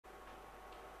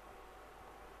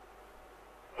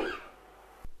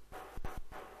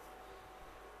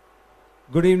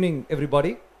Good evening,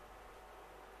 everybody.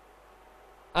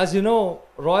 As you know,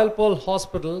 Royal Pearl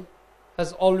Hospital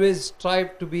has always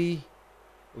strived to be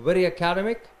very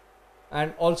academic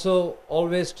and also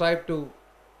always strive to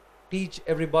teach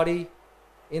everybody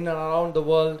in and around the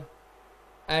world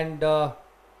and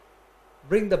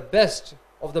bring the best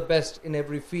of the best in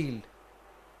every field.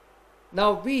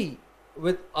 Now we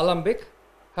with Alembic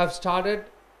have started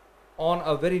on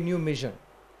a very new mission,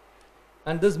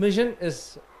 and this mission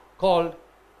is called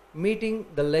Meeting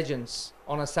the Legends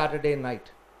on a Saturday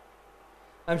night.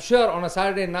 I'm sure on a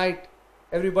Saturday night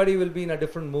everybody will be in a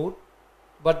different mood,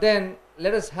 but then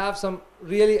let us have some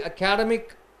really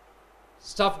academic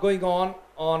stuff going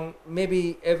on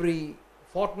maybe every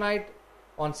fortnight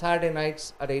on Saturday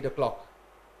nights at 8 o'clock.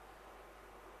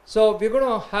 So we're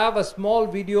going to have a small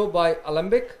video by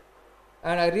Alembic,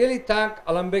 and I really thank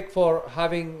Alembic for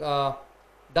having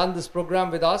done this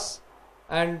program with us,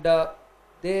 and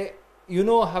they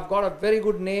have got a very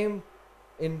good name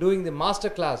in doing the master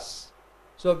class.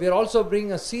 So we are also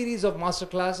bringing a series of master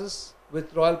classes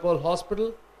with Royal Pearl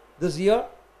Hospital this year,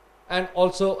 and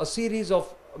also a series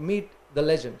of Meet the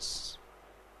Legends.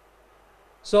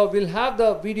 So we'll have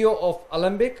the video of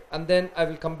Alembic, and then I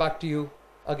will come back to you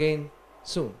again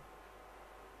soon.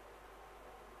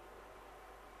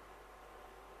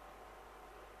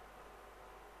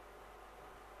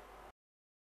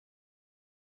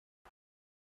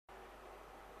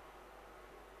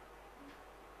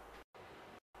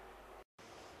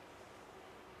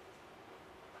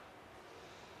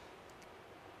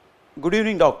 Good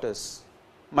evening, doctors.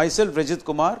 Myself, Rajit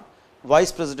Kumar,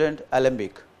 Vice President,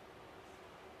 Alembic.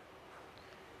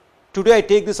 Today, I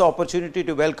take this opportunity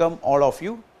to welcome all of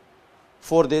you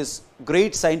for this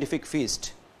great scientific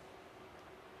feast,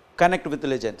 Connect with the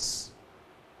Legends.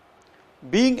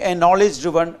 Being a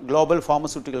knowledge-driven global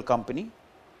pharmaceutical company,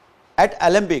 at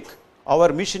Alembic,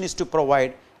 our mission is to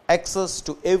provide access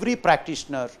to every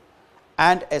practitioner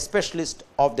and a specialist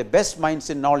of the best minds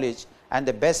in knowledge and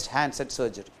the best hands at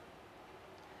surgery.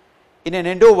 In an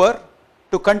endeavor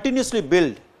to continuously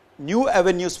build new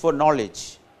avenues for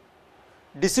knowledge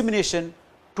dissemination,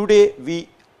 today we,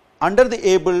 under the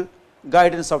able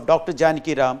guidance of Dr.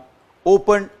 JANAKIRAM,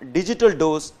 open digital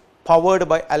doors powered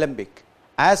by Alembic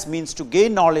as means to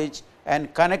gain knowledge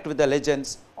and connect with the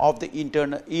legends of the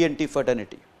ENT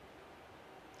fraternity.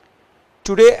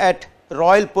 Today at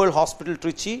Royal Pearl Hospital,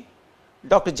 Trichy,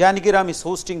 Dr. JANAKIRAM is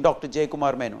hosting Dr.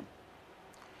 Jayakumar Menon.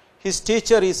 His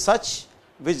stature is such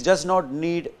which does not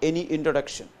need any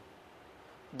introduction.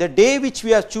 The day which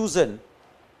we have chosen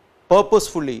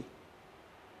purposefully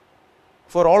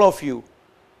for all of you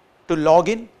to log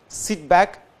in, sit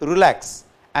back, relax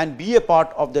and be a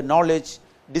part of the knowledge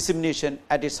dissemination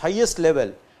at its highest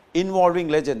level involving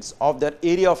legends of their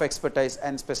area of expertise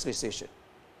and specialization.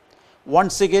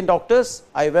 Once again, doctors,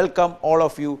 I welcome all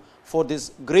of you for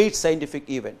this great scientific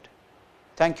event.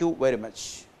 Thank you very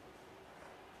much.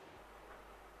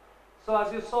 So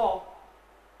as you saw,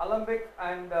 Alembic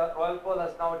and Royal Pearl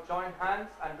has now joined hands,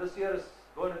 and this year is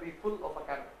going to be full of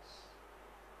academics.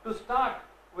 To start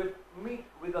with Meet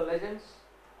with the Legends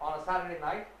on a Saturday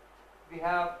night, we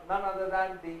have none other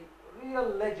than the real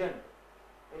legend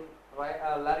in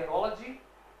laryngology,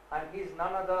 and he is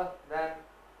none other than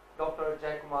Dr.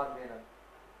 Jayakumar Menon.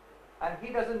 And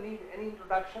he doesn't need any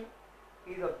introduction.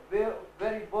 He is a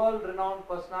very world-renowned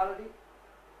personality,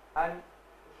 and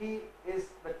he is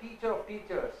the teacher of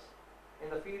teachers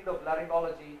in the field of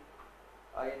laryngology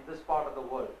in this part of the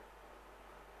world.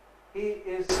 He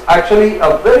is actually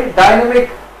a very dynamic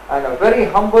and a very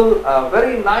humble, a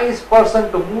very nice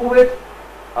person to move with,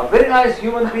 a very nice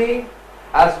human being,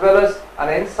 as well as an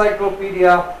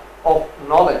encyclopedia of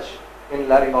knowledge in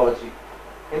laryngology.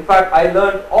 In fact, I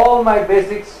learned all my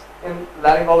basics in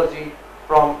laryngology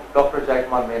from Dr.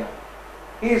 Jayakumar Menon.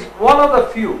 He is one of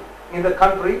the few in the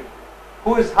country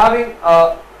who is having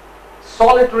a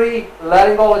solitary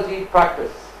laryngology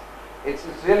practice. It's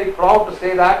really proud to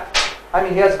say that. I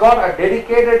mean, he has got a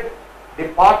dedicated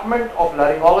department of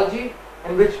laryngology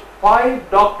in which 5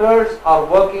 doctors are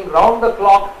working round the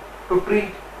clock to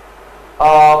treat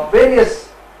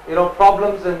various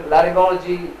problems in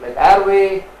laryngology like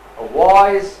airway,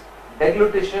 voice,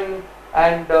 deglutition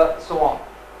and so on.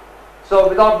 So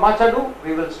without much ado,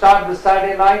 we will start this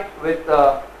Saturday night with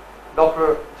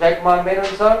Dr. Jayakumar Menon,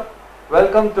 sir.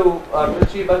 Welcome to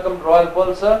Trichy, welcome to Royal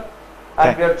Pearl, sir.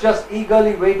 And we are just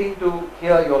eagerly waiting to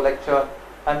hear your lecture,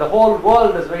 and the whole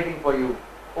world is waiting for you.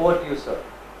 Over to you, sir.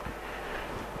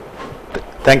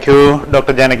 Thank you,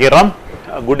 Dr. JANAKIRAM.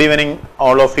 Good evening,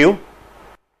 all of you.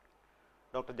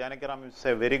 Dr. JANAKIRAM is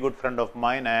a very good friend of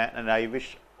mine, and I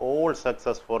wish all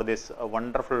success for this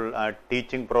wonderful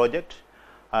teaching project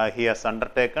he has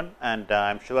undertaken, and I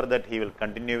am sure that he will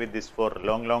continue with this for a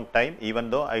long time,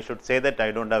 even though I should say that I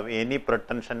don't have any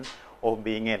pretension of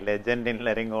being a legend in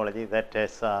laryngology. That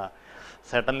is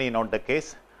certainly not the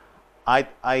case.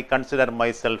 I consider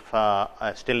myself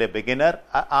still a beginner.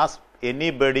 Ask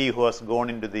anybody who has gone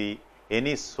into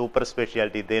any super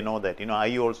specialty, they know that.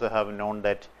 I also have known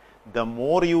that the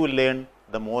more you learn,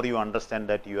 the more you understand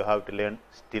that you have to learn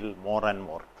still more and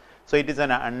more. So it is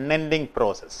an unending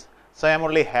process. So I am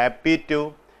only happy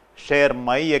to share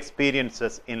my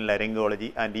experiences in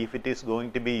laryngology, and if it is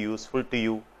going to be useful to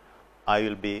you, I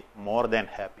will be more than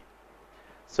happy.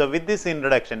 So with this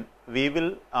introduction, we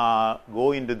will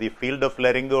go into the field of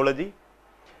laryngology.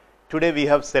 Today we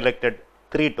have selected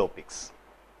 3 topics.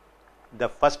 The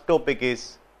first topic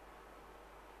is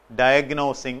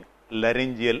diagnosing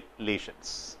laryngeal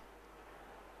lesions,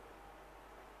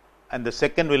 and the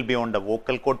second will be on the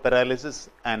vocal cord paralysis,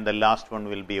 and the last one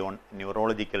will be on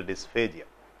neurological dysphagia.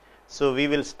 So we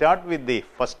will start with the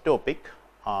first topic,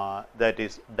 that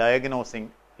is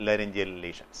diagnosing laryngeal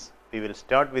lesions. We will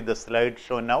start with the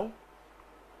slideshow now.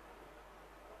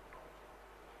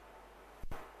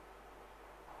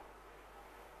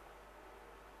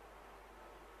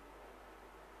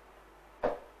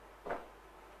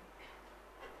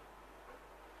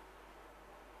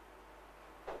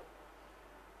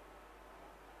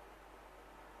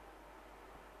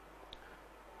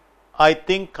 I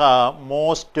think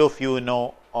most of you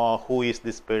know who is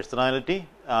this personality.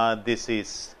 This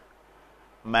is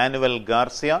Manuel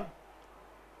Garcia,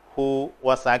 who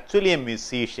was actually a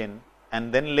musician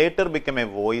and then later became a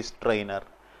voice trainer,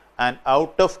 and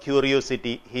out of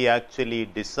curiosity he actually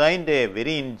designed a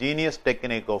very ingenious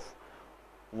technique of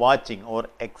watching or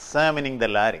examining the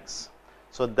larynx.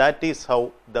 So that is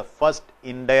how the first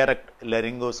indirect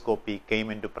laryngoscopy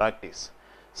came into practice.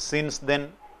 Since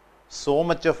then, so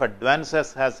much of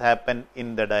advances has happened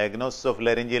in the diagnosis of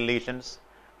laryngeal lesions,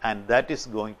 and that is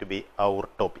going to be our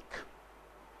topic.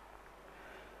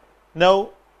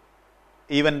 Now,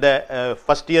 even the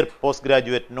first year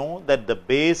postgraduate know that the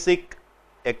basic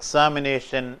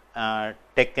examination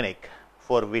technique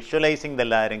for visualizing the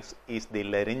larynx is the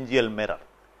laryngeal mirror.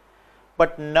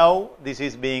 But now this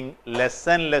is being less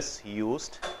and less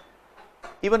used,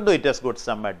 even though it has got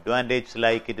some advantage,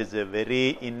 like it is a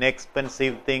very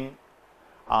inexpensive thing.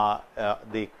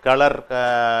 The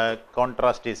color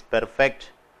contrast is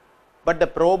perfect, but the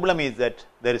problem is that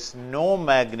there is no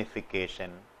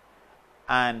magnification,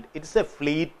 and it's a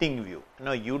fleeting view.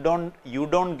 You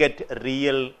don't get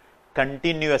real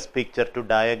continuous picture to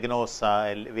diagnose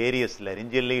various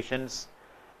laryngeal lesions,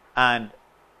 and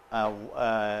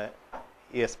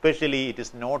especially it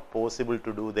is not possible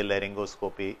to do the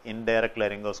laryngoscopy, indirect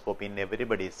laryngoscopy in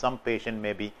everybody. Some patient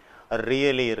may be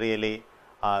really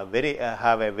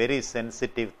have a very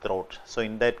sensitive throat. So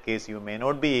in that case, you may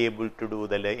not be able to do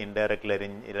the indirect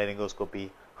laryngoscopy,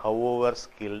 however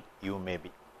skilled you may be.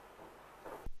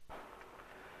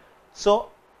 So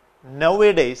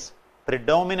nowadays,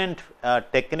 predominant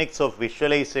techniques of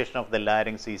visualization of the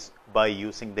larynx is by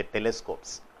using the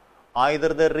telescopes, either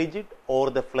the rigid or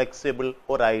the flexible,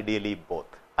 or ideally both.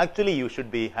 Actually, you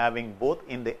should be having both.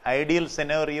 In the ideal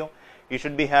scenario, you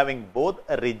should be having both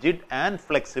a rigid and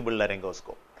flexible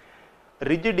laryngoscope.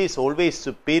 Rigid is always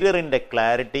superior in the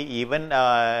clarity, even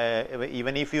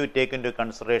if you take into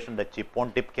consideration the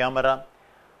chip-on-tip camera,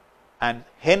 and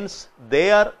hence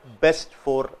they are best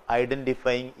for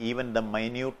identifying even the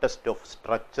minutest of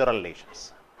structural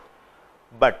lesions.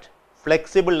 But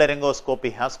flexible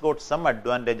laryngoscopy has got some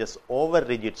advantages over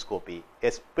rigid scopy,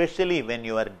 especially when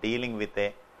you are dealing with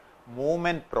a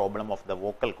movement problem of the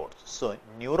vocal cords. So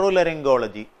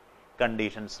neurolaryngology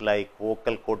conditions like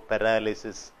vocal cord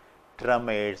paralysis,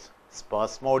 tremors,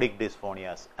 spasmodic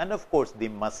dysphonias, and of course the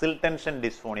muscle tension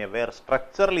dysphonia, where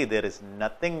structurally there is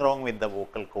nothing wrong with the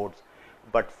vocal cords,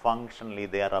 but functionally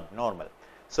they are abnormal.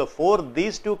 So for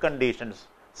these two conditions,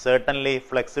 certainly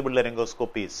flexible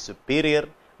laryngoscopy is superior,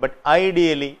 but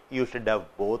ideally you should have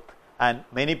both, and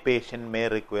many patients may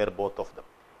require both of them.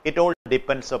 It all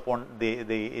depends upon the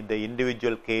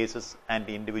individual cases and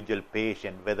the individual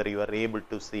patient, whether you are able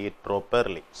to see it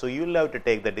properly. So you will have to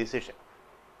take the decision.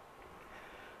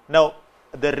 Now,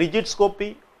 the rigid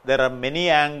scopy, there are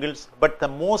many angles, but the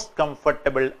most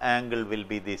comfortable angle will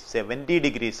be the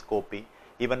 70-degree scopy,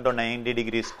 even though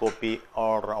 90-degree scopy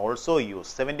are also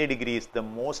used. 70 degrees is the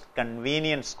most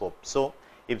convenient scope. So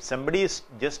if somebody is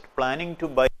just planning to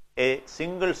buy a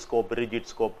single scope, rigid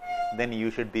scope, then you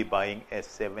should be buying a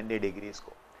 70-degree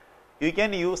scope. You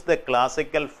can use the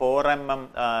classical 4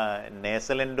 mm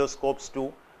nasal endoscopes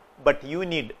too, but you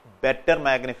need better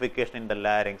magnification in the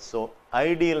larynx. So,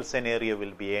 ideal scenario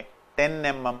will be a 10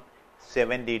 mm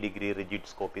 70-degree rigid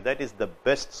scope. That is the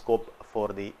best scope for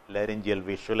the laryngeal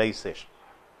visualization.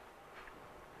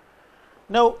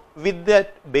 Now, with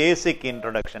that basic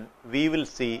introduction, we will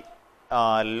see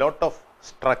a lot of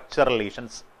structural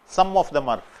lesions. Some of them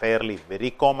are fairly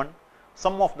very common,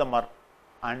 some of them are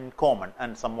uncommon,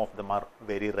 and some of them are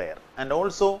very rare. And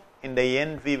also, in the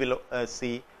end, we will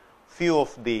see few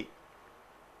of the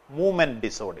movement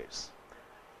disorders,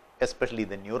 especially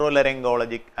the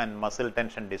neurolaryngolegic and muscle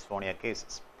tension dysphonia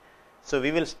cases. So,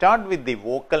 we will start with the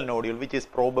vocal nodule, which is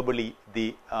probably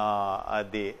the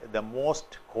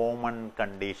most common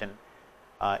condition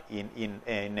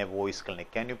in a voice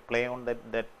clinic. Can you play on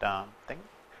that thing?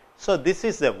 So, this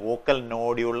is the vocal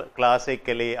nodule,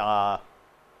 classically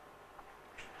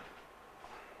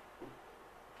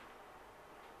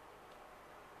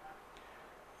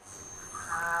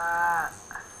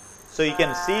so you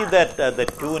can see that the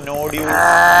two nodules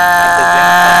at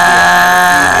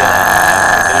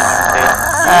the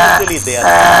usually they are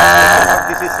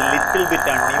this is little bit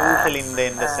unusual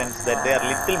in the sense that they are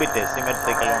little bit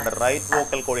asymmetrical. On the right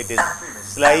vocal cord it is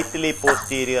slightly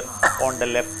posterior, on the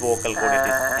left vocal cord it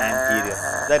is anterior.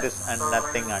 That is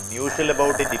nothing unusual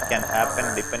about it. It can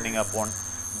happen depending upon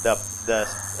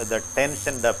the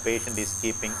tension the patient is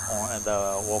keeping on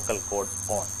the vocal cord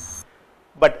on.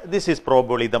 But this is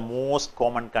probably the most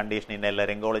common condition in a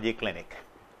laryngology clinic.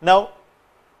 Now,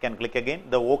 can click again.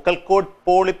 The vocal cord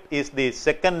polyp is the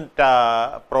second,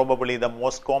 probably the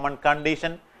most common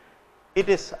condition. It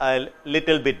is a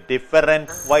little bit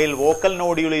different. While vocal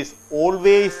nodule is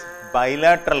always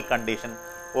bilateral condition,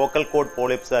 vocal cord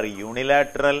polyps are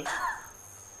unilateral,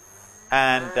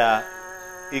 and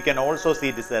you can also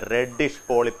see this a reddish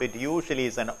polyp. It usually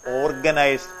is an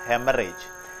organized hemorrhage.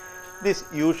 This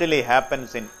usually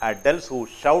happens in adults who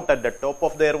shout at the top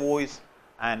of their voice,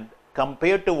 and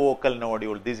compared to vocal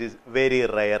nodule, this is very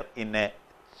rare in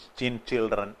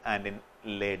children and in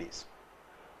ladies.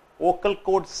 Vocal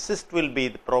cord cyst will be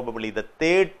probably the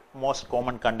third most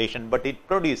common condition, but it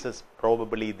produces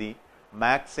probably the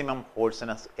maximum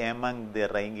hoarseness among the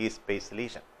rhinge space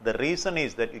lesion. The reason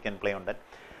is that you can play on that.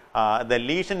 The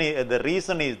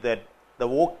reason is that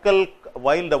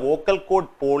while the vocal cord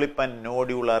polyp and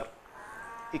nodule are,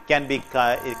 it can be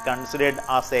considered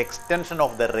as an extension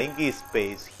of the rhinge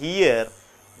space. Here,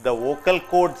 the vocal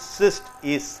cord cyst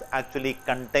is actually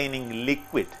containing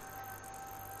liquid.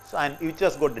 So, and it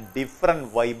just got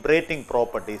different vibrating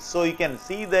properties. So, you can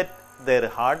see that there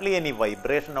is hardly any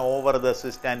vibration over the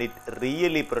cyst, and it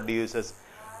really produces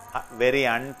a very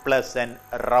unpleasant,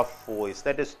 rough voice.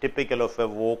 That is typical of a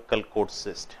vocal cord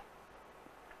cyst.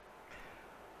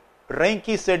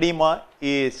 Rhinge edema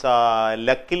is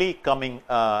luckily coming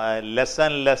less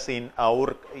and less in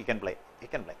our,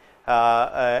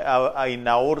 in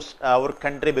our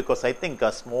country, because I think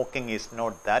smoking is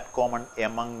not that common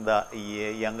among the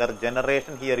younger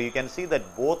generation. Here you can see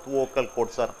that both vocal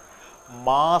cords are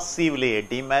massively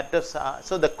edematous.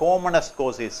 So the commonest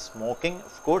cause is smoking.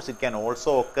 Of course, it can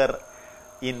also occur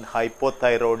in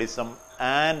hypothyroidism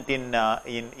and in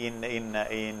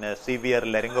severe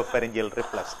laryngopharyngeal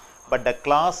reflux. But the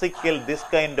classical, this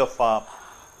kind of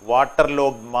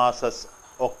waterlogged masses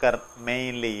occur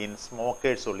mainly in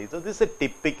smokers only. So this is a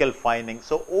typical finding.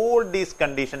 So all these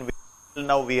conditions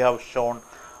now we have shown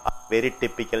are very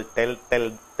typical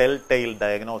telltale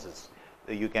diagnosis.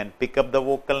 You can pick up the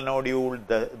vocal nodule,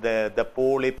 the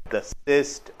polyp, the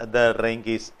cyst, the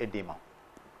rhinge edema.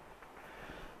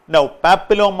 Now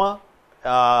papilloma,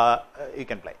 you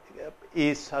can play,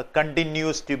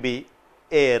 continues to be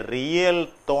a real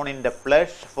thorn in the flesh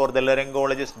for the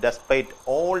laryngologist, despite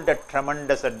all the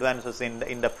tremendous advances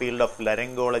in the field of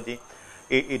laryngology.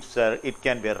 It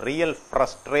can be a real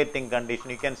frustrating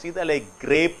condition. You can see the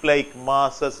grape-like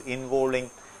masses involving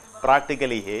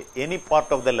practically any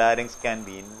part of the larynx can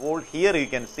be involved. Here you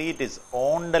can see it is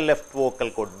on the left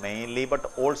vocal cord mainly, but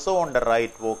also on the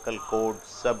right vocal cord,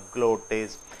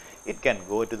 subglottis. It can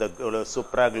go to the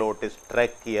supraglottis,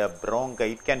 trachea,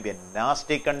 bronchi. It can be a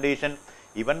nasty condition.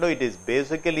 Even though it is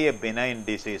basically a benign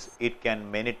disease, it can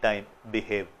many times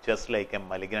behave just like a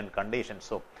malignant condition.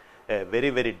 So, a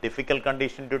very, very difficult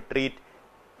condition to treat.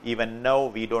 Even now,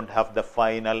 we don't have the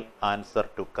final answer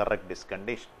to correct this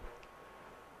condition.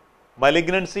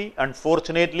 Malignancy,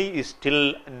 unfortunately, is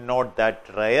still not that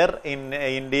rare in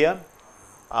India.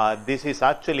 This is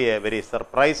actually a very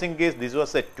surprising case. This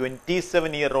was a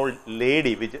 27-year-old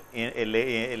lady, which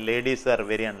ladies are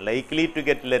very unlikely to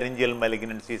get laryngeal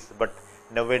malignancies, but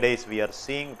Nowadays we are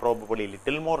seeing probably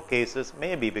little more cases,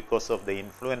 maybe because of the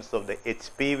influence of the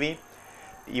HPV,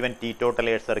 even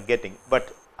teetotalers are getting.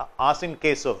 But as in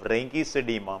case of Reinke's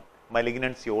edema,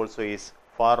 malignancy also is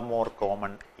far more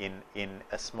common in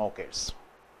smokers.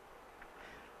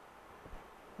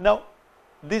 Now,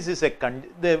 this is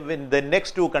the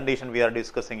next two condition we are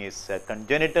discussing is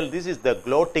congenital. This is the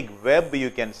glottic web.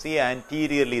 You can see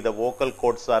anteriorly the vocal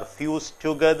cords are fused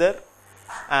together,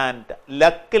 and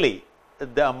luckily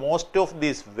most of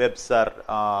these webs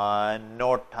are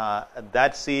not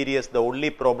that serious. The only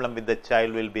problem with the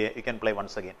child will be, you can play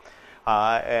once again,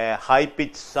 high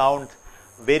pitched sound.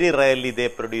 Very rarely they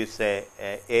produce a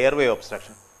airway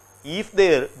obstruction. If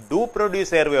they do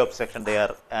produce airway obstruction, they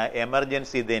are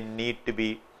emergency, they need to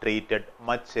be treated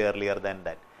much earlier than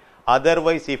that.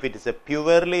 Otherwise, if it is a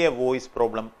purely a voice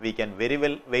problem, we can very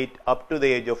well wait up to the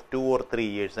age of 2 or 3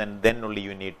 years, and then only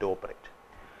you need to operate.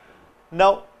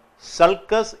 Now,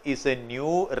 sulcus is a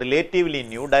relatively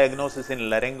new diagnosis in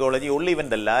laryngology. Only when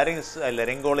the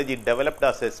laryngology developed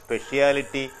as a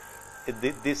speciality,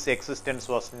 this existence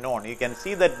was known. You can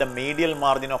see that the medial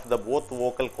margin of the both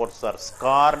vocal cords are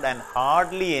scarred and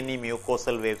hardly any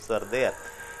mucosal waves are there.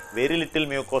 Very little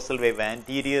mucosal wave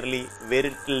anteriorly, very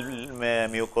little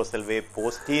mucosal wave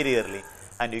posteriorly,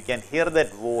 and you can hear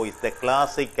that voice, the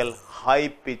classical high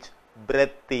pitch,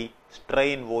 breathy,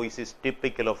 strain voice is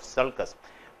typical of sulcus.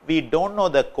 We don't know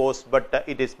the cause, but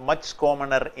it is much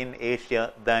commoner in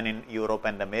Asia than in Europe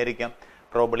and America.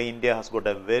 Probably India has got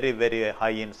a very, very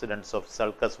high incidence of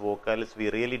sulcus vocalis.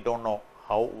 We really don't know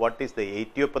what is the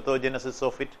etiopathogenesis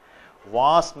of it.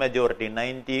 Vast majority,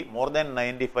 more than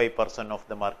 95% of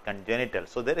them are congenital.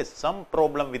 So there is some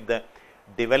problem with the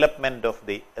development of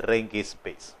the Reinke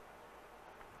space.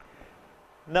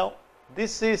 Now,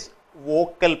 this is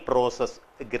vocal process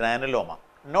granuloma,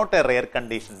 not a rare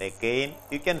condition. Again,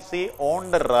 you can see on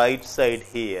the right side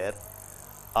here,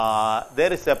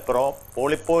 there is a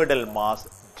polypoidal mass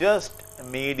just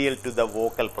medial to the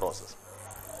vocal process.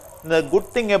 The good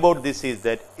thing about this is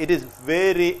that it is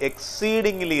very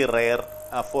exceedingly rare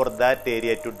for that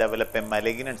area to develop a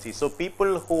malignancy. So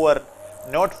people who are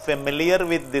not familiar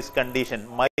with this condition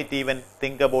might even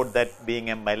think about that being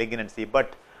a malignancy,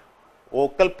 but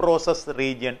vocal process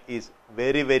region is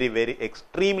very, very, very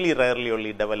extremely rarely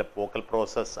only develop vocal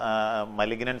process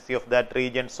malignancy of that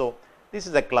region. So this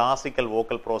is a classical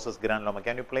vocal process granuloma.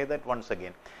 Can you play that once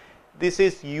again? This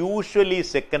is usually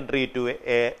secondary to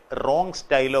a wrong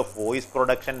style of voice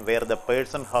production where the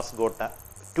person has got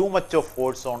too much of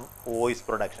force on voice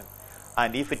production.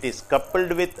 And if it is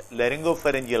coupled with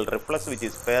laryngopharyngeal reflux, which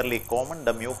is fairly common,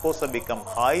 the mucosa become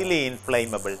highly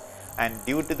inflammable, and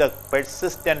due to the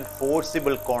persistent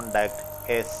forcible contact,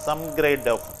 some grade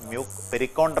of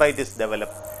perichondritis develop.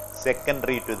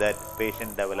 Secondary to that,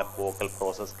 patient develop vocal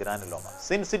process granuloma.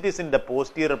 Since it is in the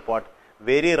posterior part,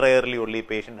 very rarely only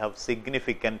patient have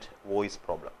significant voice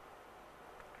problem.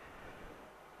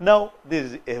 Now,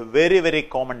 this is a very, very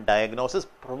common diagnosis,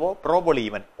 probably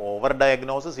even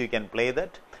overdiagnosis. You can play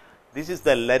that. This is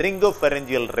the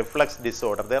laryngopharyngeal reflux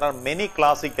disorder. There are many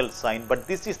classical signs, but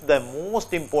this is the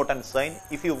most important sign.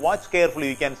 If you watch carefully,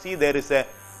 you can see there is a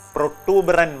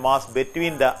protuberant mass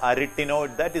between the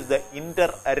arytenoid, that is the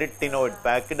interarytenoid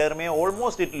pachydermia.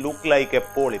 Almost it looks like a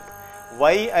polyp.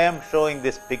 Why I am showing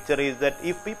this picture is that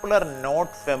if people are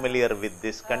not familiar with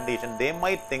this condition, they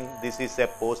might think this is a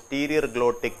posterior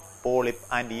glottic polyp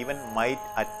and even might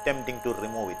attempting to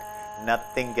remove it.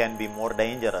 Nothing can be more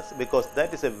dangerous, because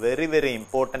that is a very, very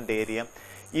important area.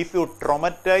 If you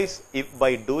traumatize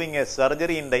by doing a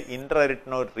surgery in the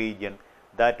interarytenoid region,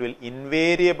 that will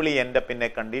invariably end up in a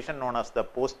condition known as the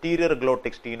posterior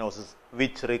glottic stenosis,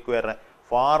 which require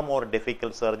far more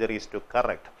difficult surgeries to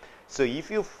correct. So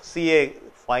if you see a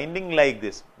finding like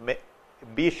this,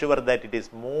 be sure that it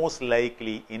is most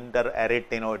likely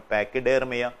interarytenoid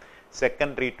pachydermia,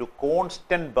 secondary to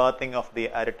constant bathing of the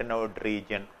arytenoid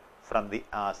region from the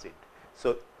acid.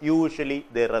 So usually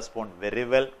they respond very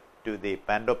well to the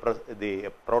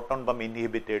proton pump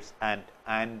inhibitors and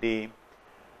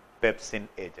anti-pepsin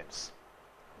agents.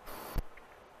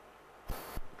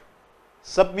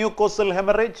 Submucosal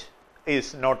hemorrhage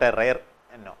is not a rare,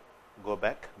 no, go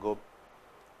back,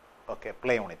 okay,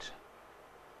 play on it.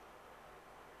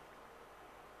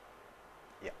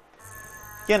 Yeah.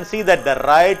 You can see that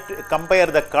compare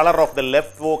the color of the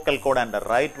left vocal cord and the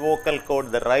right vocal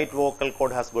cord. The right vocal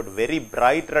cord has got very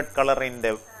bright red color in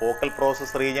the vocal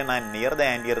process region and near the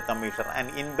anterior commissure, and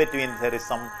in between there is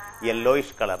some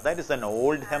yellowish color. That is an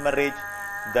old hemorrhage.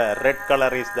 The red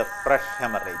color is the fresh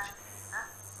hemorrhage.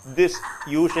 This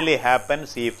usually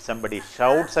happens if somebody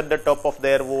shouts at the top of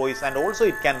their voice, and also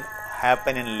it can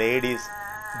happen in ladies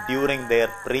during their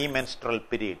premenstrual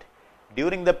period.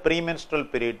 During the premenstrual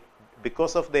period,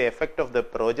 because of the effect of the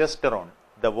progesterone,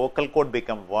 the vocal cord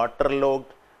become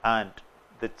waterlogged and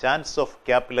the chance of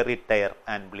capillary tear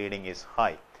and bleeding is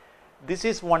high. This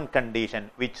is one condition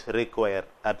which require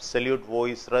absolute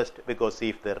voice rest, because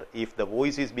if the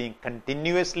voice is being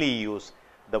continuously used,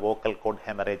 the vocal cord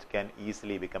hemorrhage can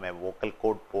easily become a vocal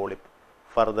cord polyp,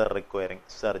 further requiring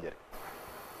surgery.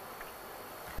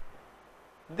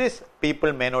 This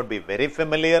people may not be very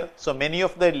familiar, so many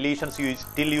of the lesions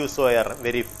you saw are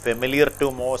very familiar to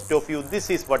most of you. This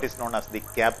is what is known as the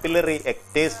capillary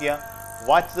ectasia.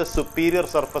 Watch the superior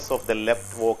surface of the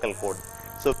left vocal cord.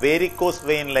 So varicose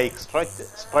vein like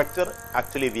structure,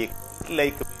 actually we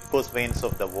like varicose veins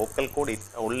of the vocal cord.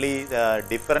 Its only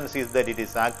difference is that it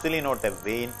is actually not a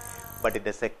vein, but it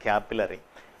is a capillary.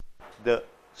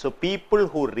 So people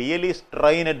who really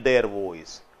strain at their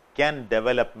voice can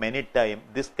develop many times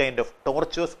this kind of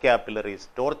tortuous capillaries,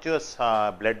 tortuous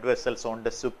blood vessels on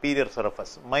the superior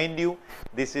surface. Mind you,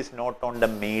 this is not on the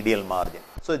medial margin.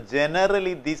 So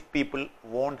generally these people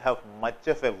won't have much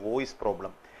of a voice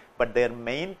problem, but their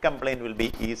main complaint will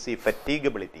be easy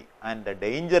fatigability, and the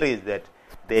danger is that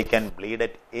they can bleed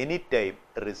at any time,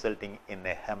 resulting in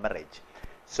a hemorrhage.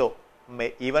 So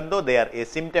even though they are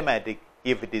asymptomatic,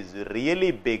 if it is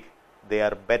really big, they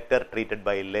are better treated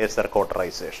by laser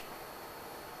cauterization.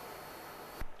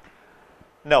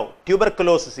 Now,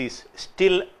 tuberculosis is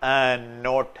still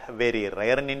not very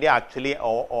rare in India. Actually,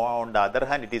 on the other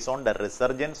hand, it is on the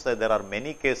resurgence. There are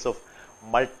many cases of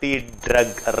multi-drug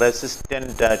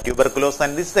resistant tuberculosis,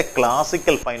 and this is a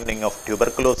classical finding of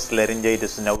tuberculosis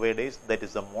laryngitis nowadays, that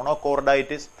is the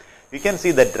monochorditis. You can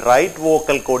see that right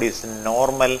vocal cord is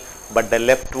normal, but the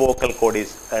left vocal cord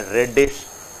is reddish,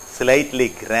 slightly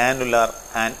granular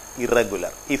and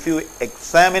irregular. If you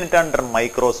examine it under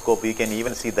microscope, you can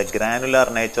even see the granular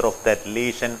nature of that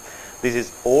lesion. This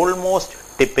is almost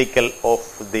typical of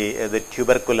the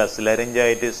tuberculous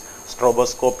laryngitis.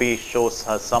 Stroboscopy shows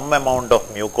some amount of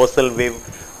mucosal wave,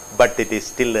 but it is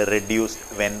still reduced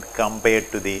when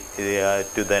compared to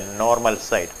the normal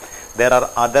side. There are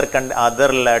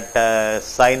other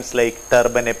signs like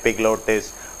turban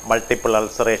epiglottis, multiple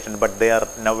ulceration, but they are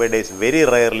nowadays very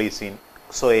rarely seen.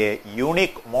 So a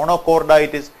unique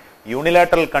monochorditis,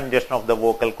 unilateral congestion of the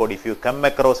vocal cord, if you come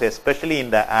across, especially in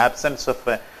the absence of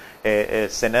a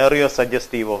scenario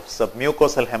suggestive of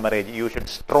submucosal hemorrhage, you should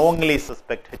strongly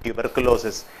suspect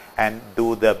tuberculosis and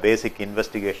do the basic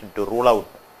investigation to rule out.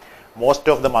 Most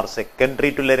of them are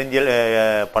secondary to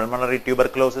laryngeal pulmonary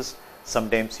tuberculosis.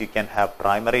 Sometimes you can have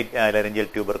primary laryngeal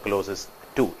tuberculosis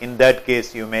too. In that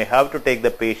case, you may have to take the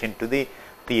patient to the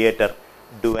theater,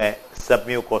 do a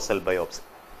submucosal biopsy.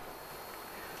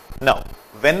 Now,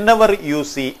 whenever you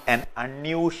see an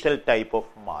unusual type of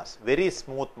mass, very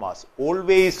smooth mass,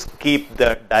 always keep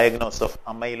the diagnosis of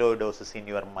amyloidosis in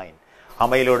your mind.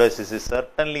 Amyloidosis is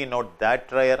certainly not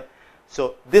that rare.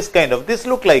 So this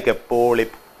look like a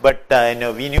polyp, but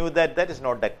we knew that is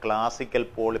not a classical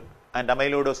polyp, and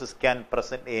amyloidosis can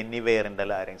present anywhere in the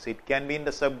larynx. It can be in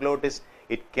the subglottis,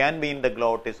 it can be in the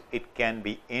glottis, it can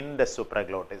be in the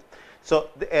supraglottis. So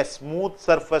a smooth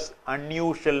surface,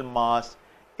 unusual mass,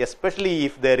 especially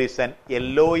if there is an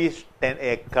yellowish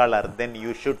color, then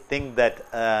you should think that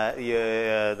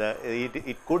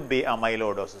it could be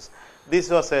amyloidosis. This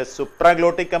was a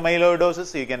supraglottic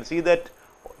amyloidosis. You can see that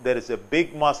there is a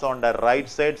big mass on the right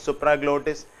side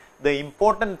supraglottis. The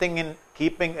important thing in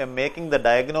making the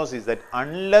diagnosis is that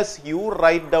unless you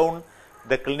write down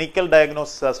the clinical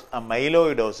diagnosis as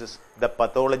amyloidosis, the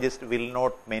pathologist will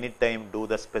not many times do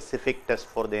the specific test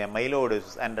for the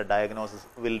amyloidosis, and the diagnosis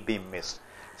will be missed.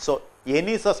 So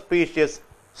any suspicious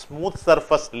smooth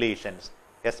surface lesions,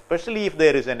 especially if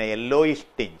there is an yellowish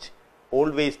tinge,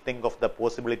 always think of the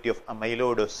possibility of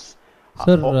amyloidosis.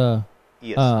 Sir,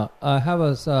 yes. I have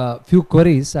a few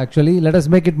queries actually. Let us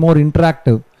make it more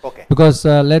interactive. Okay. Because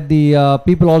let the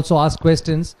people also ask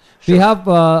questions. Sure. We have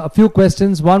a few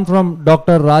questions. One from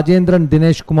Dr. Rajendran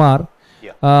Dinesh Kumar.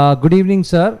 Yeah. Good evening,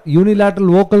 sir.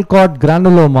 Unilateral vocal cord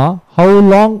granuloma. How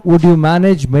long would you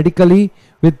manage medically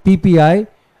with PPI,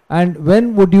 and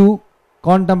when would you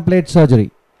contemplate surgery?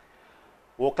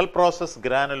 Vocal process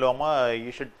granuloma,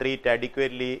 you should treat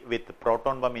adequately with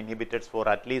proton pump inhibitors for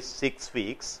at least 6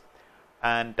 weeks,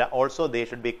 and also they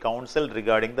should be counseled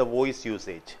regarding the voice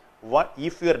usage.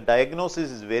 If your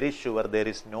diagnosis is very sure, there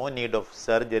is no need of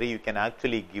surgery, you can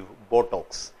actually give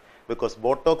Botox, because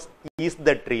Botox is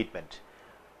the treatment.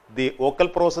 the vocal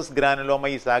process granuloma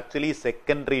is actually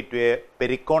secondary to a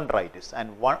perichondritis, and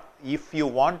if you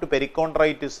want to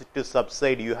perichondritis to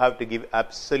subside, you have to give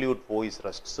absolute voice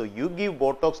rest. So you give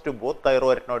Botox to both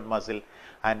thyroarytenoid muscle,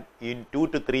 and in 2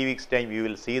 to 3 weeks time you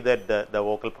will see that the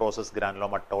vocal process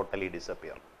granuloma totally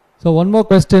disappear. So one more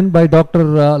question by Dr.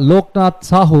 Loknath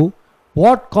Sahu.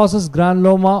 What causes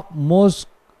granuloma most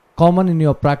common in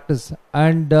your practice,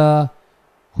 and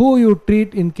who you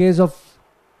treat in case of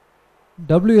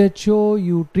WHO,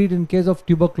 you treat in case of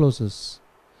tuberculosis?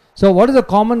 So what is the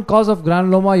common cause of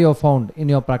granuloma you have found in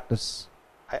your practice?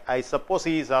 I suppose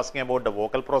he is asking about the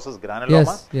vocal process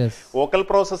granuloma. Yes. Vocal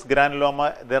process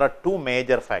granuloma, there are two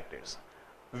major factors.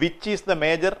 Which is the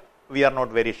major? We are not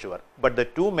very sure. But the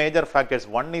two major factors,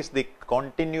 one is the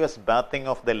continuous bathing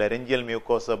of the laryngeal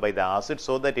mucosa by the acid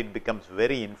so that it becomes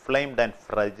very inflamed and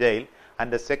fragile.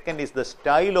 And the second is the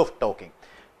style of talking.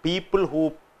 People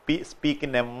who speak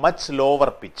in a much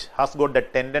lower pitch has got the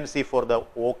tendency for the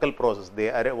vocal process, the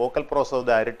vocal process of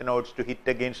the arytenoids to hit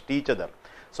against each other.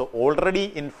 So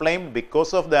already inflamed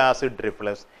because of the acid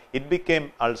reflux, it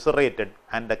became ulcerated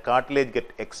and the cartilage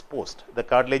get exposed. The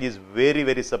cartilage is very,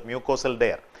 very submucosal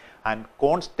there, and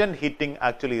constant hitting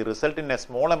actually result in a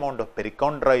small amount of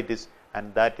perichondritis,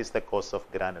 and that is the cause of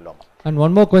granuloma. And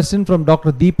one more question from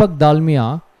Dr. Deepak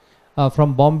Dalmia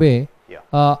from Bombay.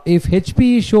 If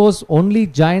HPE shows only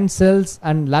giant cells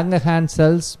and Langerhans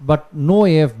cells but no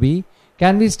AFB,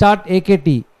 can we start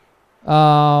AKT?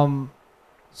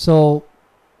 So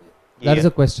that is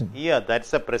a question. Yeah,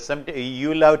 that's a presumptive. You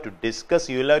will have to discuss.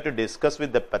 You will have to discuss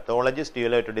with the pathologist. You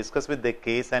will have to discuss with the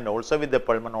case and also with the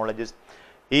pulmonologist.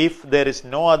 If there is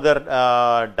no other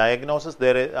diagnosis,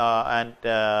 there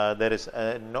is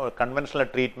no conventional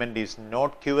treatment is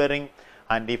not curing,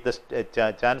 and if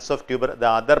the chance of the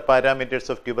other parameters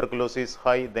of tuberculosis is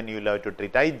high, then you will have to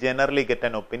treat. I generally get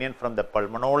an opinion from the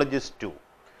pulmonologist too.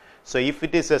 So if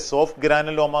it is a soft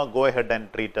granuloma, go ahead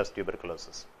and treat as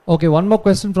tuberculosis. Okay, one more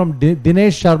question from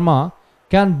Dinesh Sharma.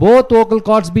 Can both vocal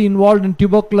cords be involved in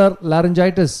tubercular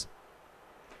laryngitis?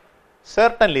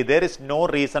 Certainly, there is no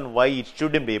reason why it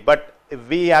shouldn't be, but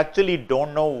we actually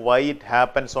don't know why it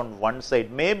happens on one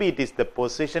side. Maybe it is the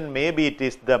position, maybe it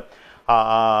is the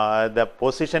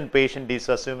position patient is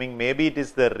assuming, maybe it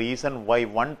is the reason why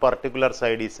one particular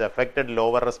side is affected,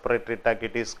 lower respiratory tract,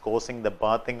 it is causing the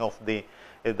bathing of the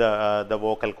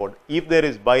vocal cord. If there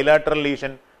is bilateral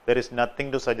lesion, there is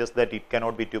nothing to suggest that it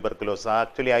cannot be tuberculosis.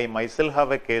 Actually, I myself have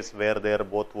a case where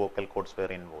both vocal cords were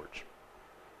involved.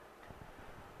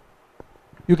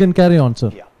 You can carry on,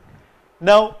 sir. Yeah.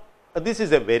 Now, this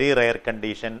is a very rare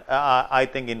condition. I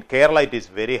think in Kerala it is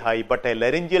very high, but a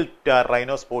laryngeal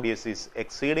rhinospodias is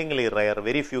exceedingly rare.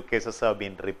 Very few cases have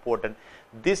been reported.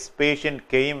 This patient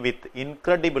came with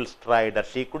incredible stridor.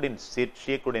 She couldn't sit,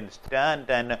 she couldn't stand,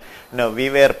 and we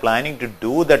were planning to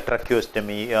do the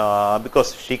tracheostomy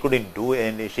because she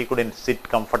couldn't sit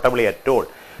comfortably at all.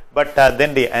 But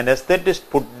then the anesthetist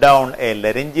put down a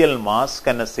laryngeal mask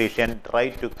anesthesia and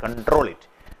tried to control it.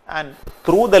 And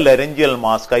through the laryngeal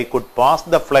mask, I could pass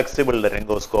the flexible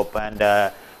laryngoscope, and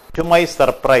to my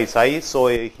surprise, I saw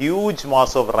a huge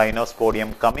mass of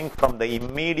rhinospodium coming from the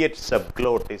immediate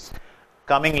subglottis,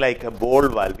 coming like a ball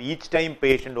valve. Each time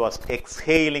patient was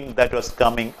exhaling, that was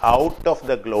coming out of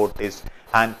the glottis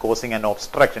and causing an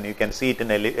obstruction. You can see it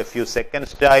in a few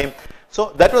seconds time.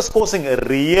 So that was causing a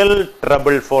real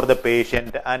trouble for the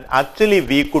patient, and actually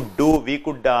we could do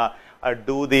the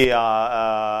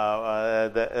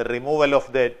removal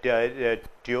of the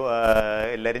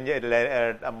laryngeal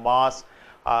mass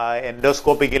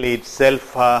endoscopically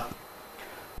itself.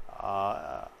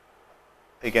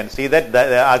 You can see that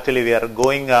actually we are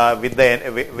going with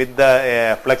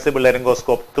the flexible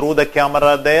laryngoscope through the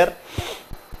camera there,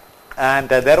 and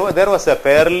there was a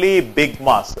fairly big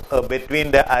mass between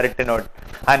the arytenoid,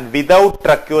 and without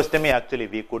tracheostomy actually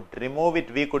we could remove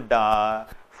it. We could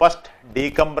first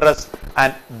decompress,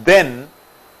 and then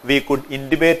we could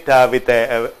intubate with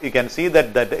a, you can see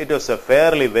that it was a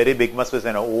fairly very big mass. It's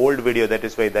an old video, that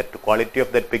is why that quality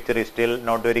of that picture is still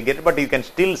not very good, but you can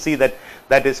still see that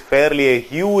is fairly a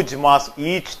huge mass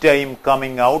each time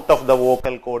coming out of the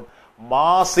vocal cord.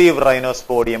 Massive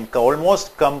rhinospodium,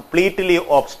 almost completely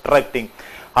obstructing,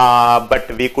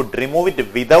 but we could remove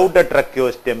it without a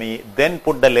tracheostomy, then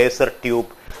put the laser tube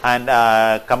and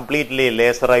completely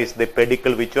laserize the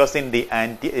pedicle, which was in the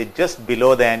just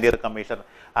below the anterior commissure,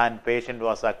 and patient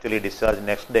was actually discharged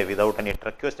next day without any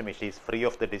tracheostomy. She is free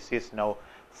of the disease now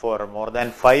for more than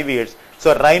 5 years.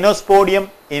 So rhinospodium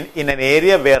in an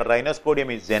area where rhinospodium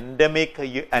is endemic,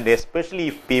 and especially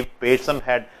if patient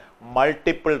had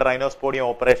multiple rhinospodium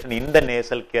operation in the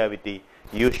nasal cavity,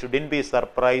 you shouldn't be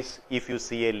surprised if you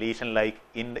see a lesion like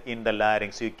in the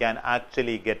larynx. You can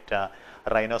actually get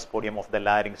rhinospodium of the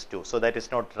larynx too. So that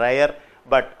is not rare,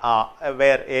 but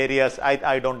where areas,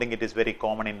 I don't think it is very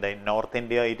common in the North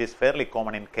India. It is fairly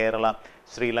common in Kerala,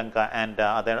 Sri Lanka, and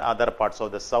other parts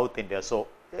of the South India. So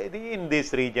in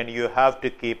this region, you have to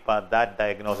keep that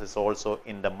diagnosis also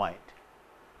in the mind.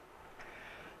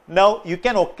 Now, you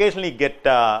can occasionally get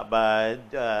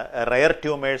rare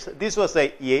tumors. This was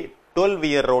a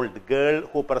 12-year-old girl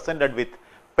who presented with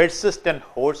persistent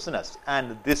hoarseness,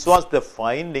 and this was the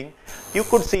finding. You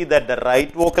could see that the right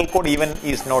vocal cord even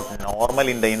is not normal.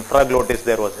 In the infraglottis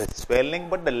there was a swelling,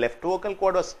 but the left vocal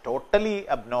cord was totally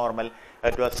abnormal.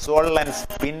 It was swollen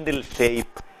spindle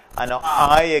shape, and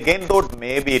I again thought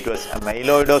maybe it was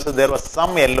amyloidosis. There was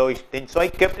some yellowish tinge, so I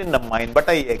kept in the mind, but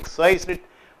I excised it,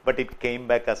 but it came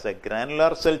back as a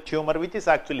granular cell tumor, which is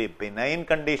actually a benign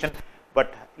condition,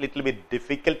 but little bit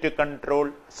difficult to control.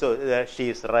 So she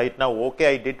is right now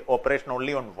okay. I did operation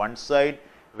only on one side,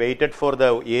 waited for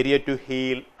the area to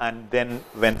heal, and then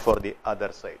went for the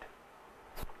other side.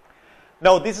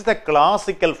 Now, this is a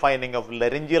classical finding of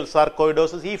laryngeal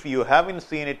sarcoidosis. If you haven't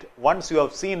seen it, once you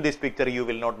have seen this picture, you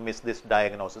will not miss this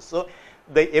diagnosis. So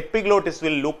the epiglottis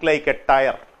will look like a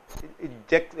tire,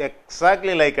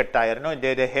 exactly like a tire,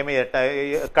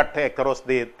 the cut across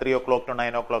the 3 o'clock to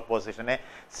 9 o'clock position, a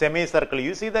semicircle.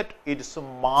 You see that it's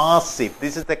massive.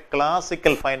 This is the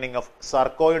classical finding of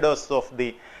sarcoidosis of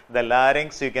the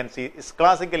larynx. You can see it's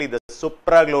classically the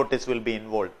supraglottis will be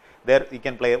involved. There you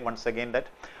can play once again that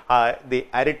the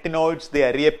arytenoids, the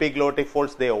aryepiglottic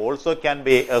folds, they also can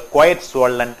be quite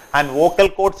swollen, and vocal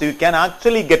cords you can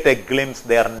actually get a glimpse,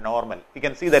 they are normal. You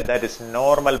can see that that is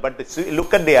normal, but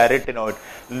look at the arytenoid,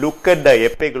 look at the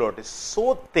epiglottis,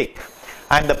 so thick,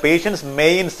 and the patient's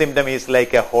main symptom is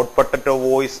like a hot potato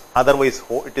voice. Otherwise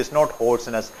it is not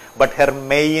hoarseness, but her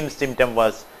main symptom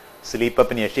was sleep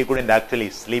apnea. She couldn't actually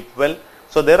sleep well.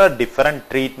 So there are different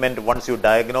treatment. Once you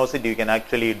diagnose it, you can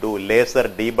actually do laser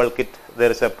debulk it. There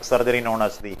is a surgery known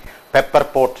as the pepper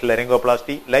pot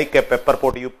laryngoplasty. Like a pepper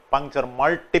pot, you puncture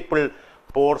multiple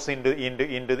pores into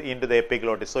the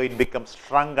epiglottis, so it becomes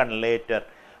shrunken later,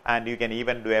 and you can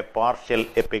even do a partial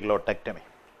epiglotectomy.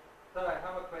 Sir, I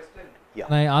have a question. Yeah.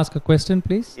 Can I ask a question,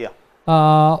 please? Yeah.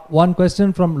 One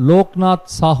question from Loknath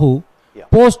Sahu. Yeah.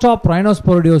 Post-op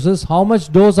rhinosporidiosis, how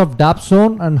much dose of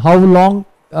dapsone and how long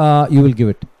you will give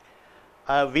it?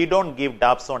 We don't give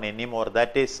dapsone anymore.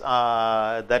 That is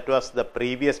that was the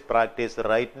previous practice.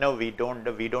 Right now we don't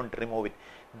remove it.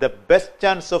 The best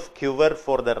chance of cure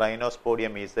for the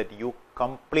rhinospodium is that you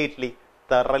completely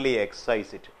thoroughly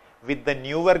excise it. With the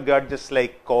newer gadgets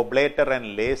like coblator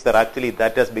and laser, actually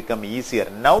that has become easier.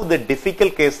 Now the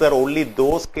difficult cases are only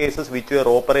those cases which were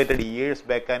operated years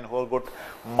back and who got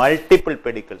multiple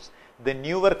pedicles. The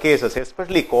newer cases,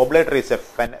 especially coblator, is a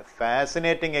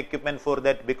fascinating equipment for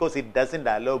that because it doesn't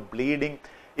allow bleeding.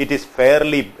 It is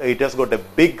it has got a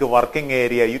big working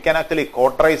area. You can actually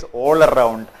cauterize all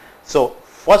around. So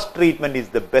first treatment is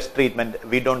the best treatment.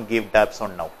 We don't give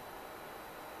dapsone now.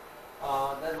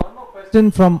 There's one more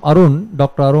question From Arun,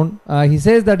 Dr. Arun. He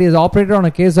says that he has operated on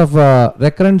a case of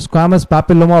recurrent squamous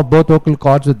papilloma of both vocal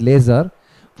cords with laser,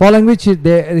 following which he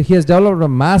has developed a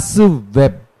massive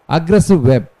web, aggressive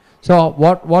web. So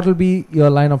what will be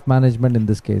your line of management in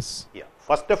this case? Yeah.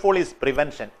 First of all is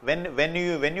prevention. When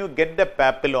you get the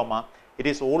papilloma, it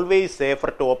is always safer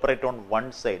to operate on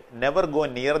one side. Never go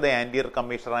near the anterior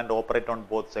commissure and operate on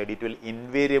both sides. It will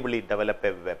invariably develop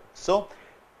a web. So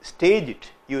stage it.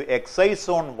 You excise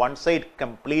on one side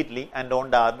completely and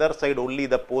on the other side only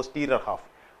the posterior half.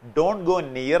 Don't go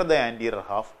near the anterior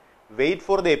half. Wait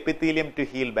for the epithelium to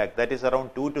heal back. That is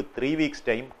around 2 to 3 weeks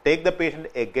time. Take the patient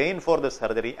again for the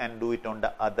surgery and do it on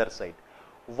the other side.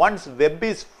 Once web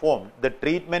is formed, the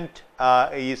treatment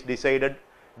is decided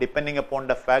depending upon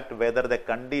the fact whether the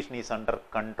condition is under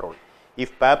control.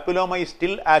 If papilloma is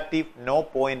still active, no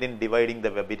point in dividing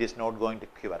the web. It is not going to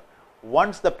cure.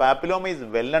 Once the papilloma is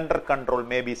well under control,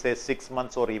 maybe say 6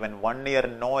 months or even 1 year,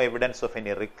 no evidence of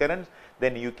any recurrence,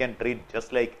 then you can treat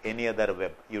just like any other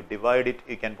web. You divide it,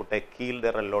 you can put a keel,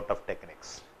 there are a lot of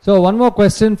techniques. So one more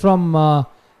question from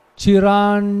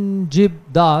Chiranjib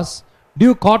Das. Do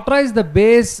you cauterize the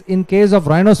base in case of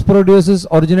rhinosporidiosis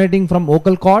originating from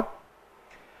vocal cord?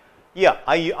 Yeah,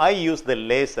 I use the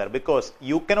laser because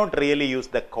you cannot really use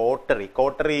the cautery.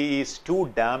 Cautery is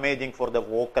too damaging for the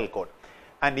vocal cord.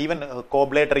 And even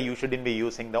coblator you shouldn't be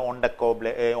using on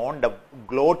the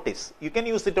glottis. You can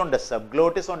use it on the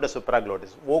subglottis, on the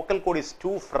supraglottis. Vocal cord is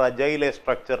too fragile a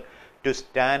structure to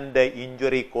stand the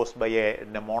injury caused by a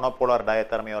monopolar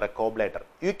diathermy or a coblator.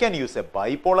 You can use a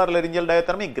bipolar laryngeal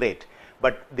diathermy, great.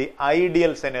 but the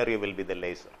ideal scenario will be the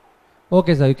laser.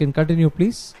 Okay, sir, you can continue,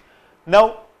 please.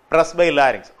 Now, press by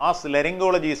larynx. As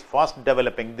laryngology is fast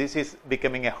developing, this is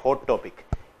becoming a hot topic.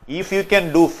 If you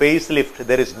can do facelift,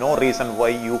 there is no reason why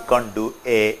you can't do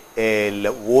a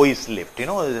voice lift. You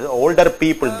know, older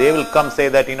people, they will come say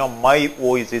that, you know, my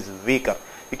voice is weaker.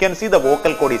 You can see the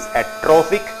vocal cord is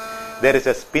atrophic. There is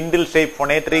a spindle-shaped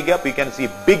phonatory gap. You can see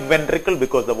big ventricle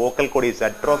because the vocal cord is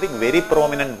atrophic, very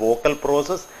prominent vocal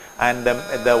process, and the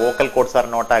vocal cords are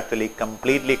not actually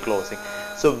completely closing.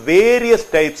 So various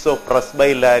types of press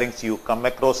by larynx you come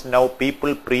across now.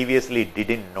 People previously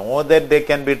didn't know that they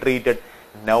can be treated.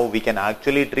 Now we can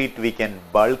actually treat, we can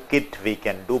bulk it, we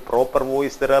can do proper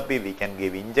voice therapy, we can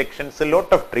give injections, a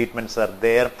lot of treatments are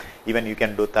there. Even you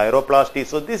can do thyroplasty.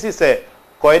 So this is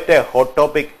quite a hot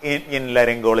topic in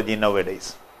laryngology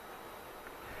nowadays.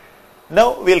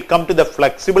 Now we'll come to the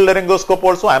flexible laryngoscope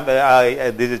also.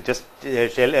 This is just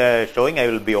showing, I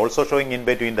will be also showing in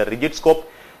between the rigid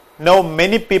scope. Now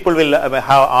many people will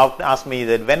have asked me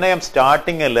that when I am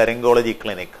starting a laryngology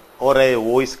clinic or a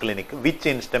voice clinic, which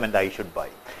instrument I should buy?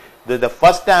 The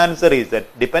first answer is that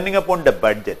depending upon the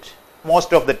budget,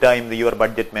 most of the time your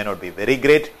budget may not be very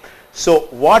great. So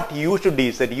what you should do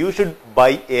is that you should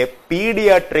buy a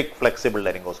pediatric flexible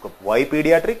laryngoscope. Why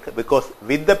pediatric? Because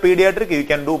with the pediatric you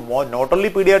can do more, not only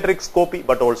pediatric scopy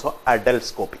but also adult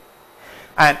scopy.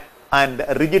 And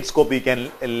rigid scope you can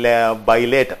buy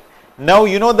later. Now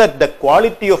you know that the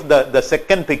quality of the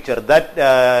second picture,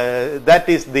 that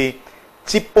is the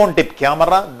chip on tip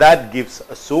camera, that gives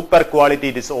a super quality.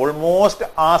 It is almost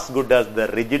as good as the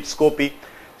rigid scopy.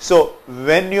 So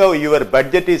when your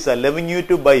budget is allowing you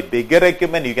to buy bigger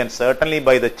equipment, you can certainly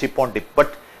buy the chip on tip.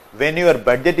 But when your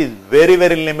budget is very,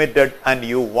 very limited and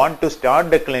you want to start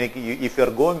the clinic, if you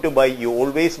are going to buy, you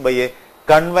always buy a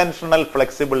conventional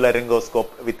flexible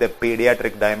laryngoscope with a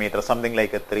pediatric diameter, something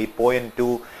like a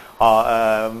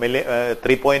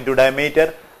 3.2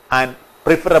 diameter, and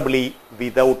preferably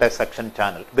without a suction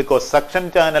channel, because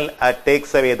suction channel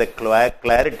takes away the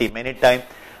clarity many times.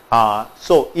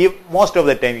 So if most of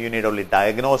the time you need only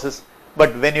diagnosis,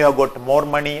 but when you have got more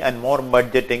money and more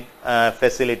budgeting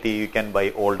facility, you can buy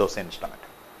all those instruments.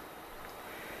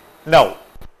 Now,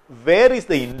 where is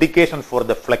the indication for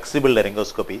the flexible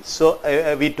laryngoscopy? So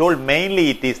we told mainly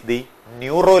it is the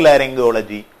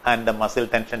neurolaryngology and the muscle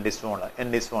tension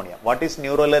dysphonia. What is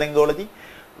neurolaryngology?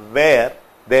 Where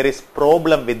there is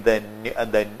problem with the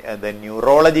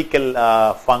neurological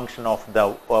function of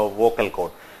the vocal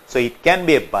cord. So it can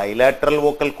be a bilateral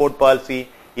vocal cord palsy,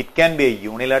 it can be a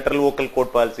unilateral vocal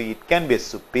cord palsy, it can be a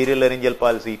superior laryngeal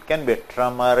palsy, it can be a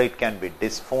tremor, it can be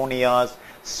dysphonias,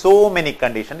 so many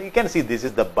conditions. You can see this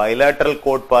is the bilateral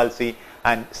cord palsy,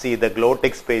 and see the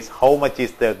glottic space, how much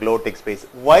is the glottic space.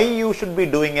 Why you should be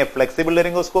doing a flexible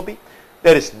laryngoscopy?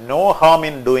 There is no harm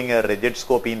in doing a rigid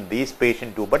scopy in these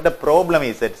patients too, but the problem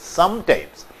is that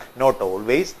sometimes, not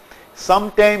always,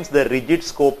 sometimes the rigid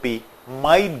scopy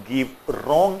might give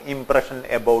wrong impression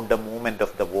about the movement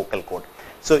of the vocal cord.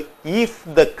 So if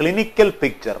the clinical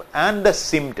picture and the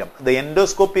symptom, the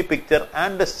endoscopy picture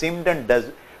and the symptom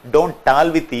don't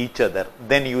tally with each other,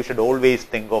 then you should always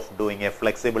think of doing a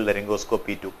flexible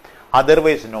laryngoscopy too.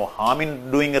 Otherwise, no harm in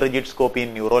doing a rigid scopy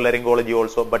in neurolaryngology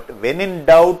also, but when in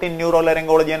doubt in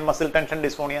neurolaryngology and muscle tension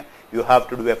dysphonia, you have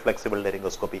to do a flexible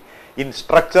laryngoscopy. In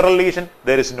structural lesion,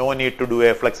 there is no need to do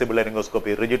a flexible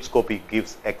laryngoscopy. Rigid scopy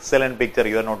gives excellent picture.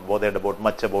 You are not bothered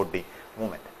much about the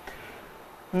movement.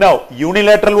 Now,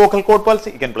 unilateral vocal cord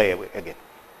palsy, you can play again.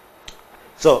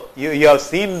 So you have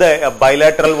seen the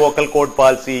bilateral vocal cord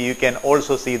palsy. You can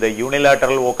also see the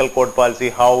unilateral vocal cord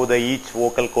palsy, how each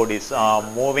vocal cord is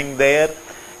moving there.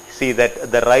 See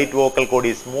that the right vocal cord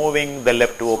is moving, the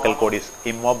left vocal cord is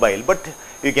immobile. But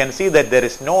you can see that there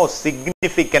is no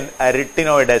significant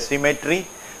arytenoid asymmetry.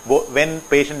 When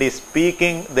patient is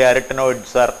speaking, the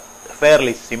arytenoids are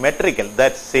fairly symmetrical.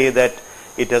 That say that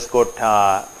it has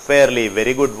got fairly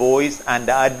very good voice, and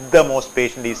at the most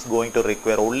patient is going to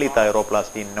require only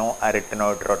thyroplasty, no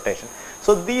arytenoid rotation.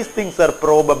 So these things are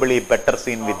probably better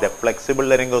seen with the flexible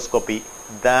laryngoscopy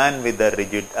than with the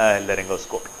rigid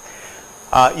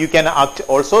laryngoscopy. You can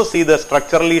also see the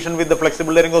structural lesion with the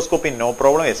flexible laryngoscopy, no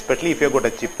problem, especially if you have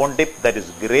got a chip on tip, that is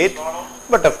great.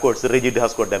 But of course, the rigid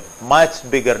has got a much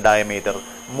bigger diameter,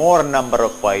 more number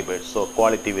of fibers, so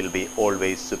quality will be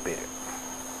always superior.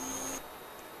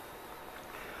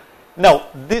 Now,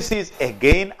 this is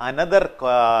again another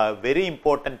very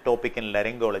important topic in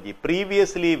laryngology.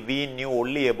 Previously, we knew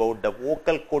only about the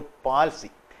vocal cord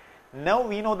palsy. Now,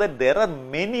 we know that there are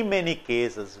many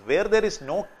cases where there is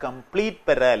no complete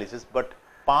paralysis, but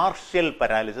partial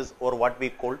paralysis, or what we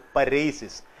call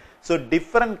paresis. So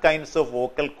different kinds of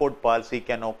vocal cord palsy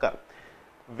can occur,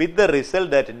 with the result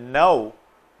that now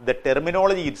the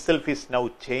terminology itself is now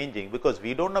changing, because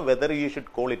we don't know whether you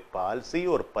should call it palsy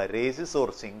or paresis or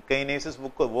synkinesis.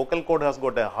 Vocal cord has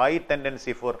got a high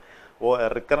tendency for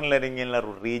recurrent laryngeal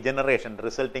nerve regeneration,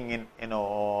 resulting in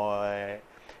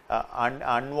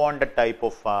unwanted type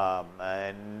of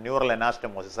neural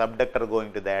anastomosis, abductor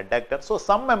going to the adductor. So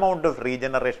some amount of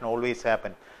regeneration always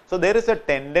happen. So there is a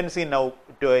tendency now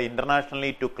to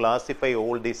internationally to classify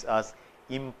all this as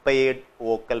impaired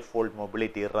vocal fold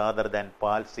mobility rather than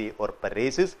palsy or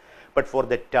paresis. But for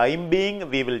the time being,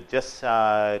 we will just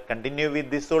continue with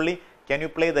this only. Can you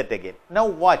play that again? Now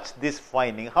watch this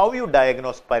finding. How you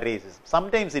diagnose paresis?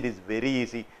 Sometimes it is very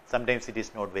easy, sometimes it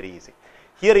is not very easy.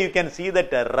 Here you can see that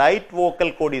the right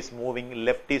vocal cord is moving,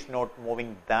 left is not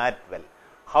moving that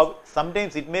well.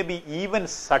 Sometimes it may be even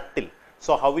subtle.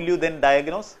 So how will you then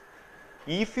diagnose?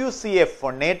 If you see a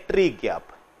phonatory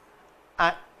gap,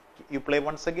 you play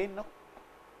once again now.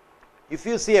 If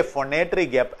you see a phonatory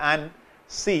gap and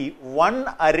see one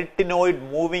arytenoid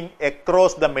moving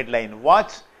across the midline,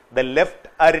 watch the left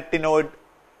arytenoid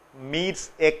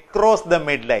meets across the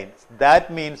midline.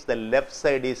 That means the left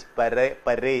side is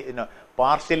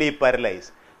partially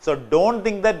paralyzed. So don't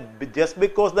think that just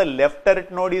because the left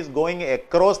arytenoid is going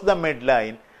across the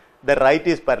midline, the right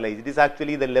is paralyzed. It is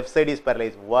actually the left side is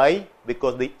paralyzed. Why?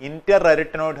 Because the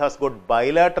interarytenoid has got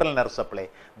bilateral nerve supply.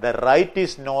 The right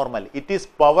is normal. It is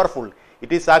powerful.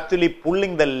 It is actually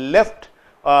pulling the left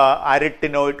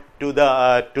arytenoid to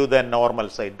the normal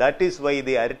side. That is why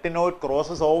the arytenoid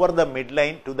crosses over the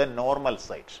midline to the normal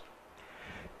side.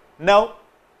 Now,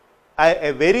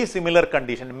 a very similar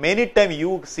condition, many times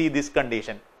you see this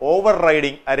condition,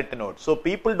 overriding arytenoid. So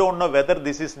people don't know whether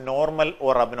this is normal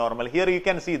or abnormal. Here you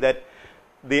can see that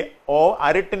the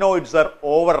arytenoids are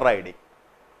overriding,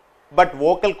 but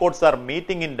vocal cords are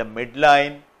meeting in the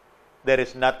midline. There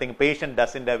is nothing, patient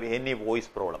doesn't have any voice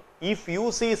problem. If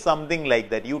you see something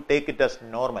like that, you take it as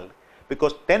normal,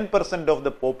 because 10% of the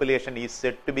population is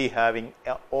said to be having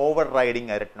an overriding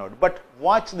arytenoid. But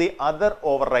watch the other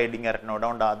overriding arytenoid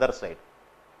on the other side.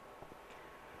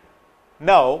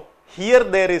 Now, here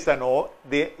there is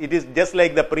it is just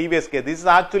like the previous case. This is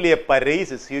actually a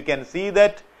paresis. You can see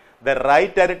that the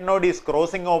right arytenoid is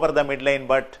crossing over the midline,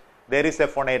 but there is a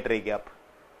phonatory gap.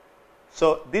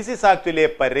 So this is actually a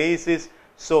paresis.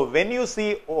 So when you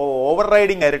see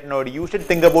overriding arytenoid, you should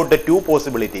think about the two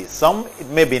possibilities. Some, it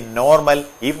may be normal.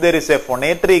 If there is a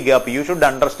phonatory gap, you should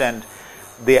understand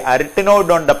the arytenoid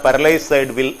on the paralyzed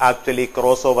side will actually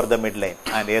cross over the midline.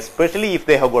 And especially if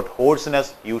they have got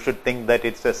hoarseness, you should think that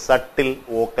it's a subtle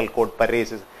vocal cord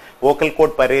paresis. Vocal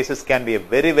cord paresis can be a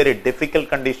very, very difficult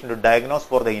condition to diagnose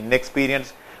for the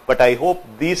inexperienced. But I hope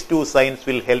these two signs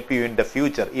will help you in the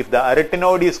future. If the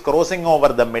arytenoid is crossing over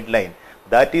the midline,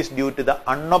 that is due to the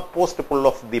unopposed pull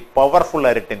of the powerful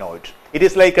arytenoid. It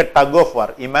is like a tug of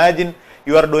war. Imagine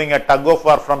you are doing a tug of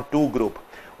war from two groups.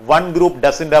 One group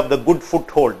doesn't have the good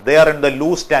foothold. They are in the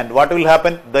loose stand. What will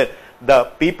happen? The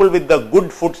people with the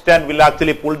good foot stand will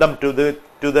actually pull them to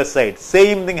the side.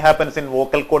 Same thing happens in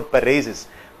vocal cord paresis.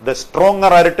 The stronger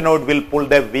arytenoid will pull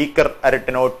the weaker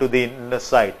arytenoid to the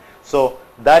side. So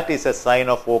that is a sign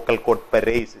of vocal cord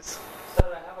paresis.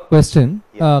 Question,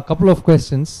 a couple of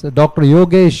questions. Dr.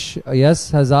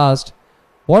 Yogesh has asked,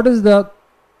 what is the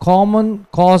common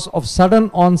cause of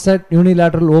sudden onset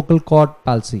unilateral vocal cord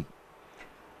palsy?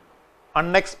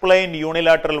 Unexplained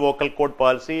unilateral vocal cord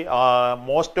palsy,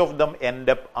 most of them end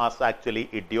up as actually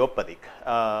idiopathic,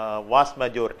 vast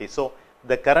majority. So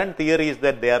the current theory is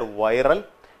that they are viral.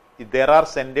 There are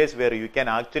centers where you can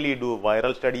actually do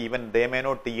viral study, even they may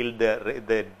not yield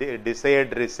the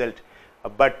desired result.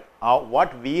 But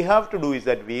what we have to do is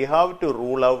that we have to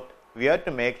rule out, we have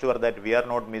to make sure that we are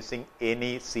not missing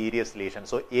any serious lesion.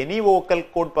 So any vocal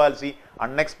cord palsy,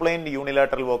 unexplained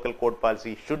unilateral vocal cord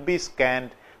palsy should be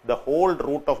scanned. The whole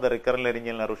root of the recurrent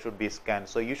laryngeal nerve should be scanned.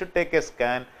 So you should take a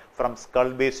scan from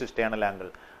skull base to sternal angle.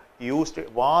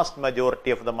 Vast majority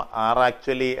of them are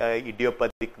actually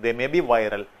idiopathic. They may be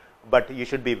viral, but you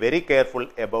should be very careful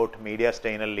about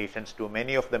mediastinal lesions. Too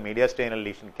many of the mediastinal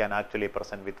lesion can actually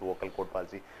present with vocal cord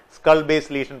palsy. Skull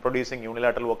base lesion producing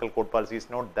unilateral vocal cord palsy is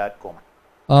not that common.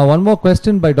 One more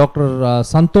question by Dr.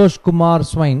 Santosh Kumar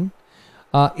Swain.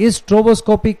 Is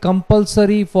stroboscopy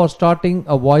compulsory for starting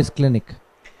a voice clinic?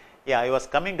 Yeah, I was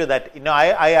coming to that.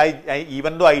 I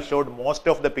even though I showed most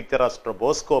of the picture as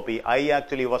stroboscopy, I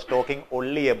actually was talking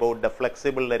only about the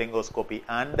flexible laryngoscopy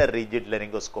and the rigid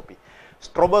laryngoscopy.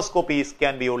 Stroboscopies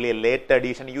can be only a late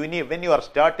addition. You need, when you are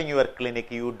starting your clinic,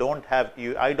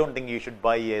 I don't think you should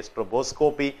buy a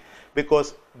stroboscopy.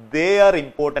 because they are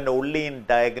important only in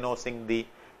diagnosing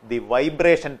the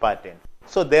vibration pattern.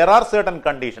 So there are certain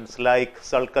conditions like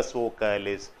sulcus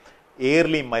vocalis,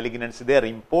 early malignancy, they are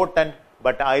important,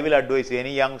 but I will advise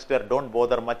any youngster, don't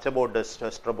bother much about the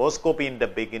stroboscopy in the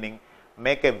beginning.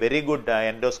 Make a very good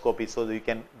endoscopy so that you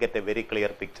can get a very clear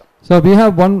picture. So we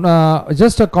have one,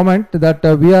 just a comment that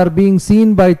we are being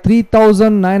seen by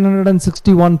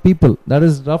 3,961 people. That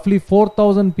is roughly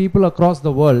 4,000 people across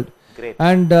the world. Great.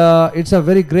 And it's a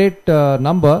very great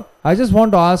number. I just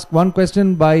want to ask one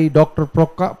question by Dr.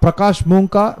 Prakash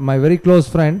Munka, my very close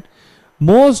friend.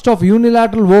 Most of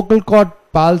unilateral vocal cord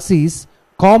palsies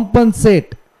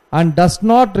compensate and does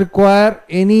not require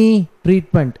any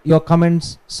treatment. Your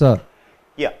comments, sir?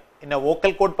 Yeah, in a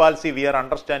vocal cord palsy, we are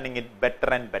understanding it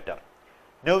better and better.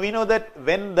 Now we know that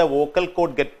when the vocal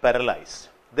cord gets paralyzed,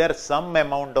 there some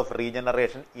amount of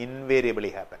regeneration invariably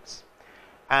happens.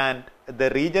 And the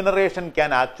regeneration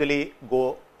can actually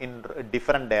go in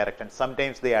different directions.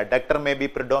 Sometimes the adductor may be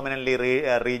predominantly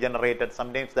regenerated,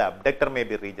 sometimes the abductor may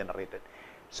be regenerated.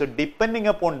 So depending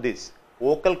upon this,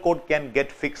 vocal cord can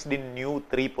get fixed in new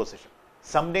 3 positions.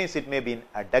 Sometimes it may be in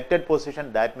adducted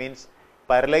position, that means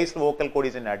paralyzed vocal cord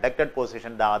is in adducted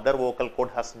position, the other vocal cord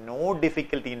has no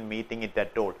difficulty in meeting it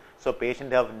at all. So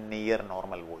patient have near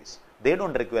normal voice. They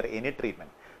don't require any treatment.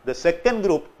 The second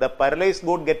group, the paralyzed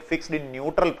cord get fixed in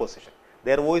neutral position.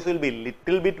 Their voice will be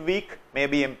little bit weak,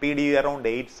 maybe MPD around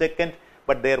 8 seconds,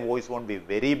 but their voice won't be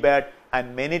very bad.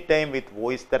 And many times with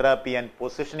voice therapy and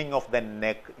positioning of the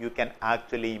neck, you can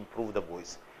actually improve the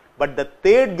voice. But the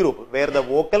third group, where the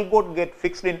vocal cord get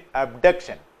fixed in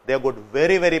abduction, they have got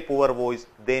very, very poor voice,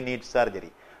 they need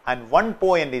surgery. And one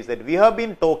point is that we have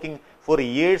been talking for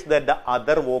years that the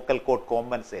other vocal cord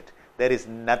compensate. There is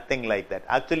nothing like that.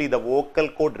 Actually, the vocal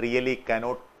cord really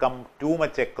cannot come too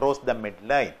much across the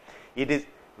midline. It is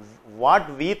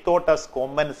what we thought as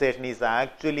compensation is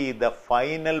actually the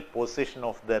final position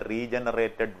of the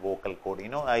regenerated vocal cord. You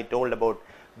know, I told about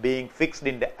being fixed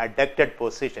in the adducted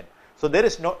position. So there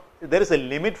is a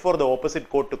limit for the opposite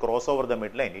cord to cross over the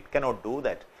midline. It cannot do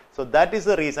that. So that is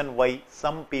the reason why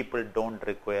some people don't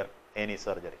require any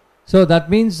surgery. So that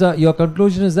means your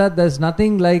conclusion is that there is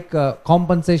nothing like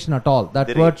compensation at all.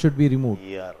 That word should be removed.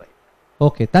 Yeah, right.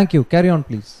 Okay, thank you. Carry on,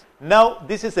 please. Now,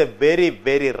 this is a very,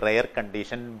 very rare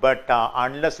condition, but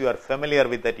unless you are familiar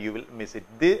with that, you will miss it.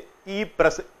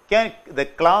 The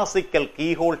classical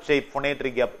keyhole-shaped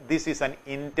phonatory gap, this is an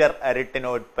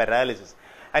interarytenoid paralysis.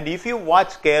 And if you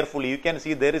watch carefully, you can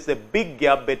see there is a big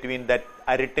gap between that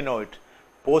arytenoid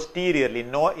posteriorly.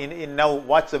 Now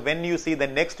watch, when you see the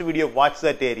next video, watch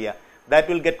that area. That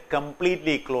will get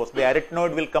completely closed. The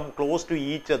arytenoid will come close to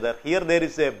each other. Here there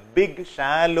is a big,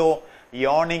 shallow,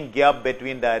 yawning gap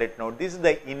between the arytenoid. This is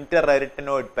the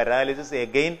interarytenoid paralysis.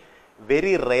 Again,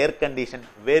 very rare condition,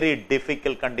 very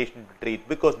difficult condition to treat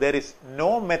because there is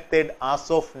no method as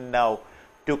of now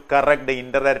to correct the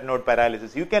interarytenoid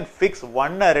paralysis. You can fix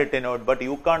one arytenoid, but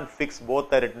you can't fix both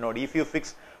arytenoid. If you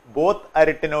fix both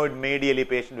arytenoid medially,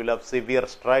 patient will have severe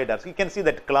stridors. You can see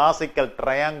that classical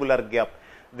triangular gap.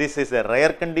 This is a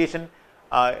rare condition.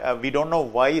 We don't know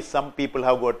why some people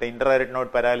have got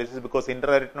interarytenoid paralysis because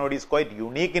interarytenoid is quite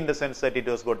unique in the sense that it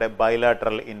has got a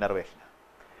bilateral innervation.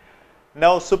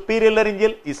 Now, superior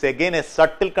laryngeal is again a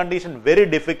subtle condition, very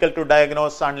difficult to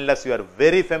diagnose unless you are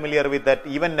very familiar with that.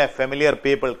 Even a familiar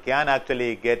people can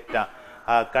actually get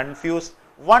confused.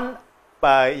 One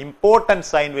important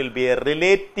sign will be a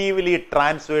relatively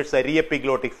transverse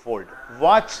aryepiglottic fold.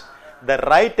 Watch, the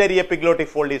right aryepiglottic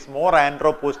fold is more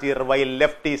anteroposterior while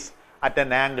left is at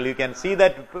an angle. You can see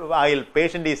that while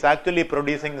patient is actually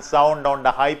producing sound on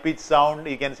the high pitch sound,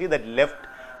 you can see that left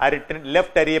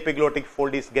aryepiglottic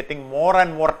fold is getting more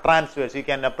and more transverse. You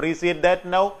can appreciate that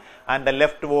now, and the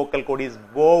left vocal cord is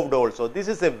bowed also. This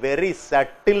is a very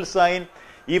subtle sign.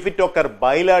 If it occurs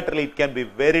bilaterally, it can be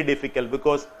very difficult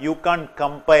because you can't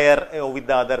compare with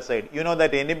the other side. You know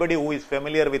that anybody who is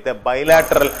familiar with a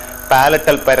bilateral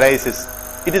palatal paralysis,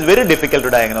 it is very difficult to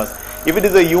diagnose. If it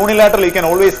is a unilateral, you can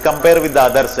always compare with the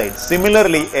other side.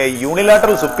 Similarly, a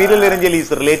unilateral superior laryngeal is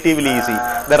relatively easy.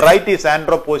 The right is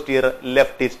anteroposterior,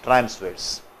 left is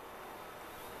transverse.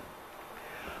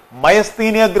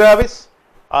 Myasthenia gravis.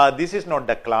 This is not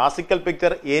the classical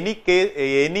picture. Any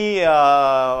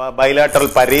bilateral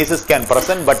paresis can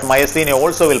present, but myasthenia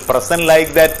also will present like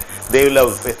that. They will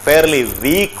have a fairly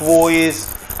weak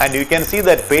voice, and you can see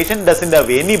that patient doesn't have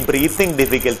any breathing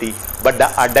difficulty, but the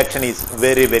adduction is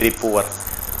very, very poor.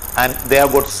 And they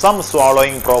have got some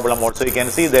swallowing problem also. You can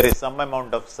see there is some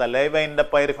amount of saliva in the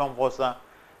pyriform fossa.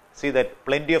 See that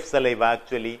plenty of saliva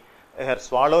actually. her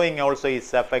swallowing also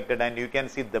is affected, and you can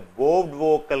see the both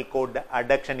vocal cord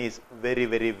adduction is very,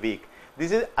 very weak.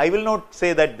 This is, I will not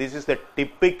say that this is the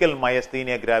typical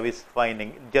myasthenia gravis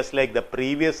finding, just like the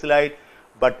previous slide,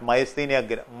 but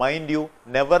myasthenia, mind you,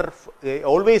 never,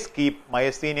 always keep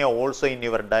myasthenia also in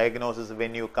your diagnosis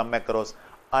when you come across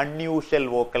unusual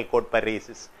vocal cord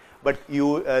paresis. But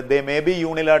they may be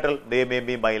unilateral, they may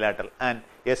be bilateral, and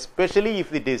especially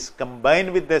if it is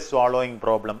combined with the swallowing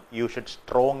problem, you should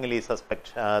strongly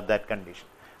suspect that condition.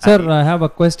 Sir, I have a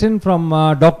question from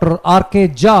Dr. R.K.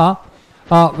 Jha.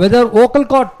 Whether vocal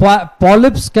cord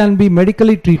polyps can be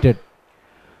medically treated?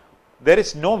 There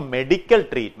is no medical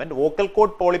treatment. Vocal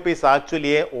cord polyp is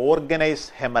actually a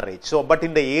organized hemorrhage. So, but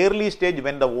in the early stage,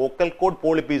 when the vocal cord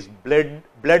polyp is blood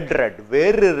red,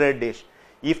 very reddish,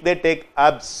 if they take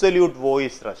absolute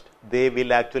voice rest, they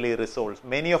will actually resolve.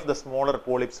 Many of the smaller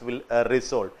polyps will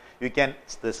resolve. You can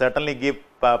certainly give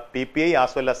PPI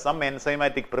as well as some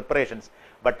enzymatic preparations,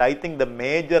 but I think the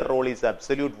major role is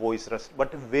absolute voice rest.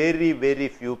 But very, very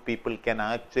few people can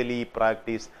actually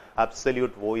practice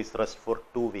absolute voice rest for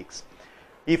 2 weeks.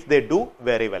 If they do,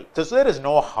 very well. So there is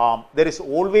no harm. There is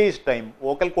always time.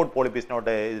 Vocal cord polyp is not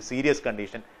a serious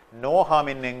condition. No harm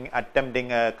in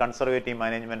attempting conservative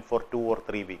management for 2 or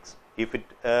 3 weeks. If it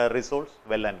resolves,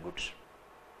 well and good.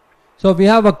 So we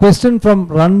have a question from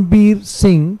Ranbir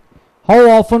Singh. How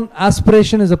often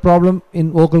aspiration is a problem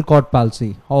in vocal cord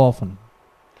palsy? How often?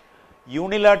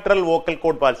 Unilateral vocal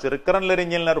cord palsy, recurrent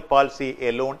laryngeal nerve palsy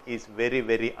alone is very,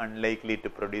 very unlikely to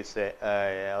produce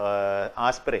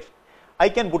aspiration. I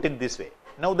can put it this way.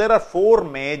 Now there are 4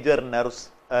 major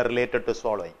nerves related to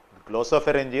swallowing: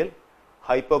 glossopharyngeal,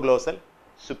 hypoglossal,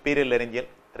 superior laryngeal,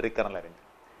 recurrent laryngeal.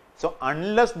 So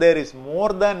unless there is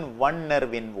more than one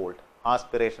nerve involved,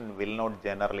 aspiration will not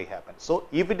generally happen. So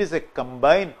if it is a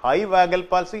combined high vagal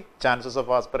palsy, chances of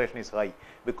aspiration is high,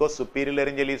 because superior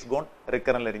laryngeal is gone,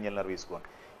 recurrent laryngeal nerve is gone.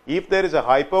 If there is a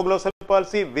hypoglossal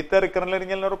palsy with a recurrent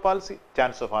laryngeal nerve palsy,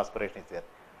 chance of aspiration is there.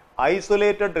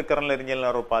 Isolated recurrent laryngeal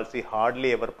nerve palsy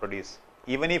hardly ever produce.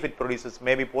 Even if it produces,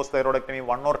 maybe post thyroidectomy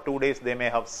 1 or 2 days, they may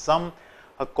have some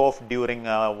cough during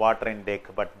water intake,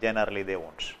 but generally they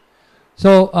won't.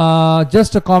 So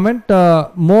just a comment,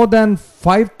 more than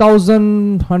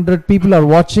 5,100 people are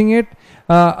watching it.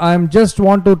 I just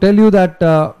want to tell you that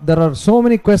there are so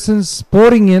many questions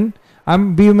pouring in.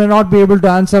 We may not be able to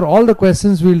answer all the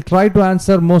questions. We'll try to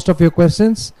answer most of your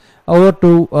questions. Over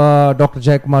to Dr.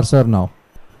 Jayakumar sir now.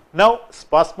 Now,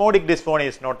 spasmodic dysphonia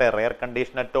is not a rare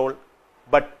condition at all,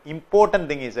 but important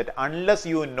thing is that unless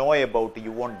you know about it,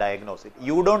 you won't diagnose it.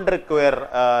 You don't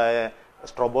require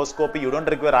stroboscopy, you don't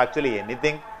require actually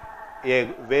anything. You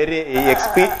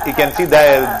can see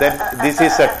that this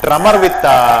is a tremor with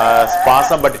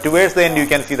spasm, but towards the end you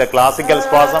can see the classical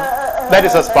spasm. That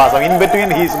is a spasm. In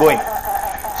between he is going.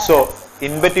 So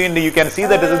in between you can see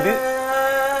that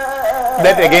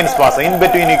that again spasm. In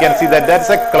between you can see that that's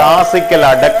a classical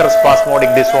adductor spasmodic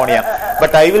dysphonia.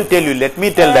 But I will tell you, let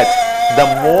me tell that the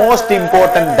most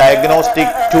important diagnostic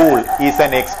tool is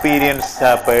an experienced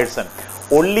person.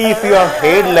 Only if you have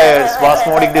heard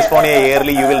spasmodic dysphonia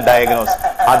early, you will diagnose.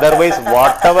 Otherwise,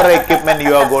 whatever equipment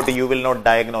you have got, you will not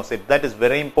diagnose it. That is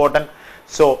very important.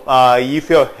 So, if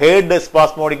you have heard the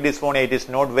spasmodic dysphonia, it is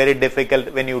not very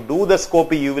difficult. When you do the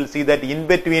scopy, you will see that in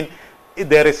between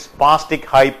there is spastic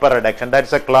hyperadduction. That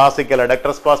is a classical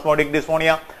adductor spasmodic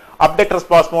dysphonia. Abductor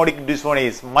spasmodic dysphonia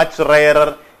is much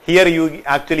rarer. Here you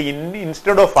actually,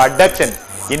 instead of adduction,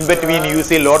 in between you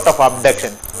see lot of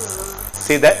abduction.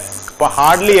 See that?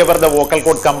 Hardly ever the vocal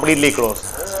cord completely closed.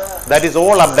 That is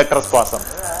all abductor spasm.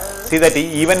 See that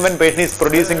even when patient is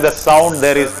producing the sound,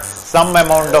 there is some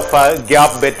amount of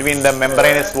gap between the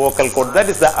membranous vocal cord. That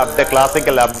is the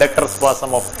classical abductor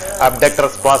spasm of abductor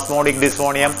spasmodic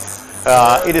dysphonia.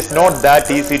 It is not that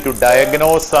easy to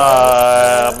diagnose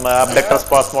abductor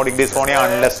spasmodic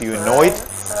dysphonia unless you know it.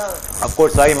 Of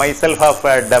course, I myself have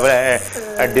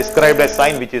described a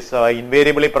sign which is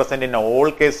invariably present in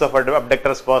all cases of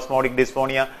abductor spasmodic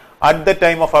dysphonia. At the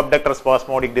time of abductor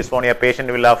spasmodic dysphonia,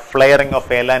 patient will have flaring of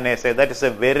LNSA. That is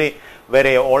a very,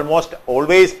 very almost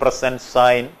always present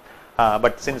sign.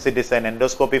 But since it is an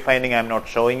endoscopy finding, I am not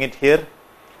showing it here.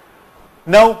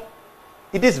 Now,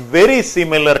 it is very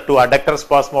similar to adductor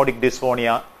spasmodic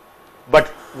dysphonia,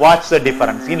 but watch the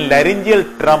difference. In laryngeal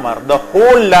tremor, the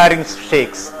whole larynx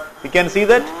shakes. You can see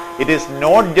that it is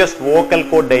not just vocal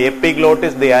cord, the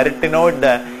epiglottis, the arytenoid,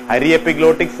 the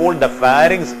aryepiglottic fold, the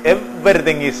pharynx,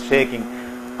 everything is shaking.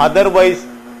 Otherwise,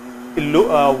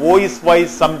 voice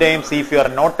wise, sometimes if you are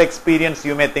not experienced,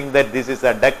 you may think that this is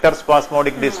adductor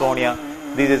spasmodic dysphonia.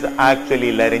 This is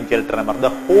actually laryngeal tremor. The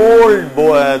whole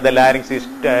the larynx is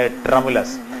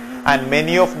tremulous, and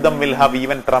many of them will have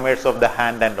even tremors of the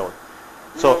hand and all.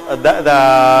 So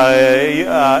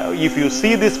if you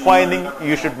see this finding,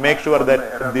 you should make sure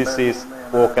that this is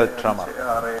vocal tremor.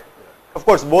 Of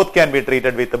course, both can be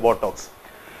treated with the Botox.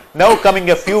 Now coming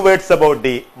a few words about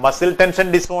the muscle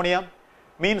tension dysphonia,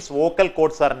 means vocal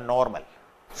cords are normal.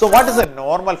 So what is a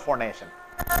normal phonation?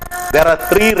 There are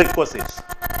three requisites.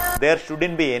 There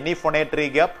shouldn't be any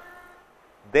phonatory gap.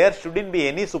 There shouldn't be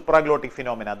any supraglottic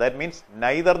phenomena. That means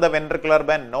neither the ventricular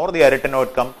band nor the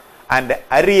arytenoid come, and the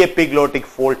aryepiglottic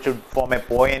fold should form a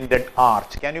pointed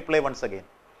arch. Can you play once again?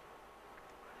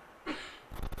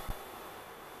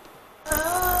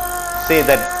 Say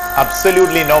that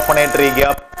absolutely no phonatory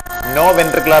gap, no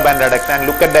ventricular band reduction, and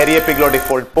look at the aryepiglottic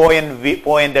fold,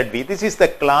 pointed V. This is the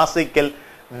classical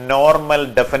normal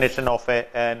definition of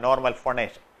a normal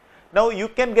phonation. Now you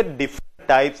can get different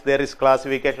types. There is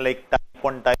classification like type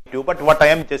 1, type 2, but what I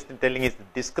am just telling is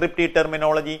descriptive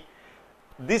terminology.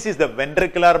 This is the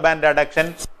ventricular band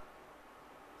reduction.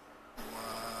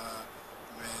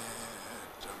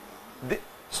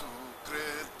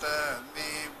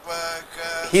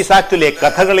 He is actually a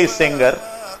Kathakali singer.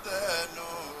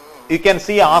 You can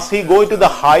see as he go to the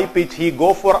high pitch, he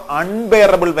go for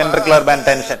unbearable ventricular band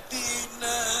tension.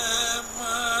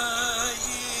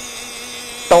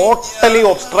 Totally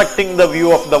obstructing the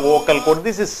view of the vocal cord.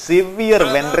 This is severe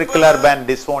ventricular band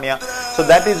dysphonia. So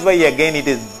that is why again it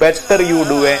is better you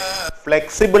do a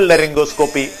flexible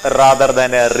laryngoscopy rather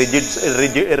than a rigid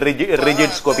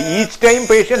scopy. Each time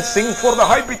patient sing for the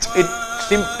high pitch, it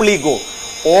simply go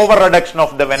over reduction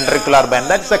of the ventricular band.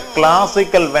 That's a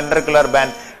classical ventricular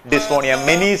band dysphonia.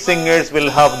 Many singers will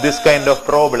have this kind of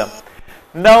problem.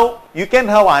 Now you can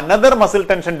have another muscle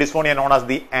tension dysphonia known as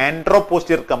the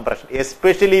anteroposterior compression,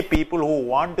 especially people who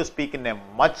want to speak in a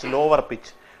much lower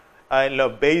pitch,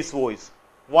 bass voice.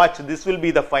 Watch, this will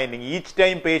be the finding. Each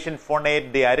time patient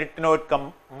phonate, the arytenoid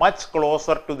come much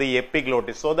closer to the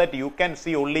epiglottis, so that you can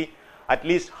see only at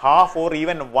least half or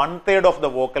even 1/3 of the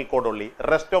vocal cord only.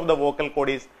 Rest of the vocal cord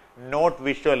is not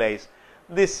visualized.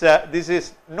 This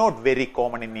is not very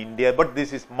common in India, but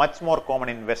this is much more common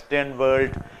in Western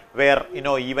world, where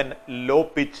even low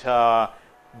pitch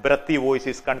breathy voice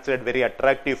is considered very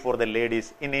attractive for the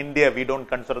ladies. In India, we don't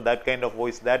consider that kind of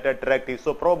voice that attractive,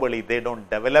 so probably they don't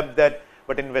develop that.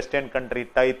 But in Western country,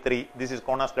 type 3, this is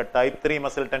known as the type 3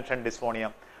 muscle tension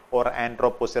dysphonia or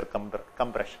anteroposterior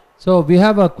compression. So we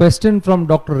have a question from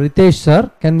Dr. Ritesh sir.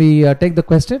 Can we take the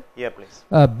question? Yeah, please.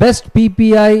 Best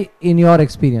PPI in your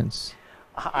experience?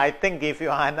 I think if you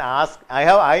ask,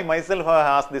 I myself have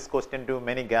asked this question to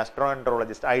many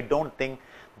gastroenterologists. I don't think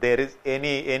there is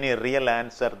any real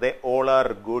answer. They all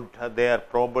are good. They are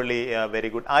probably very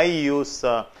good. I use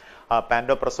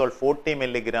pantoprazole 40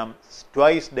 milligrams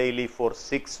twice daily for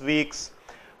 6 weeks,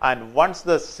 and once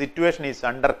the situation is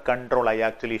under control, I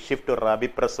actually shift to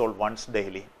rabiprazole once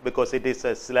daily, because it is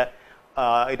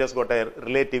it has got a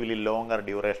relatively longer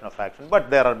duration of action. But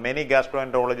there are many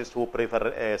gastroenterologists who prefer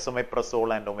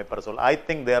esomeprazole and omeprazole. I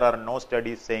think there are no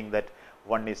studies saying that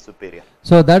one is superior.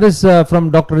 So that is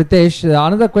from Dr. Ritesh.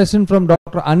 Another question from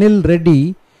Dr. Anil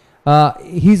Reddy.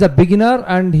 He's a beginner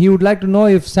and he would like to know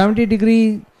if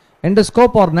 70-degree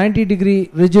endoscope or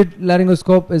 90-degree rigid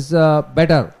laryngoscope is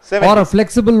better, 70. or a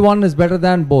flexible one is better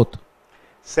than both.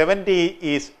 70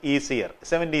 is easier.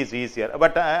 70 is easier.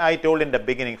 But I told in the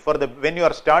beginning, when you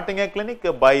are starting a clinic,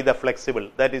 buy the flexible.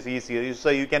 That is easier. So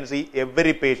you can see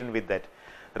every patient with that.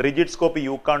 Rigid scope,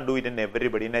 you can't do it in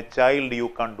everybody. In a child, you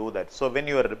can't do that. So when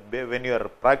your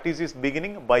practice is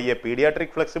beginning, buy a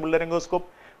pediatric flexible laryngoscope.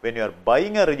 When you are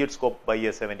buying a rigid scope, buy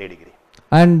a 70-degree.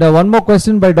 And one more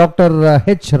question by Dr.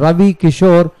 H. Ravi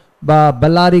Kishore,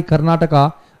 Bellary,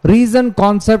 Karnataka. Reason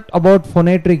concept about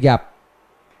phonatory gap.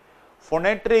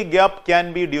 Phonatory gap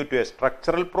can be due to a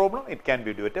structural problem, it can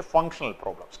be due to a functional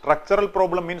problem. Structural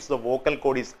problem means the vocal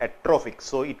cord is atrophic,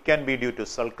 so it can be due to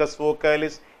sulcus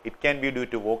vocalis, it can be due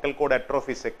to vocal cord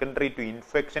atrophy secondary to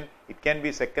infection, it can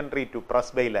be secondary to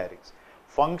presbylarynx.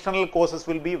 Functional causes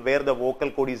will be where the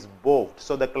vocal cord is bowed,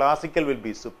 so the classical will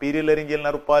be superior laryngeal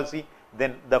nerve palsy,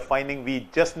 then the finding we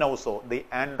just now saw, the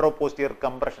anteroposterior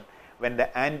compression. When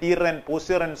the anterior and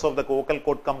posterior ends of the vocal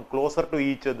cord come closer to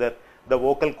each other, the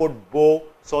vocal cord bow,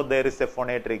 so there is a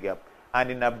phonatory gap, and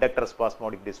in abductor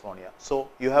spasmodic dysphonia. So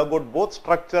you have got both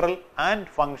structural and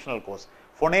functional cause.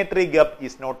 Phonatory gap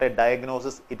is not a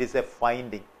diagnosis, it is a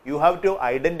finding. You have to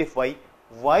identify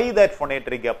why that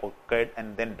phonatory gap occurred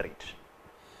and then treat.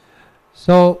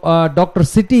 So Dr.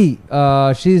 Siti,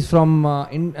 she is from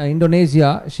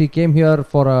Indonesia. She came here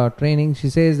for a training. She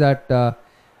says that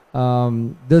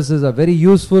This is a very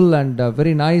useful and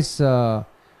very nice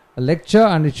lecture,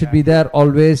 and it should be there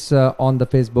always on the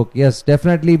Facebook. Yes,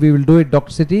 definitely we will do it,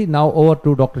 Dr. City. Now over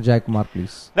to Dr. Jayakumar,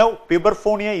 please. Now,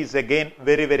 puberphonia is again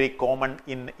very, very common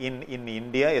in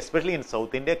India, especially in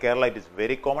South India. Kerala, it is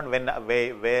very common.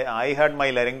 Where I had my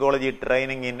laryngology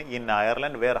training in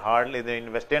Ireland, where hardly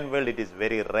in Western world it is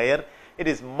very rare. It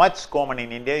is much common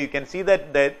in India. You can see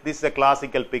that this is a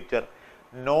classical picture.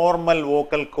 Normal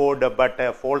vocal cord, but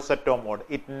a falsetto mode.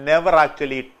 It never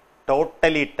actually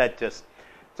totally touches.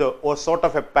 So, or sort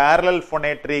of a parallel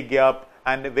phonatory gap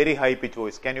and a very high pitch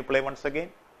voice. Can you play once again?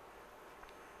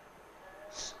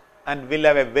 And we'll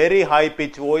have a very high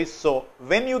pitch voice. So,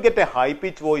 when you get a high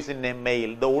pitch voice in a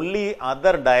male, the only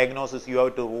other diagnosis you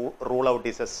have to rule out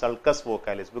is a sulcus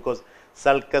vocalis, because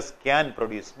sulcus can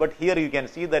produce. But here you can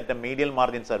see that the medial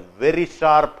margins are very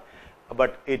sharp,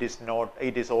 but it is not,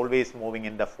 it is always moving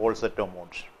in the falsetto mode.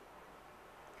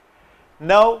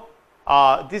 Now,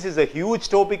 this is a huge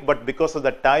topic, but because of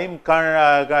the time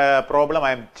problem,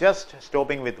 I am just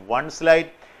stopping with one slide.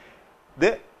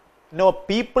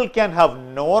 People can have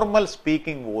normal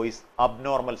speaking voice,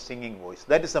 abnormal singing voice.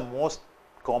 That is the most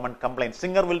common complaint.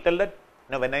 Singer will tell that,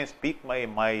 when I speak, my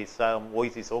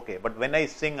voice is okay, but when I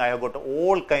sing, I have got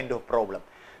all kind of problem.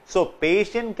 So,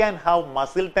 patient can have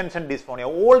muscle tension dysphonia,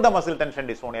 all the muscle tension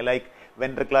dysphonia, like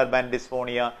ventricular band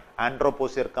dysphonia,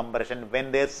 anteroposterior compression,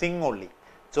 when they sing only.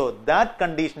 So, that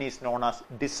condition is known as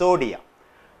dysodia.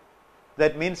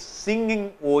 That means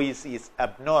singing voice is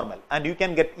abnormal, and you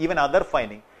can get even other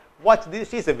finding. Watch this,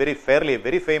 she is a very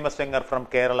famous singer from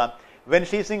Kerala. When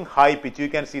she sings high pitch, you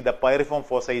can see the pyriform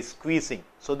fossa is squeezing.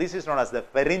 So, this is known as the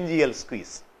pharyngeal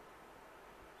squeeze.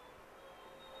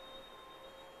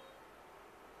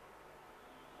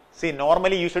 See,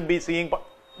 normally you should be seeing,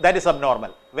 that is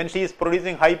abnormal. When she is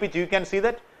producing high pitch, you can see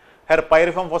that her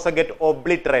pyriform fossa get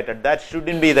obliterated. That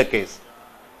shouldn't be the case.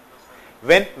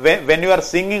 When you are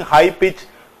singing high pitch,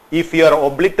 if you are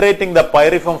obliterating the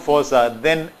pyriform fossa,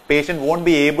 then patient won't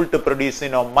be able to produce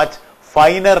much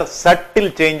finer subtle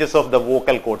changes of the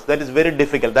vocal cords. That is very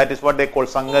difficult. That is what they call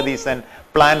sangadis and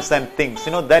plants and things.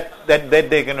 That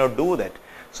they cannot do that.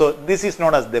 So this is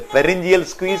known as the pharyngeal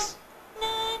squeeze.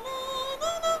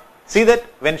 See that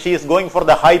when she is going for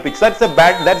the high pitch, that's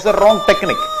a wrong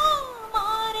technique.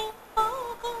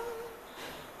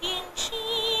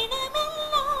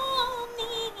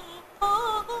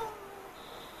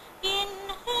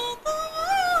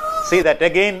 See that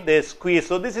again, they squeeze.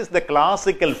 So this is the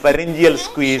classical pharyngeal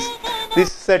squeeze. This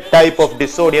is a type of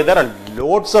dysodia. There are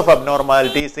loads of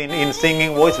abnormalities in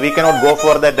singing voice. We cannot go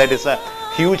for that. That is a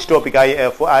huge topic.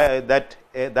 That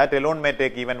alone may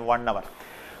take even 1 hour.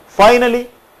 Finally,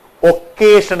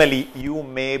 occasionally you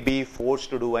may be forced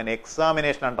to do an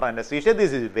examination under anesthesia.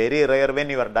 This is very rare when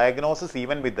your diagnosis,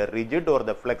 even with the rigid or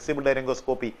the flexible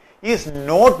laryngoscopy, is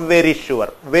not very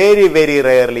sure. Very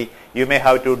rarely you may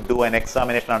have to do an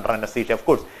examination under anesthesia. Of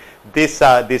course, this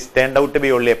turned out to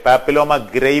be only a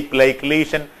papilloma grape-like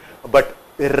lesion, but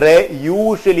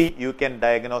usually you can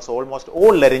diagnose almost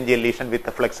all laryngeal lesion with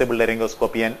the flexible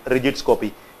laryngoscopy and rigid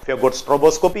scopy. If you have got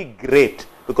stroboscopy, great,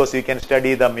 because you can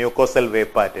study the mucosal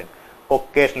wave pattern.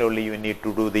 Occasionally you need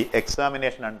to do the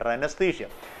examination under anesthesia.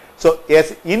 So,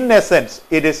 yes, in essence,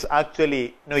 it is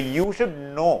actually, you should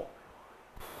know,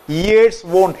 ears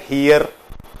won't hear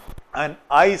and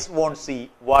eyes won't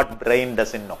see what brain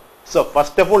doesn't know. So,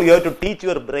 first of all, you have to teach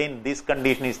your brain this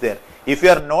condition is there. If you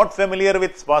are not familiar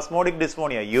with spasmodic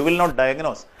dysphonia, you will not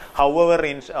diagnose, however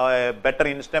better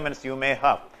instruments you may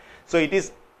have. So, it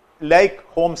is like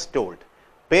Holmes told,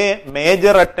 pay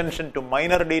major attention to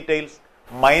minor details,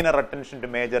 minor attention to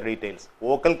major details.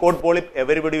 Vocal cord polyp,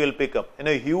 everybody will pick up. In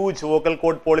a huge vocal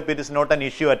cord polyp, it is not an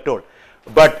issue at all.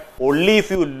 But only if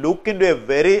you look into a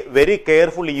very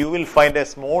carefully, you will find a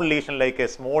small lesion like a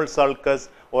small sulcus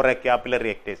or a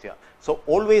capillary ectasia. So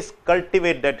always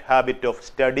cultivate that habit of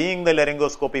studying the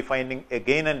laryngoscopy finding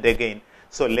again and again.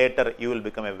 So later you will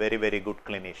become a very good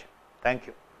clinician. Thank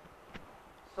you.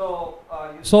 So,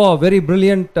 you So a very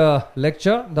brilliant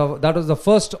lecture. That was the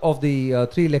first of the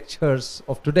 3 lectures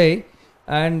of today,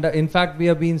 and in fact we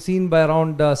have been seen by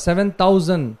around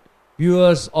 7,000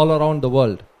 viewers all around the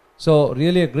world. So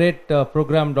really a great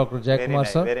program, Dr. Jayakumar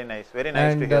sir. Very nice to hear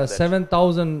And that.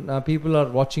 7,000 people are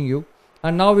watching you.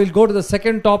 And now we'll go to the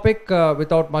second topic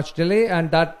without much delay, and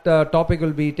that topic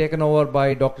will be taken over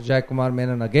by Dr. Jayakumar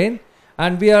Menon again.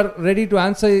 And we are ready to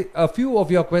answer a few of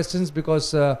your questions,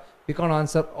 because we can't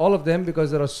answer all of them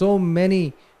because there are so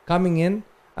many coming in.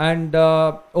 And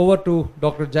over to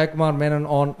Dr. Jayakumar Menon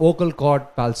on vocal cord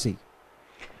palsy.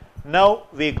 Now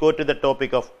we go to the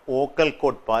topic of vocal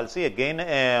cord palsy. Again,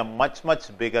 a much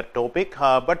bigger topic.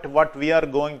 But what we are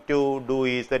going to do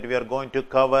is that we are going to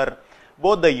cover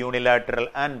both the unilateral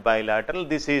and bilateral.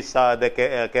 This is the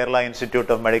Kerala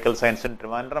Institute of Medical Science in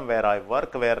Trivandrum, where I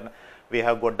work, where we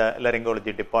have got the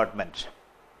laryngology department.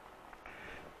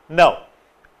 Now,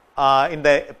 in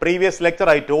the previous lecture,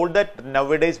 I told that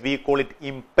nowadays we call it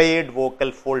impaired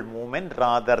vocal fold movement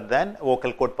rather than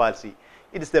vocal cord palsy.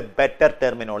 It is the better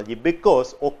terminology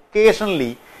because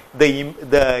occasionally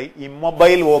the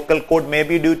immobile vocal cord may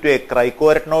be due to a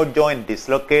cricoarytenoid joint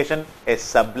dislocation, a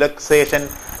subluxation,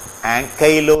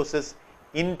 ankylosis,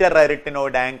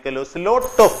 interarytenoid ankylosis. Lot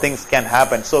of things can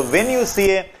happen. So when you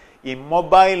see a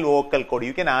immobile vocal cord,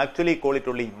 you can actually call it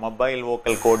only immobile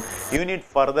vocal cord. You need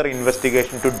further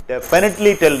investigation to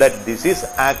definitely tell that this is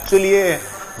actually a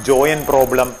joint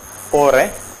problem or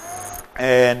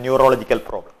a neurological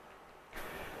problem.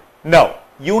 Now,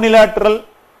 unilateral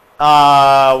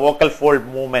vocal fold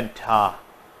movement,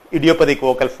 idiopathic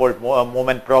vocal fold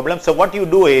movement problem. So what you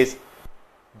do is,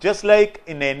 just like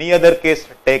in any other case,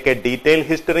 take a detailed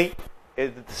history,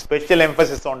 special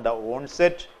emphasis on the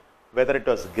onset, whether it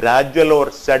was gradual or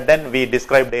sudden. We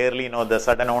described early, the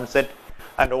sudden onset,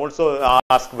 and also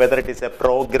ask whether it is a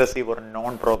progressive or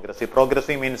non-progressive.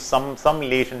 Progressive means some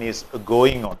lesion is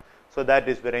going on. So that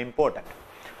is very important.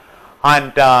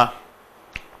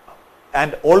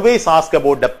 And always ask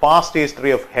about the past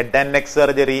history of head and neck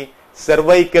surgery,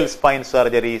 cervical spine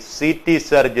surgery, CT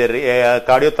surgery,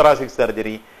 cardiothoracic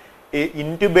surgery,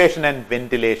 intubation and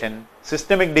ventilation,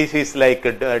 systemic disease like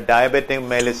diabetic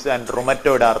mellitus and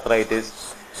rheumatoid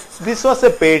arthritis. This was a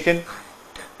patient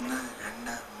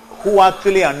who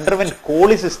actually underwent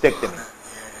cholecystectomy,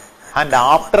 and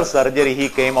after surgery he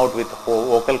came out with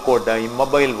vocal cord,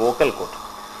 immobile vocal cord.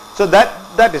 So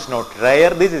that is not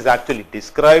rare. This is actually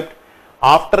described.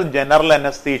 After general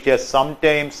anesthesia,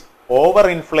 sometimes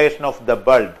overinflation of the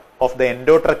bulb, of the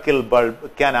endotracheal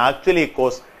bulb, can actually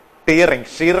cause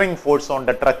shearing force on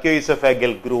the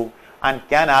tracheoesophageal groove and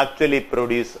can actually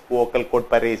produce vocal cord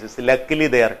paralysis. Luckily,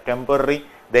 they are temporary,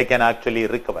 they can actually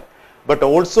recover. But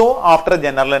also after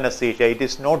general anesthesia, it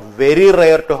is not very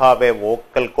rare to have a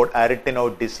vocal cord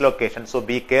arytenoid dislocation. So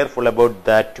be careful about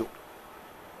that too.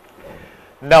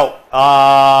 Now,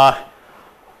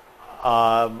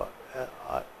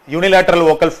 unilateral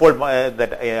vocal fold,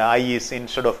 that I is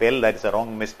instead of L, that is a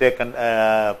wrong mistaken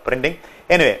printing.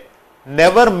 Anyway,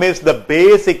 never miss the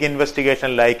basic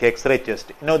investigation like X-ray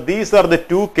chest. These are the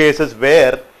two cases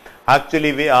where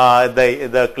actually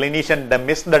the clinician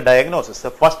missed the diagnosis.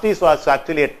 The first was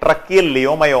actually a tracheal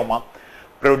leiomyoma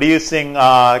producing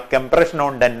compression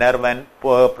on the nerve and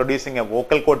producing a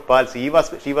vocal cord palsy.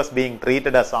 She was being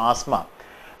treated as asthma.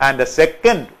 And the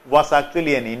second was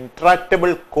actually an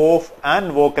intractable cough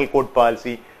and vocal cord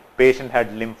palsy. Patient had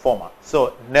lymphoma.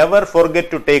 So never forget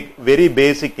to take very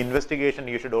basic investigation.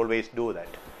 You should always do that.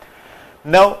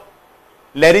 Now,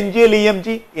 laryngeal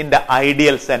EMG in the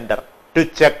ideal center to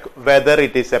check whether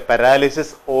it is a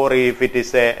paralysis or if it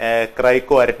is a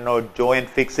cricoarytenoid joint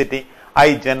fixity.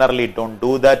 I generally don't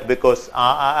do that because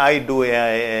I do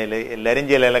a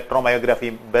laryngeal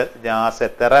electromyography as a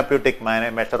therapeutic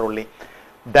measure only.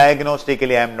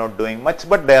 Diagnostically, I am not doing much,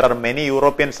 but there are many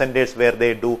European centers where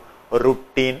they do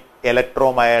routine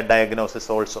electromyography diagnosis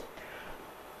also.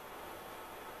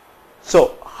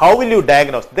 So, how will you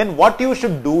diagnose? Then what you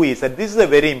should do is, and this is a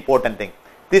very important thing,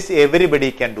 this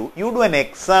everybody can do. You do an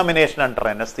examination under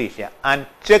anesthesia and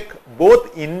check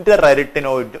both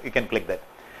interarytenoid, you can click that.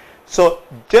 So,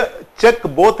 check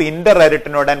both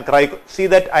interarytenoid and crico. See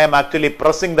that I am actually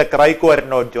pressing the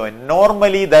cricoarytenoid joint.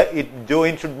 Normally, the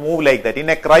joint should move like that. In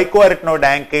a cricoarytenoid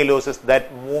ankylosis,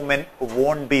 that movement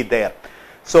won't be there.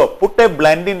 So, put a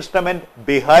blunt instrument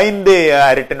behind the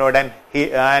arytenoid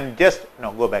and just,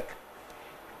 no, go back.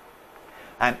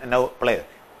 And now play.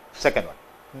 Second one.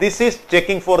 This is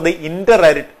checking for the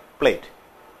interarytenoid plate.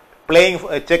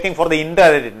 Checking for the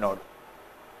interarytenoid.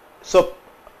 So,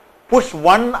 push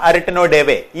one arytenoid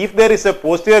away. If there is a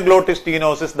posterior glottis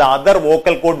stenosis, the other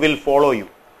vocal cord will follow you.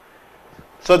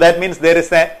 So that means there is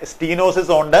a stenosis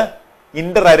on the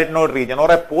interarytenoid region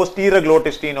or a posterior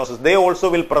glottis stenosis. They also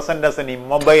will present as an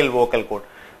immobile vocal cord.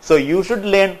 So you should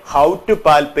learn how to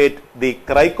palpate the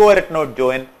cricoarytenoid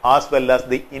joint as well as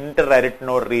the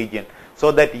interarytenoid region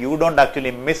so that you don't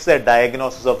actually miss a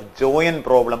diagnosis of joint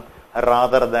problem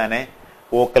rather than a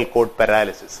vocal cord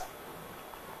paralysis.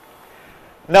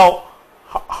 Now,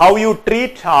 how you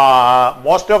treat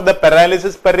most of the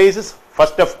paralysis?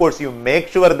 First, of course, you make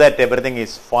sure that everything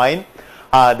is fine.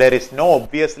 There is no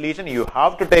obvious lesion. You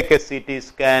have to take a CT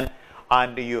scan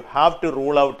and you have to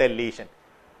rule out a lesion.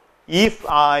 if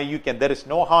there is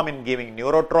no harm in giving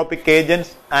neurotropic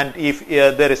agents, and if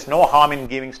there is no harm in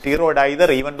giving steroid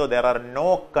either, even though there are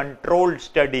no controlled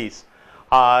studies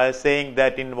saying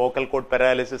that in vocal cord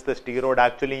paralysis the steroid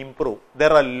actually improve.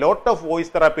 There are a lot of voice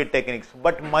therapy techniques,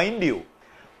 but mind you,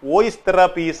 voice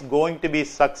therapy is going to be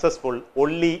successful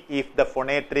only if the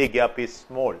phonatory gap is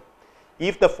small.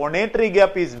 If the phonatory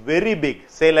gap is very big,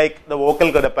 say like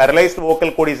the paralyzed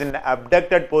vocal cord is in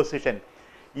abducted position,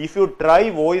 if you try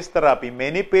voice therapy,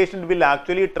 many patients will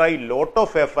actually try lot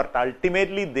of effort.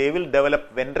 Ultimately, they will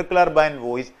develop ventricular band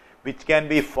voice, which can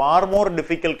be far more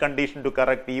difficult condition to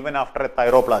correct even after a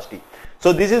thyroplasty.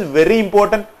 So this is very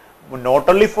important, not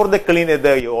only for the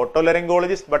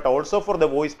otolaryngologist, but also for the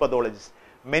voice pathologist.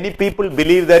 Many people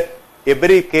believe that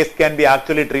every case can be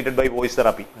actually treated by voice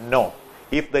therapy. No.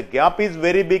 If the gap is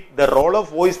very big, the role of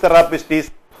voice therapist is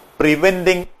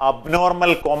preventing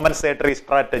abnormal compensatory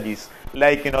strategies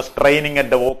like straining at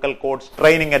the vocal cord,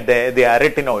 straining at the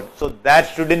arytenoid. So that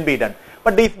shouldn't be done.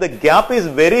 But if the gap is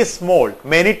very small,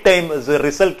 many times the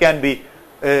result can be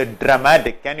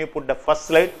dramatic. Can you put the first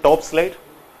slide, top slide?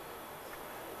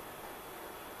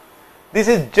 This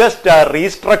is just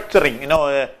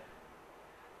restructuring.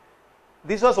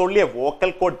 This was only a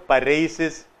vocal cord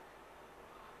paresis,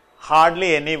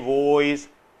 hardly any voice.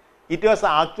 It was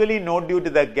actually not due to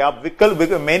the gap, because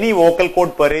many vocal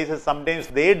cord paresis, sometimes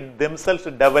they themselves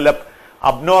develop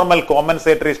abnormal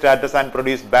compensatory status and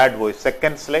produce bad voice.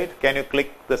 Second slide, can you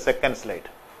click the second slide?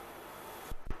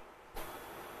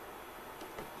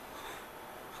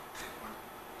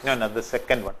 No, the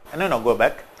second one. No, go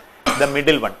back. The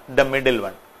middle one.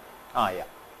 Yeah.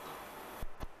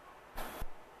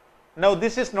 Now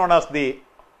this is known as the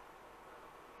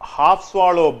half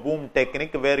swallow boom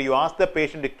technique, where you ask the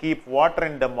patient to keep water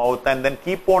in the mouth and then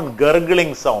keep on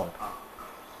gurgling sound.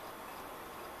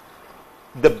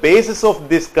 The basis of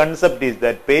this concept is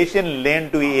that patient learn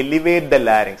to elevate the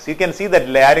larynx. You can see that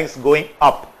larynx going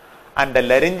up, and the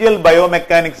laryngeal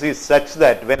biomechanics is such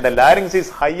that when the larynx is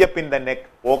high up in the neck,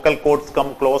 vocal cords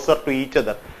come closer to each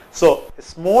other. So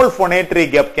small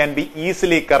phonatory gap can be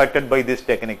easily corrected by this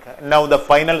technique. Now the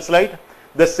final slide.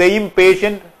 The same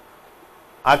patient,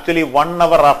 actually 1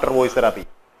 hour after voice therapy.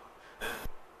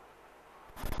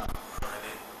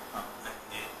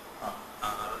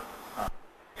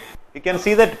 You can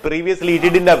see that previously he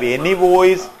didn't have any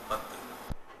voice.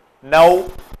 Now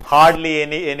hardly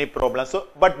any problem. So,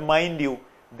 but mind you,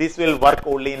 this will work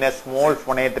only in a small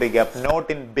phonatory gap, not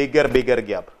in bigger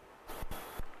gap.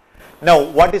 Now,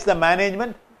 what is the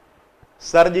management?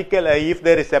 Surgical, if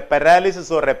there is a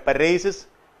paralysis or a paresis,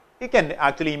 you can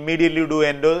actually immediately do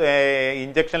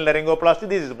injection laryngoplasty.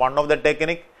 This is one of the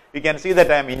technique. You can see that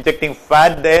I am injecting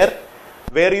fat there.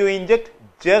 Where you inject?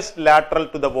 Just lateral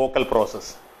to the vocal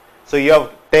process. So you have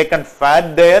taken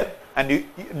fat there, and you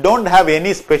don't have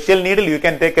any special needle. You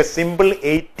can take a simple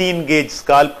 18 gauge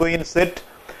scalpel set,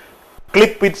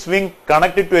 clip its wing,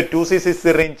 connect it to a 2cc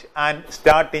syringe and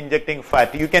start injecting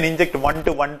fat. You can inject 1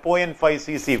 to 1.5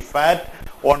 cc fat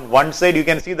on one side. You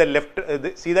can see the left,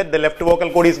 see that the left vocal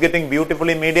cord is getting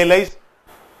beautifully medialized,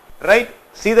 right?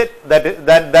 See that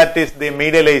is the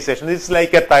medialization. This is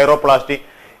like a thyroplasty.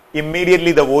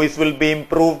 Immediately the voice will be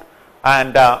improved,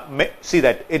 and see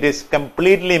that it is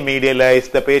completely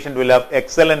medialized. The patient will have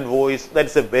excellent voice.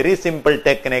 That's a very simple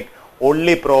technique.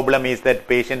 Only problem is that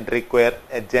patient require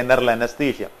a general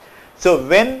anesthesia. So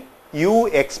when you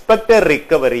expect a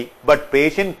recovery, but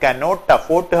patient cannot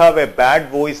afford to have a bad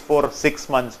voice for 6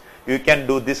 months, you can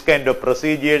do this kind of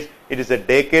procedures. It is a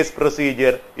day case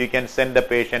procedure. You can send the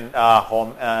patient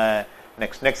home.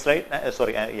 Next slide.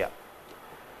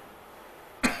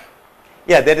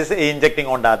 Yeah, there is injecting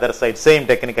on the other side. Same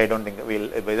technique. I don't think we'll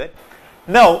do that.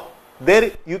 Now,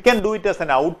 there you can do it as an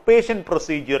outpatient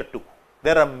procedure too.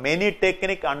 There are many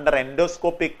techniques under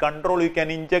endoscopic control. You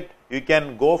can inject. You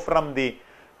can go from the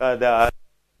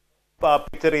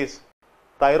picture is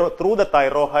through the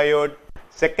thyroid.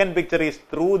 Second picture is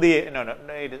through the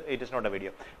it is not a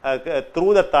video.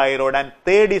 Through the thyroid, and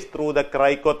third is through the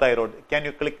cricothyroid. Can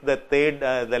you click the third,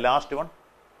 the last one?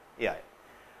 Yeah.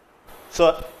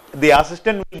 So the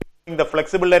assistant will be doing the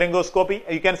flexible laryngoscopy.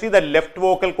 You can see the left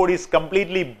vocal cord is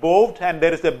completely bowed, and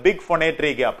there is a big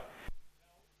phonatory gap.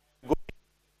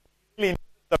 In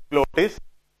the glottis,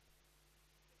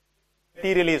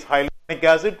 material is hyaluronic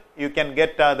acid. You can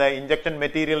get the injection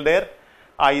material there,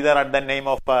 either at the name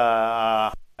of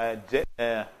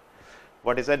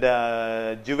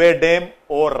Juvedame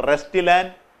or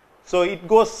Restylane. So it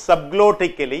goes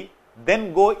subglottically,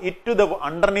 then go it to the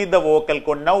underneath the vocal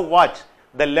cord. Now watch,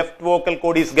 the left vocal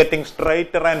cord is getting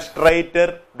straighter and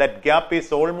straighter. That gap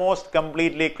is almost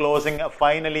completely closing.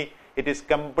 Finally, it is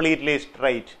completely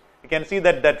straight. You can see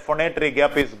that that phonatory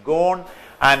gap is gone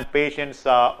and patient's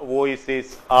voice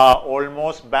is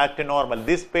almost back to normal.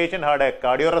 This patient had a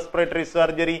cardiorespiratory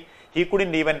surgery. He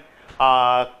couldn't even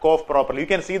cough properly. You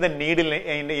can see the needle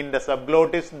in the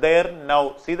subglottis there.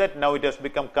 Now see that now it has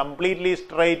become completely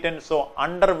straightened. So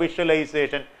under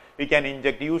visualization we can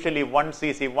inject usually 1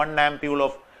 cc, 1 ampule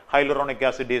of hyaluronic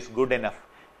acid is good enough.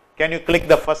 Can you click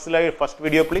the first slide, first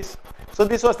video please? So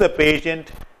this was the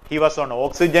patient. He was on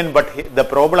oxygen, but the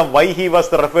problem why he was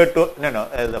referred to,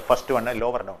 the first one,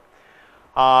 lower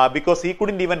down. Because he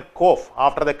couldn't even cough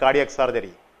after the cardiac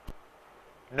surgery.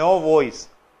 No voice.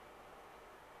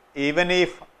 Even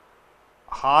if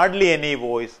hardly any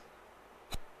voice,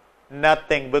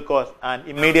 nothing, because, and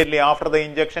immediately after the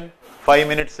injection, 5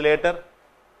 minutes later,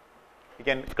 you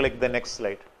can click the next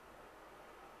slide.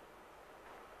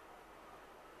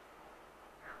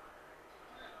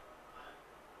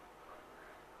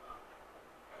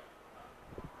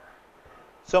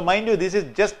 So mind you, this is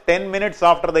just 10 minutes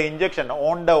after the injection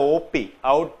on the OP,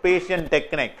 outpatient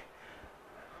technique.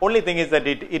 Only thing is that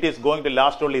it is going to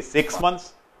last only 6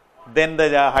 months. Then the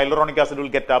hyaluronic acid will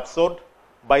get absorbed.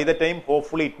 By the time,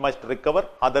 hopefully it must recover.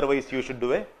 Otherwise, you should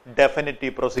do a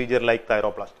definitive procedure like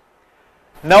thyroplasty.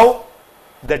 Now,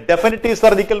 the definitive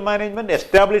surgical management,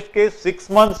 established case, 6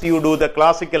 months you do the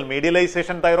classical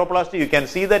medialization thyroplasty. You can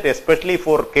see that especially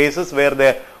for cases where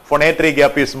the phonatory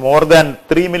gap is more than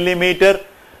 3 millimeter,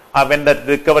 when the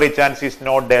recovery chance is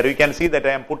not there. You can see that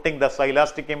I am putting the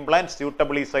silastic implant,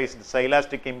 suitably sized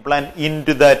silastic implant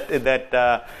into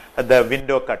the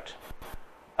window cut.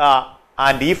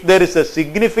 And if there is a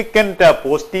significant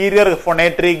posterior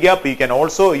phonatory gap,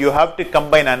 you have to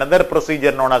combine another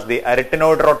procedure known as the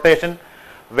arytenoid rotation,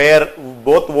 where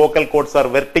both vocal cords are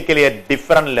vertically at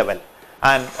different level.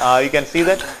 And you can see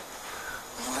that.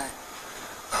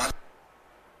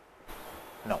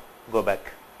 No, go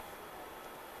back.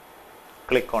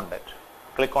 Click on that.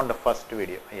 Click on the first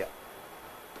video. Yeah.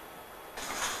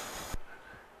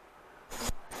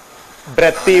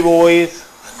 Breathy voice.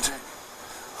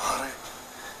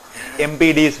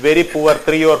 MPD is very poor,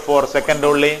 3 or 4 seconds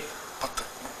only.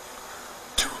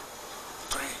 2,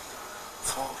 3,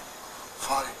 4,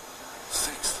 5,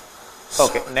 6.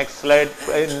 Okay, next slide,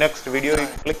 next video, you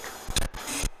click.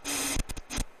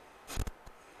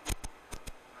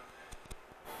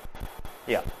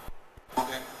 Yeah.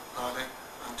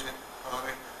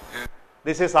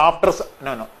 This is after,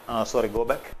 sorry, go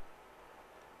back.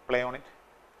 Play on it.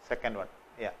 Second one.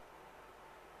 Yeah.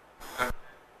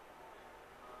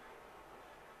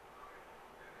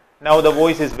 Now the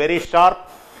voice is very sharp.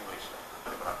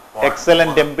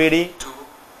 Excellent MPD. 2,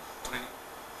 3,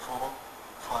 4,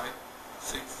 5,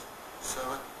 6,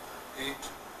 7, 8,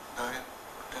 9,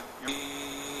 10.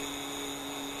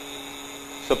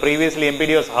 So previously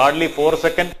MPD was hardly 4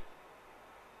 seconds.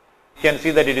 You can see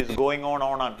that it is going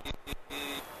on.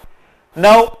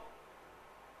 Now,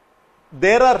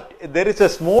 there is a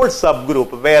small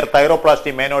subgroup where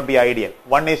thyroplasty may not be ideal.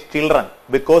 One is children,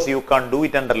 because you can't do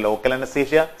it under local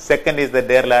anesthesia. Second is that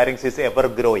their larynx is ever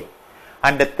growing.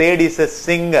 And the third is a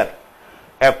singer,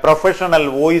 a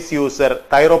professional voice user.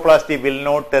 Thyroplasty will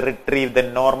not retrieve the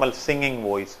normal singing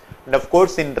voice. And of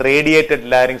course, in radiated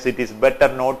larynx, it is better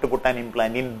not to put an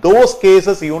implant. In those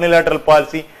cases, unilateral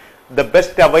palsy, the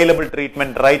best available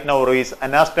treatment right now is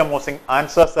anastomosing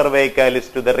ansa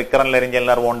cervicalis to the recurrent laryngeal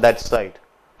nerve on that side.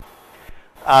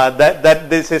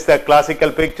 This is the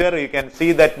classical picture. You can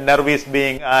see that nerve is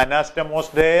being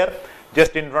anastomosed there,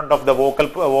 just in front of the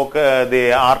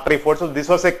the artery fold. So this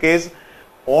was a case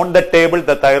on the table.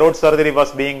 The thyroid surgery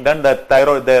was being done.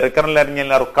 The recurrent laryngeal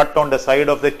nerve cut on the side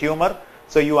of the tumor.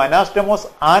 So you anastomose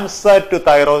ansa to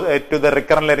the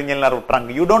recurrent laryngeal nerve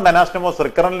trunk. You don't anastomose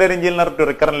recurrent laryngeal nerve to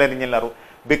recurrent laryngeal nerve,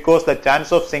 because the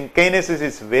chance of synkinesis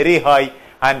is very high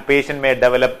and patient may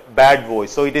develop bad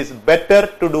voice. So it is better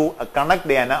to do connect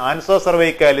the ansa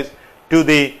cervicalis to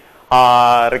the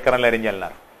recurrent laryngeal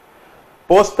nerve.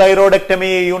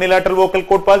 Post-thyroidectomy unilateral vocal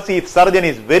cord palsy, if surgeon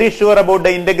is very sure about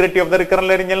the integrity of the recurrent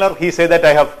laryngeal nerve, he say that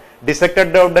I have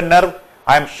dissected out the nerve,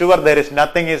 I am sure there is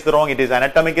nothing is wrong, it is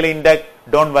anatomically intact,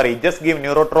 don't worry, just give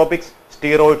neurotropics,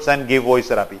 steroids and give voice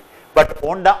therapy. But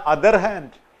on the other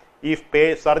hand, if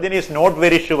surgeon is not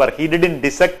very sure, he didn't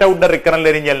dissect out the recurrent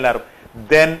laryngeal nerve,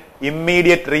 then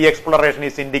immediate re-exploration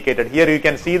is indicated. Here you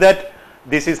can see that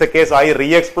this is the case I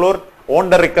re-explored. On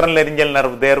the recurrent laryngeal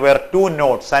nerve, there were 2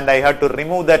 nodes and I had to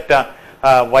remove that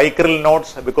vicryl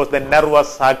nodes because the nerve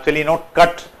was actually not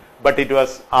cut, but it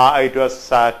was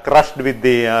crushed with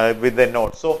the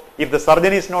node. So if the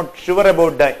surgeon is not sure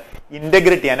about the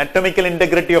integrity, anatomical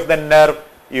integrity of the nerve,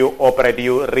 you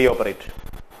re-operate.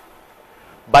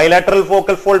 Bilateral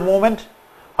focal fold movement.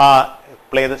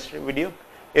 Play this video.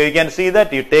 You can see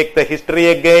that you take the history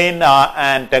again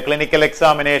and the clinical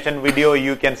examination video.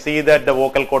 You can see that the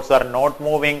vocal cords are not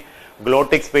moving.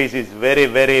 Glottic space is very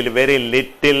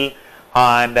little,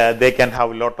 and they can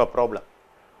have a lot of problem.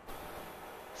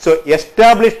 So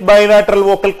established bilateral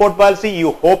vocal cord palsy,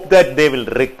 you hope that they will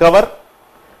recover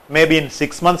maybe in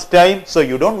 6 months time. So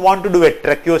you don't want to do a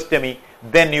tracheostomy.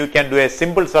 Then you can do a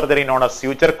simple surgery known as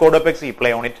suture codopexy.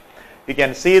 Play on it. You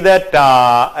can see that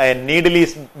a needle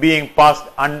is being passed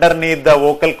underneath the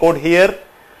vocal cord here,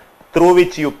 through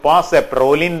which you pass a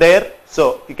prolene there.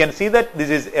 So you can see that this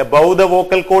is above the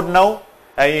vocal cord now.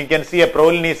 You can see a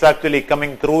prolene is actually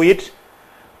coming through it,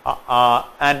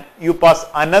 and you pass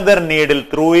another needle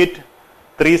through it,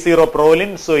 30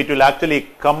 prolene. So it will actually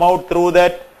come out through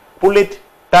that, pull it,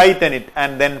 tighten it,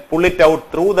 and then pull it out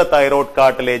through the thyroid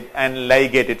cartilage and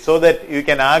ligate it, so that you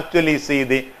can actually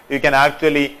see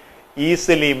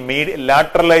easily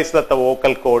lateralize the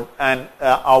vocal cord and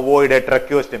avoid a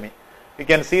tracheostomy. You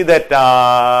can see that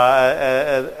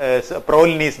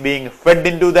prolene is being fed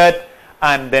into that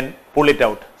and then pull it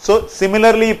out. So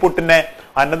similarly, put in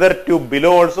another tube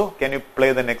below also. Can you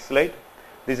play the next slide?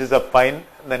 This is a fine.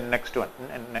 The next one.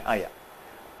 Yeah.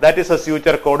 That is a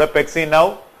suture codopexy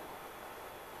now.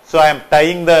 So I am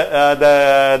tying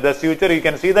the suture. You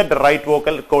can see that the left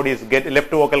vocal cord is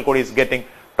getting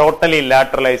totally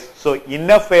lateralized. So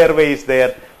enough airway is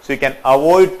there, so you can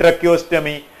avoid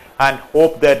tracheostomy and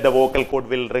hope that the vocal cord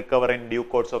will recover in due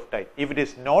course of time. If it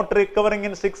is not recovering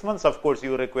in 6 months, of course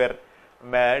you require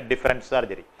different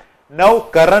surgery. Now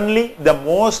currently the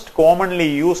most commonly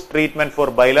used treatment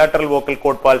for bilateral vocal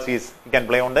cord palsy is, you can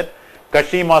play on that,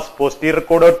 Kashima's posterior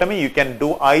cordotomy. You can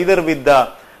do either with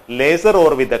the laser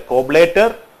or with the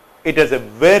coblator. It is a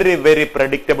very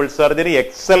predictable surgery,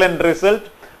 excellent result.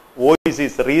 Voice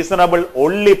is reasonable.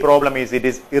 Only problem is it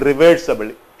is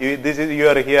irreversible. You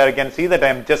here. You can see that I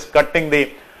am just cutting the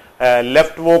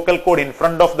left vocal cord in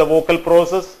front of the vocal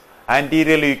process.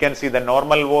 Anteriorly you can see the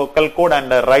normal vocal cord, and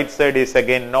the right side is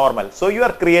again normal. So you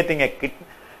are creating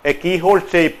a keyhole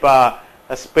shape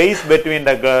space between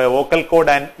the vocal cord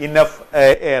and enough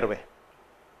airway.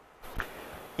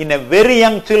 In a very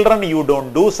young children, you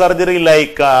don't do surgery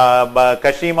like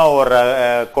Kashima or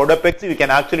codopexy. You can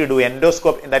actually do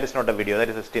endoscope. That is not a video, that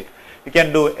is a still. You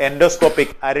can do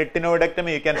endoscopic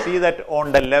arytenoidectomy. You can see that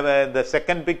on the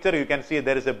second picture. You can see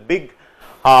there is a big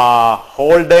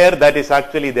hole there. That is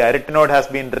actually the arytenoid has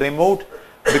been removed,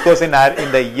 because in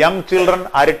the young children,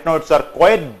 arytenoids are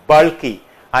quite bulky,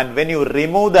 and when you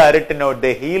remove the arytenoid,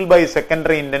 they heal by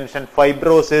secondary indentation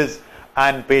fibrosis,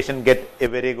 and patient get a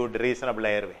very good reasonable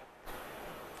airway.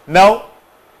 Now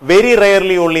very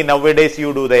rarely only nowadays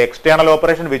you do the external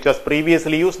operation, which was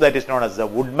previously used, that is known as the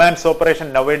Woodman's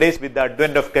operation. Nowadays, with the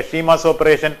advent of Kashima's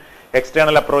operation,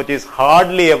 external approach is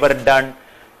hardly ever done,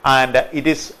 and it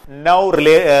is now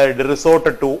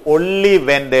resorted to only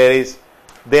when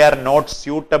they are not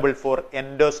suitable for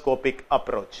endoscopic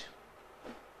approach.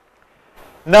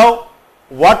 Now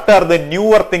what are the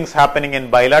newer things happening in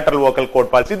bilateral vocal cord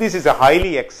palsy? This is a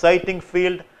highly exciting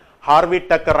field. Harvey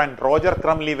Tucker and Roger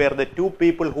Crumley were the two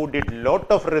people who did lot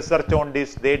of research on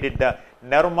this. They did the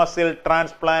nerve muscle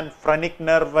transplant, phrenic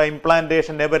nerve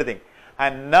implantation, everything.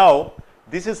 And now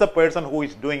this is a person who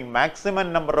is doing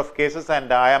maximum number of cases,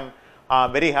 and I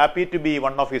am very happy to be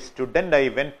one of his students. I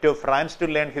went to France to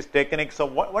learn his technique. So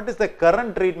what is the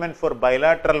current treatment for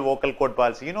bilateral vocal cord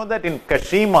palsy? You know that in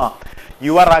Kashima,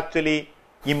 you are actually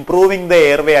improving the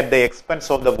airway at the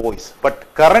expense of the voice,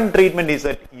 but current treatment is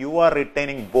that you are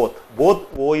retaining both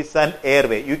voice and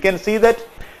airway. You can see that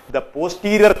the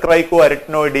posterior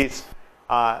cricoarytenoid is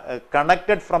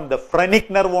connected from the phrenic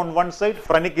nerve on one side.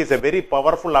 Phrenic is a very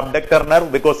powerful abductor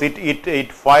nerve, because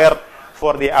it fire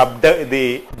for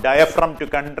the diaphragm to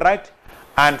contract,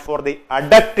 and for the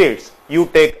adductors you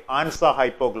take ansa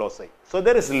hypoglossy. So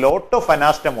there is lot of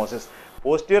anastomosis.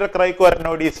 Posterior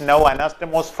cricoarytenoid is now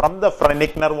anastomosed from the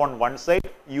phrenic nerve on one side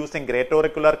using great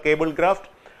auricular cable graft,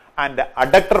 and the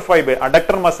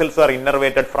adductor muscles are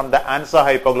innervated from the ansa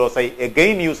hypoglossy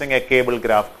again using a cable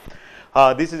graft.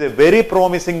 This is a very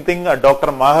promising thing.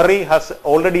 Dr. Mahari has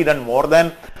already done more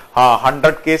than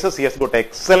 100 cases. He has got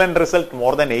excellent result,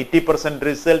 more than 80%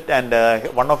 result, and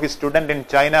one of his students in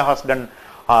China has done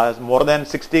more than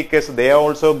 60 cases. They are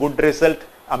also good result.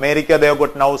 America, they have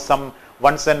got now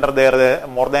one center there,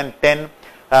 more than 10.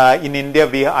 In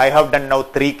India, I have done now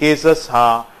 3 cases.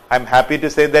 I am happy to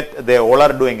say that they all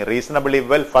are doing reasonably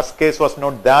well. First case was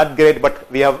not that great, but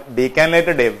we have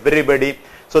decannulated everybody.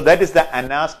 So that is the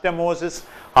anastomosis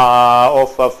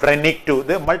phrenic to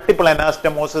the multiple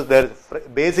anastomosis. There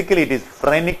basically it is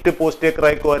phrenic to posterior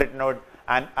cricoarytenoid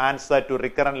and answer to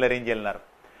recurrent laryngeal nerve.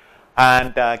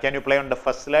 And can you play on the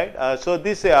first slide? So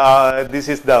this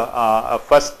is the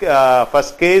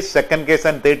first case, second case,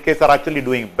 and third case are actually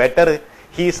doing better.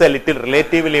 He is a little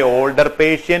relatively older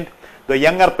patient. The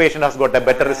younger patient has got a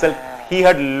better result. He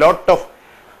had lot of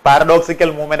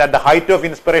paradoxical movement at the height of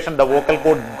inspiration. The vocal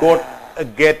cord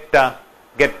get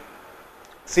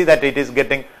see that it is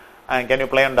getting. And can you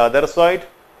play on the other side?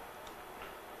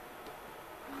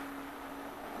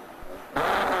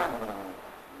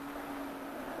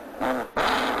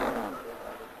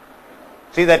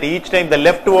 See that each time the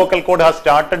left vocal cord has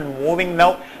started moving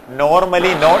now.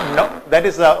 Normally, no, that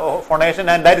is phonation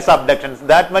and that is abduction.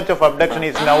 That much of abduction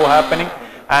is now happening,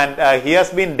 and he has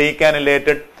been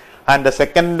decannulated. And the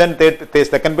second and third, the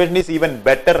second patient is even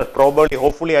better. Probably,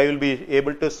 hopefully, I will be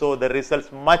able to show the results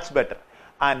much better.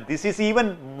 And this is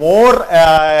even more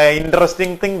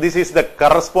interesting thing. This is the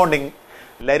corresponding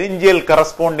laryngeal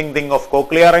corresponding thing of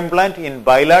cochlear implant in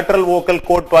bilateral vocal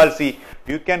cord palsy.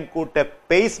 You can put a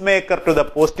pacemaker to the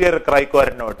posterior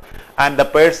cricoarytenoid, and the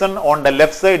person on the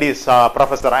left side is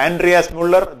Professor Andreas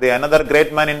Müller, the another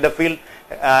great man in the field,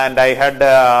 and I had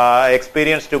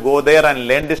experience to go there and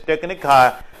learn this technique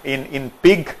in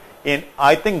pig.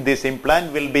 I think this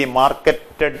implant will be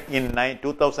marketed in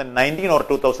 2019 or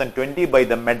 2020 by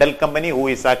the Medal company, who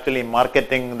is actually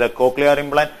marketing the cochlear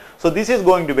implant. So this is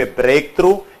going to be a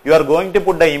breakthrough. You are going to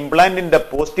put the implant in the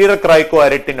posterior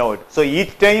cricoarytenoid. So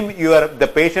each time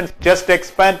the patient's chest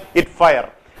expand, it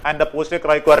fire, and the posterior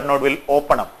cricoarytenoid will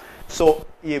open up. So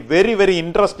very, very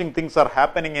interesting things are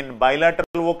happening in bilateral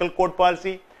vocal cord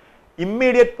palsy.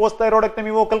 Immediate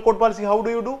post-thyroidectomy vocal cord palsy, how do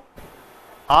you do?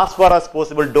 As far as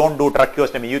possible, don't do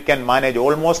tracheostomy. You can manage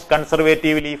almost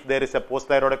conservatively if there is a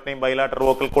post-thyroidectomy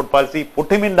bilateral vocal cord palsy.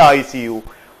 Put him in the ICU,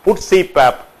 put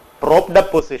CPAP, propped up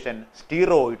position,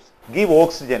 steroids, give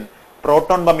oxygen,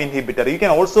 proton pump inhibitor. You can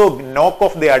also knock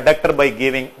off the adductor by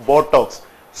giving Botox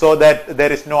so that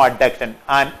there is no adduction,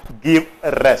 and give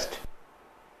rest.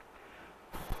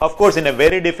 Of course, in a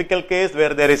very difficult case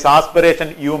where there is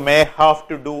aspiration, you may have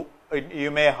to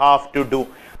do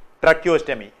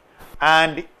tracheostomy.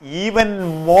 And even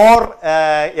more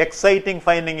exciting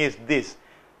finding is this: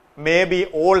 maybe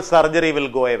all surgery will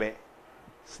go away.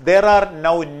 There are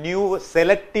now new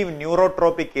selective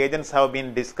neurotropic agents have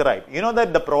been described. You know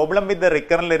that the problem with the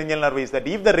recurrent laryngeal nerve is that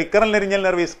if the recurrent laryngeal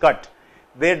nerve is cut,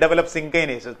 they develop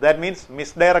synkinesis. That means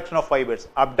misdirection of fibers.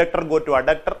 Abductor go to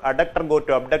adductor, adductor go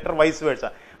to abductor, vice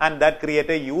versa. And that creates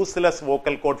a useless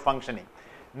vocal cord functioning.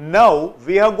 Now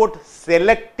we have got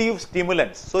selective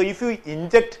stimulants. So if you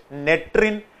inject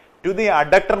netrin to the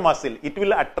adductor muscle, it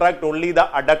will attract only the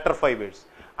adductor fibers.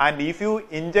 And if you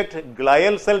inject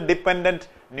glial cell dependent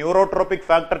neurotropic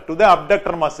factor to the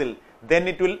abductor muscle, then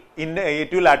it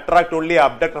will attract only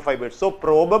abductor fibers. So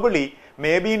probably,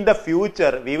 maybe in the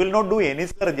future, we will not do any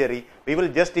surgery. We will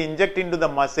just inject into the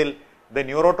muscle. The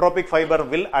neurotropic fiber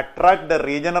will attract the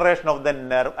regeneration of the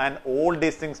nerve, and all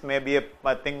these things may be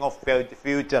a thing of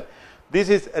future. This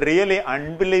is really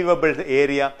unbelievable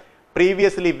area.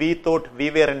 Previously, we thought we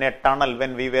were in a tunnel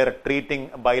when we were treating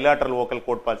bilateral vocal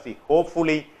cord palsy.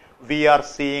 Hopefully, we are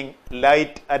seeing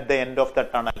light at the end of the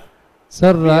tunnel.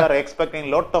 Sir, we are expecting a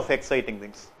lot of exciting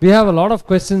things. We have a lot of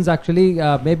questions actually.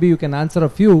 Maybe you can answer a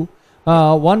few.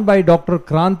 One by Dr.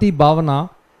 Kranti Bhavana.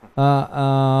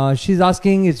 She's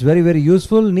asking, it's very, very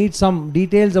useful. Need some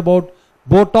details about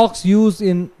Botox use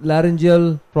in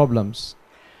laryngeal problems.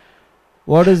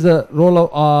 What is the role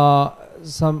of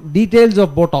some details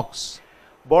of Botox?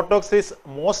 Botox is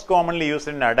most commonly used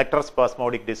in adductor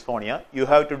spasmodic dysphonia. You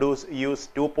have to use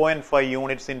 2.5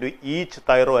 units into each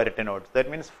thyroarytenoid. That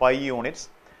means 5 units.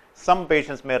 Some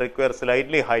patients may require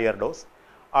slightly higher dose.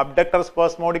 Abductor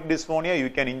spasmodic dysphonia, you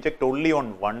can inject only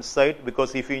on one side,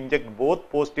 because if you inject both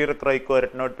posterior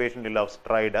cricoarytenoid, patient will have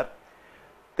stridor.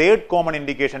 Third common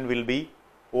indication will be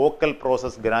vocal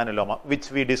process granuloma,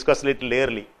 which we discussed little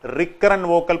early. Recurrent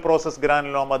vocal process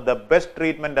granuloma, the best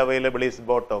treatment available is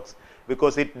Botox,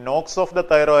 because it knocks off the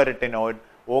thyroarytenoid,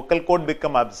 vocal cord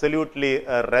become absolutely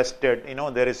rested,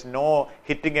 there is no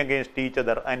hitting against each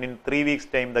other, and in 3 weeks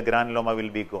time the granuloma will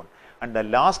be gone. And the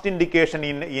last indication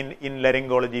in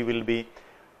laryngology will be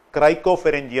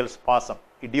cricopharyngeal spasm.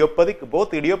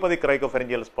 Both idiopathic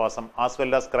cricopharyngeal spasm as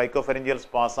well as cricopharyngeal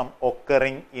spasm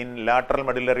occurring in lateral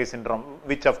medullary syndrome,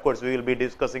 which of course we will be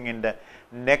discussing in the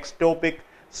next topic.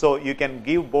 So you can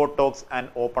give Botox and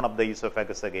open up the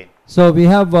esophagus again. So we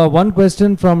have one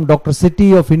question from Dr.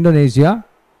 Siti of Indonesia.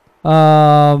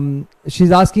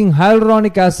 She's asking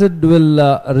hyaluronic acid will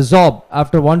resorb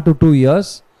after 1 to 2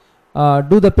 years.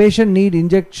 Do the patient need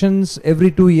injections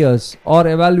every 2 years or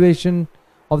evaluation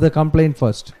of the complaint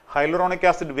first? Hyaluronic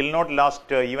acid will not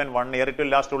last even 1 year, it will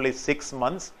last only 6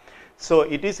 months. So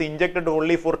it is injected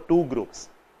only for two groups.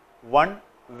 One,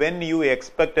 when you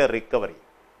expect a recovery.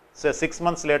 So 6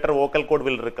 months later vocal cord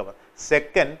will recover.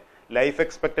 Second, life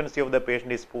expectancy of the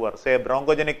patient is poor. Say a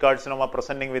bronchogenic carcinoma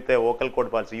presenting with a vocal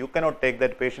cord palsy, you cannot take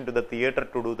that patient to the theatre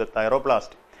to do the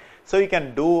thyroplasty. So you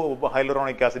can do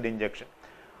hyaluronic acid injection.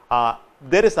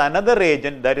 There is another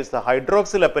agent, that is the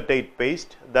hydroxyapatite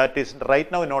paste, that is right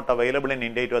now not available in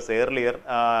India. It was earlier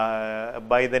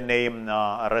by the name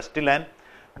Restylane.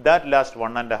 That lasts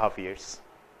 1.5 years.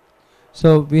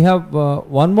 So we have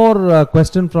one more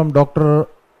question from Dr.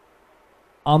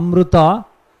 Amruta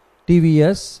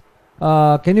TVS.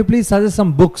 Can you please suggest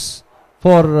some books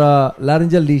for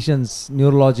laryngeal lesions,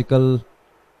 neurological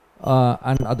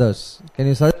and others? Can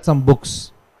you suggest some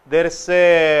books? There is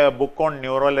a book on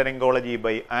neurolaryngology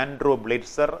by Andrew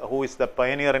Blitzer, who is the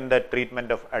pioneer in the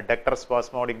treatment of adductor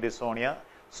spasmodic dystonia.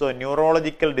 So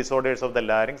neurological disorders of the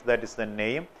larynx, that is the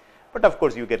name. But of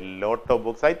course you get a lot of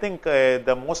books. I think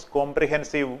the most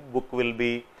comprehensive book will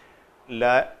be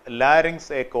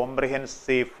Larynx, a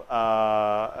comprehensive,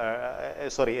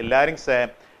 Larynx,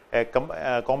 a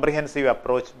comprehensive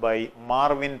approach by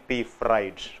Marvin P.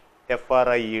 Fried,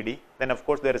 Fried. Then of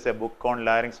course there is a book on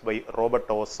larynx by Robert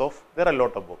Ossoff. There are a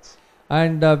lot of books.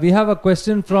 And we have a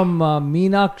question from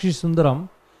Meenakshi Sundaram.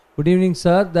 Good evening,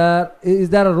 sir. Is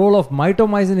there a role of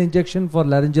mitomycin injection for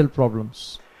laryngeal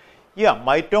problems? Yeah,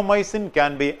 mitomycin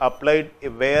can be applied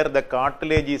where the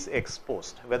cartilage is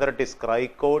exposed, whether it is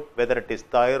cricoid, whether it is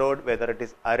thyroid, whether it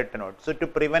is arytenoid. So to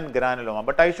prevent granuloma.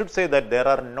 But I should say that there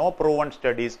are no proven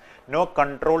studies, no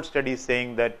controlled studies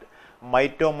saying that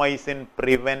mitomycin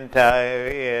prevent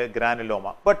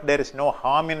granuloma. But there is no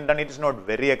harm in done. It is not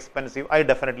very expensive. I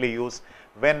definitely use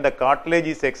when the cartilage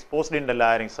is exposed in the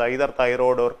larynx, either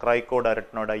thyroid or cricoid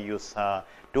arytenoid. I use 2%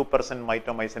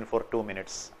 mitomycin for 2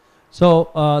 minutes.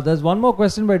 So there's one more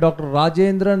question by Dr.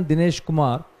 Rajendran Dinesh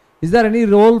Kumar. Is there any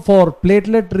role for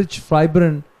platelet-rich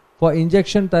fibrin for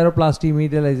injection thyroplasty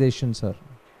medialization, sir?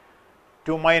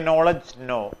 To my knowledge,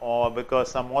 no,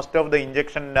 because most of the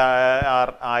injection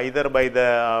are either by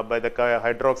the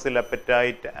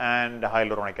hydroxyapatite and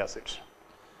hyaluronic acid.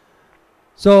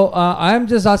 So I am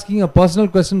just asking a personal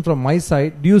question from my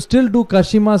side. Do you still do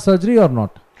Kashima surgery or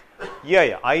not?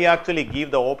 Yeah, I actually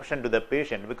give the option to the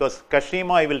patient, because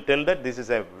Kashima, I will tell that this is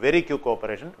a very quick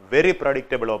operation, very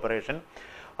predictable operation.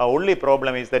 Only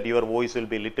problem is that your voice will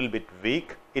be little bit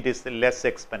weak. It is less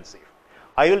expensive.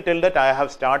 I will tell that I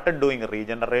have started doing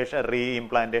regeneration,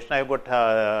 re-implantation. I have got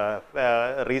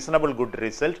reasonable good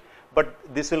result, but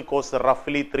this will cost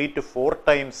roughly 3 to 4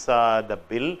 times the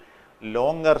bill,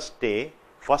 longer stay.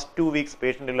 First 2 weeks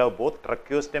patient will have both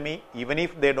tracheostomy. Even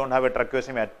if they don't have a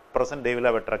tracheostomy at present, they will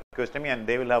have a tracheostomy and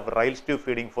they will have Riles tube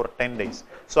feeding for 10 days.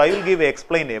 So I will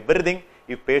explain everything.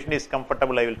 If patient is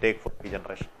comfortable, I will take for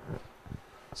regeneration.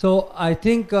 So I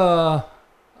think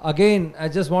again, I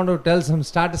just want to tell some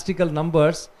statistical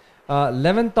numbers.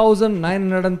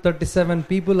 11,937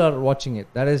 people are watching it.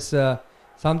 That is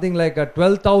something like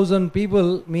 12,000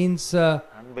 people means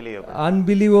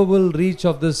unbelievable reach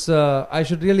of this. I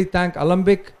should really thank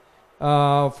Alembic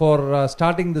for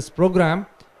starting this program,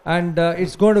 and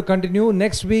it's going to continue.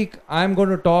 Next week, I'm going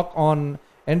to talk on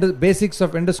basics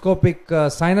of endoscopic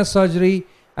sinus surgery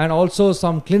and also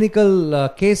some clinical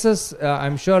cases.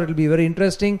 I'm sure it will be very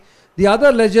interesting. The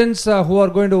other legends who are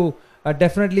going to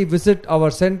definitely visit our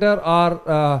center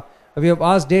are, we have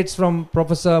asked dates from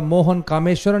Professor Mohan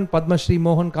Kameshwaran, Padma Shri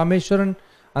Mohan Kameshwaran,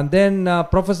 and then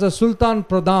Professor Sultan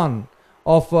Pradhan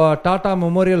of Tata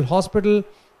Memorial Hospital,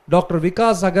 Dr.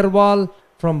 Vikas Agarwal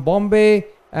from Bombay,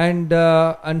 and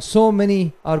so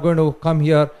many are going to come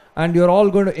here, and you're all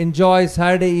going to enjoy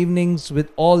Saturday evenings with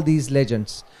all these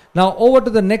legends. Now over to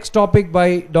the next topic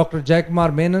by Dr.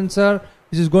 Jayakumar Menon sir,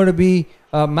 which is going to be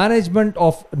management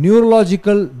of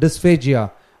neurological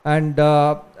dysphagia, and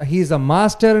he is a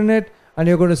master in it, and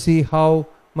you're going to see how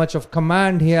much of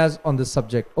command he has on this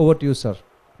subject. Over to you, sir.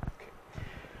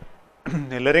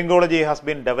 Laryngology has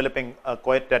been developing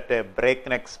quite at a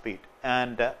breakneck speed,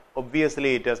 and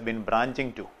obviously it has been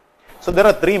branching too. So there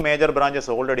are 3 major branches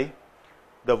already: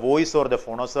 the voice or the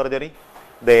phonosurgery,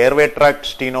 the airway tract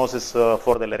stenosis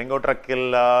for the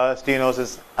laryngotracheal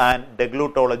stenosis, and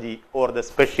deglutology or the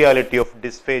speciality of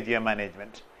dysphagia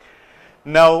management.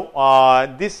 Now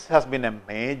this has been a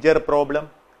major problem.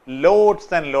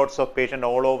 Lots and lots of patients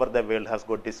all over the world has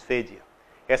got dysphagia,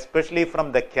 especially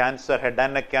from the cancer, head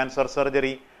and neck cancer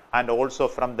surgery, and also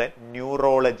from the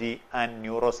neurology and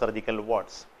neurosurgical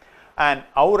wards. And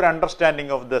our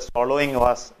understanding of the swallowing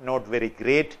was not very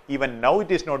great. Even now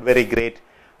it is not very great.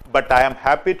 But I am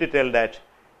happy to tell that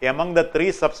among the 3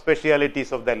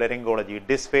 subspecialties of the laryngology,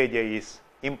 dysphagia is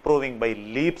improving by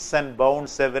leaps and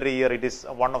bounds every year. It is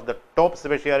one of the top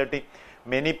specialty.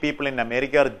 Many people in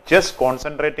America are just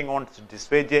concentrating on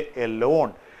dysphagia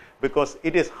alone because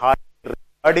it is high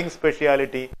regarding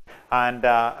speciality. And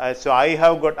so I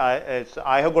have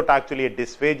got actually a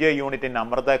dysphagia unit in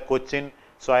Amrita, Cochin.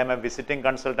 So I am a visiting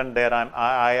consultant there.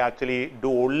 I actually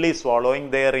do only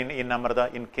swallowing there in Amrita.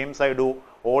 In KIMS I do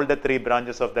all the 3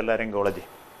 branches of the laryngology.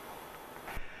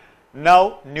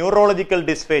 Now, neurological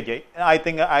dysphagia, I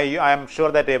think I am sure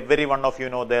that every one of you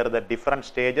know there are the different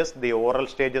stages. The oral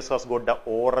stages has got the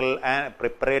oral and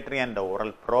preparatory and the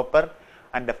oral proper,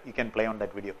 and you can play on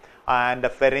that video. And the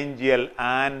pharyngeal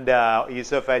and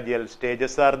esophageal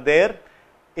stages are there.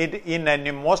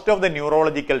 In most of the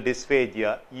neurological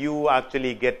dysphagia, you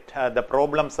actually get the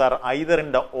problems are either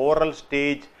in the oral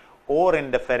stage or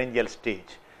in the pharyngeal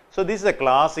stage. So this is a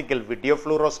classical video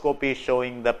fluoroscopy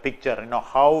showing the picture,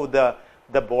 how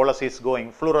the bolus is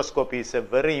going. Fluoroscopy is a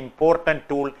very important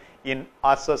tool in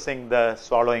assessing the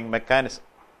swallowing mechanism.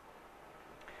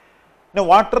 Now,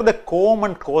 what are the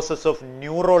common causes of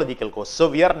neurological causes? So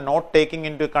we are not taking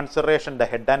into consideration the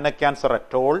head and neck cancer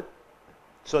at all.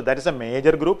 So that is a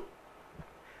major group.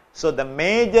 So the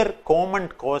major common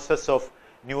causes of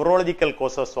neurological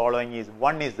causes of swallowing is,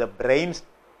 one is the brain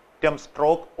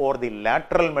stroke or the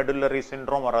lateral medullary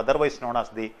syndrome, or otherwise known as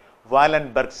the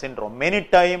Wallenberg syndrome. Many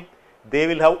times they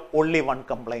will have only one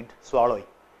complaint, swallowing.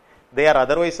 They are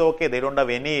otherwise okay. They don't have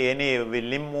any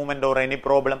limb movement or any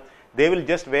problem. They will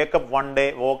just wake up one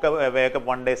day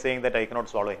saying that I cannot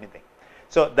swallow anything.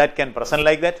 So that can present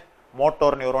like that.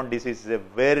 Motor neuron disease is a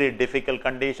very difficult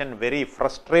condition, very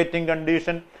frustrating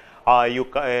condition.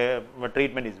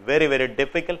 Treatment is very, very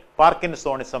difficult.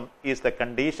 Parkinsonism is the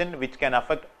condition which can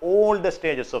affect all the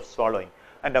stages of swallowing.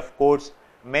 And of course,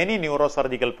 many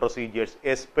neurosurgical procedures,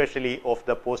 especially of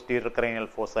the posterior cranial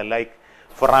fossa, like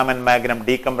foramen magnum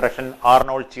decompression,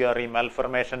 Arnold-Chiari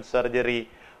malformation surgery,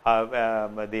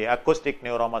 the acoustic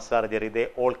neuroma surgery, they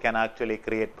all can actually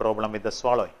create problem with the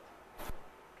swallowing.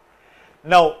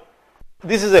 Now,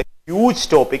 this is a huge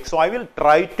topic, so I will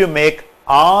try to make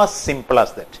as simple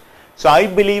as that. So I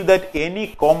believe that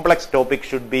any complex topic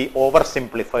should be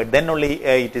oversimplified, then only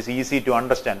it is easy to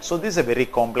understand. So this is a very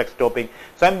complex topic.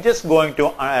 So I am just going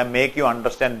to make you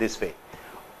understand this way.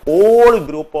 All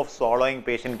group of swallowing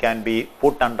patient can be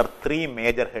put under 3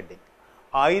 major headings.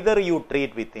 Either you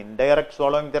treat with indirect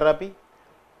swallowing therapy,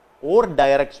 or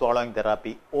direct swallowing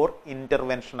therapy, or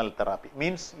interventional therapy.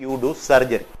 Means you do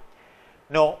surgery.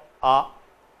 Now,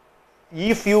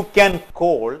 if you can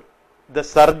call the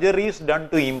surgeries done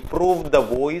to improve the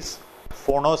voice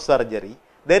phonosurgery,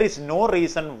 there is no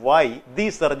reason why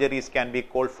these surgeries can be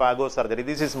called phago surgery.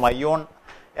 This is my own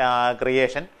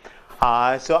creation.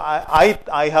 So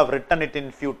I have written it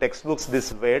in few textbooks,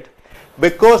 this word,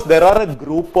 because there are a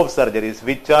group of surgeries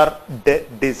which are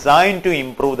designed to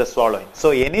improve the swallowing.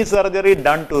 So any surgery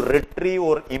done to retrieve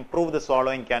or improve the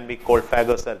swallowing can be called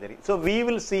phago surgery. So we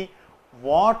will see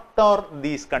what are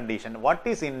these conditions, what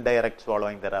is indirect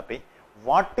swallowing therapy,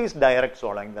 what is direct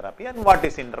swallowing therapy, and what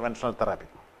is interventional therapy.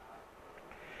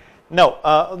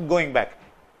 Now, going back,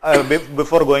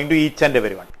 before going to each and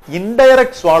every one,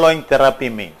 indirect swallowing therapy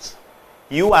means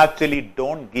you actually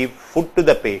don't give food to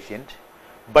the patient,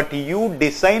 but you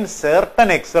design certain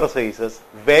exercises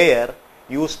where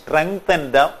you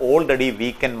strengthen the already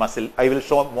weakened muscle. I will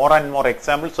show more and more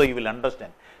examples so you will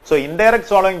understand. So indirect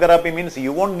swallowing therapy means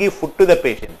you won't give food to the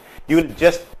patient, you will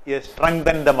just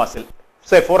strengthen the muscle.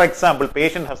 Say for example,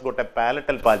 patient has got a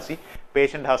palatal palsy,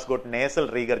 patient has got nasal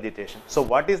regurgitation. So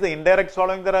what is the indirect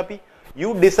swallowing therapy?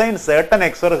 You design certain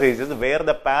exercises where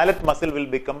the palate muscle will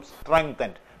become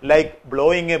strengthened, like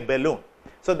blowing a balloon.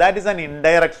 So that is an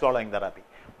indirect swallowing therapy.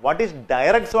 What is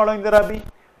direct swallowing therapy?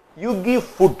 You give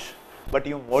food, but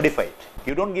you modify it.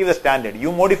 You don't give the standard.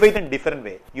 You modify it in different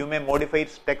way. You may modify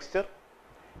its texture,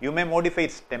 you may modify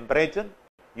its temperature,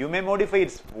 you may modify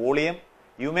its volume,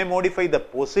 you may modify the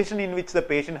position in which the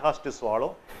patient has to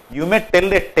swallow, you may tell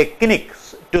the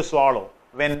techniques to swallow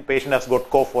when patient has got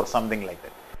cough or something like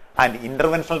that. And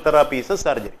interventional therapy is a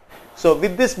surgery. So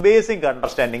with this basic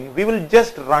understanding, we will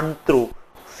just run through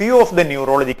few of the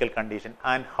neurological conditions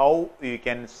and how you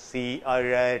can see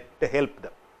to help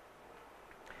them.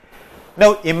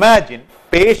 Now imagine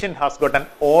patient has got an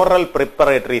oral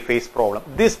preparatory phase problem.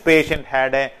 This patient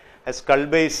had a skull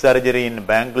base surgery in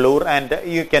Bangalore, and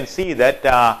you can see that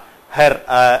her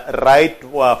right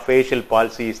facial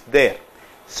palsy is there.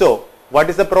 So, what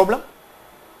is the problem?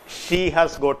 She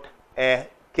has got a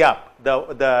gap.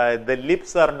 The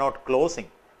lips are not closing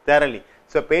thoroughly.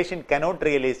 So, patient cannot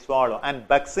really swallow, and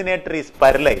buccinator is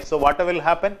paralyzed. So, what will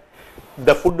happen?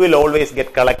 The food will always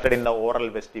get collected in the oral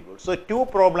vestibule. So, two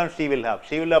problems she will have.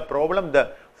 She will have problem,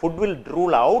 the food will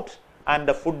drool out and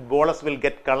the food bolus will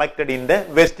get collected in the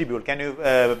vestibule. Can you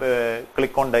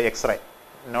click on the X-ray?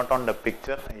 Not on the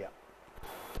picture. Yeah.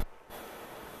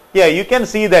 Yeah, you can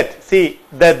see that. See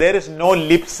that there is no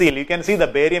lip seal. You can see the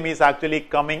barium is actually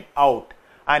coming out,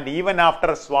 and even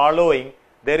after swallowing,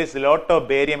 there is a lot of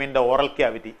barium in the oral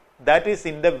cavity. That is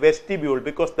in the vestibule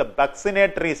because the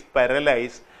buccinator is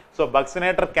paralyzed. So,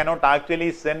 buccinator cannot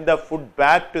actually send the food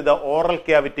back to the oral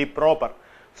cavity proper.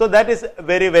 So, that is a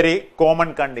very, very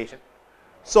common condition.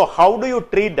 So, how do you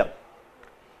treat them?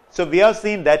 So, we have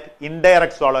seen that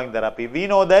indirect swallowing therapy. We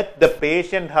know that the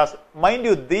patient has, mind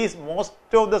you, most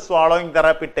of the swallowing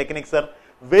therapy techniques are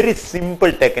very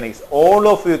simple techniques. All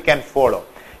of you can follow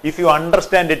if you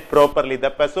understand it properly, the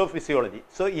pathophysiology.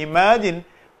 So, imagine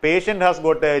patient has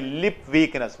got a lip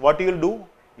weakness. What you will do?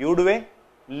 You do a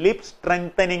lip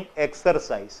strengthening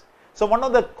exercise. So, one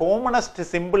of the commonest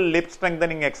simple lip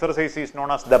strengthening exercise is known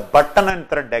as the button and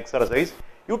thread exercise.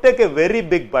 You take a very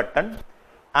big button,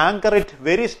 anchor it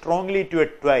very strongly to a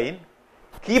twine,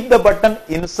 keep the button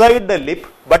inside the lip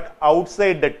but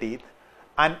outside the teeth,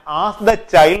 and ask the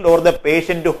child or the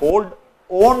patient to hold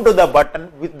on to the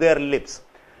button with their lips,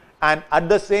 and at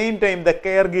the same time the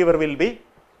caregiver will be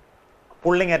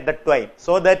pulling at the twine,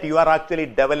 so that you are actually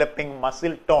developing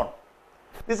muscle tone.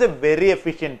 This is a very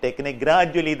efficient technique.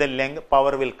 Gradually the length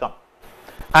power will come.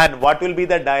 And what will be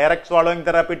the direct swallowing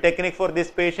therapy technique for this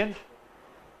patient?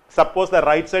 Suppose the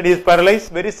right side is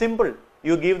paralyzed. Very simple.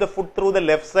 You give the food through the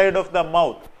left side of the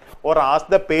mouth, or ask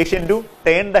the patient to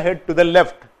turn the head to the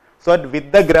left. So that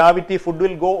with the gravity, food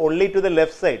will go only to the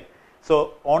left side.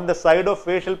 So on the side of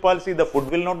facial palsy, the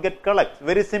food will not get collected.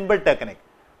 Very simple technique.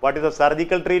 What is the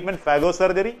surgical treatment?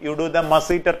 Phagosurgery. You do the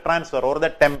masseter transfer or the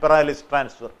temporalis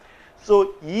transfer.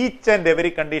 So each and every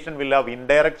condition will have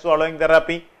indirect swallowing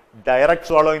therapy, direct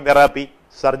swallowing therapy,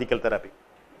 surgical therapy.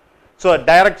 So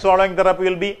direct swallowing therapy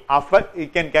will be,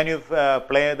 can you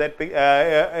play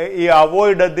that? You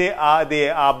avoid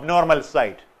the abnormal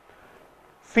side.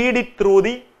 Feed it through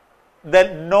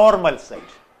the normal side,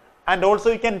 and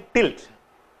also you can tilt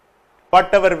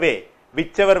whatever way,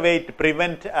 whichever way to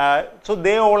prevent. So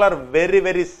they all are very,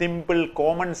 very simple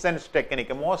common sense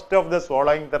technique. Most of the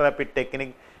swallowing therapy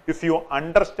technique, if you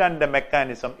understand the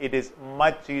mechanism, it is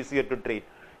much easier to treat.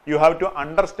 You have to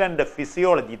understand the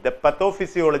physiology, the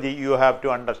pathophysiology you have to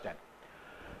understand.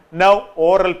 Now,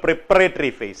 oral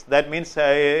preparatory phase. That means,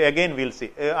 again we will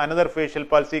see another facial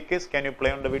palsy case. Can you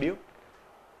play on the video?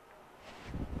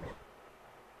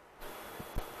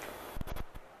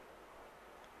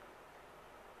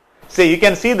 See, you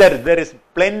can see that there is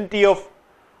plenty of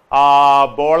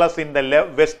bolus in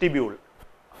the vestibule.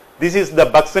 This is the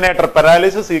buccinator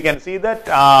paralysis. You can see that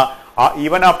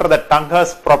even after the tongue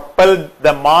has propelled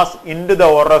the mass into the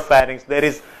oropharynx, there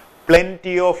is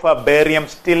plenty of barium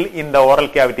still in the oral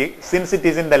cavity. Since it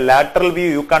is in the lateral view,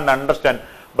 you can't understand.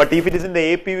 But if it is in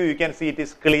the AP view, you can see it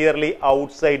is clearly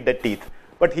outside the teeth.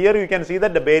 But here you can see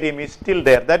that the barium is still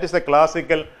there. That is the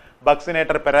classical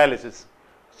buccinator paralysis.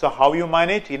 So how you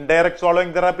manage? Indirect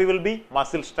swallowing therapy will be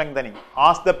muscle strengthening.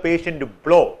 Ask the patient to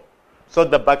blow. So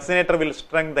the buccinator will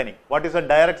strengthening. What is a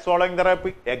direct swallowing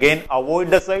therapy? Again, avoid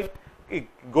the side.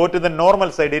 Go to the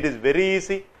normal side. It is very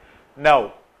easy.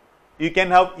 Now, you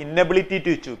can have inability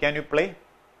to chew. Can you play?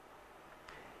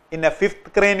 In a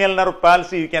fifth cranial nerve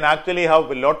palsy, you can actually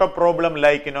have a lot of problem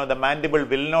like, the mandible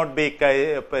will not be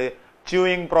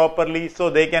chewing properly. So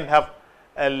they can have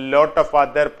a lot of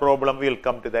other problem. We will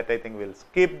come to that. I think we will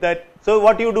skip that. So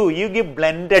what you do? You give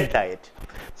blended diet.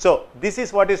 So this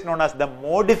is what is known as the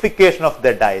modification of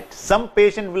the diet. Some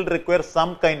patient will require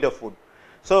some kind of food.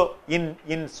 So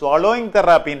in swallowing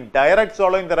therapy, in direct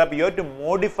swallowing therapy, you have to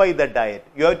modify the diet.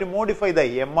 You have to modify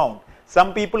the amount.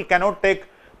 Some people cannot take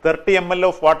 30 ml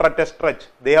of water at a stretch.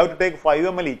 They have to take 5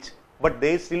 ml each, but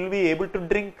they still be able to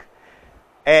drink.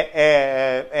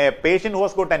 A patient who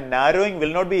has got a narrowing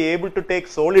will not be able to take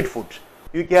solid food.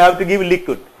 You have to give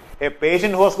liquid. A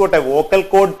patient who has got a vocal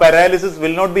cord paralysis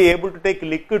will not be able to take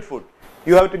liquid food.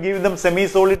 You have to give them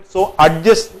semi-solid. So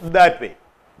adjust that way.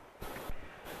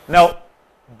 Now,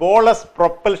 bolus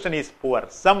propulsion is poor.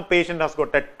 Some patient has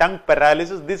got a tongue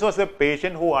paralysis. This was a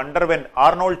patient who underwent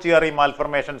Arnold-Chiari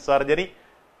malformation surgery.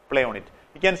 Play on it.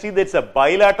 You can see that it's a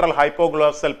bilateral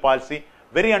hypoglossal palsy.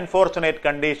 Very unfortunate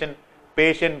condition.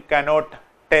 Patient cannot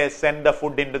send the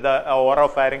food into the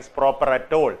oropharynx proper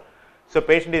at all. So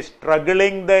patient is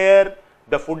struggling there,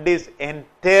 the food is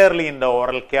entirely in the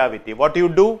oral cavity. What you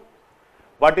do?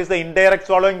 What is the indirect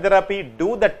swallowing therapy?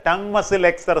 Do the tongue muscle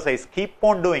exercise. Keep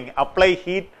on doing. Apply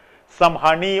heat, some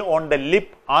honey on the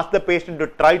lip. Ask the patient to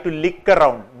try to lick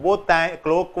around, both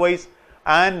clockwise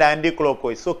and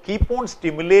anti-clockwise. So keep on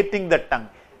stimulating the tongue.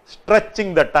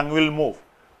 Stretching the tongue will move.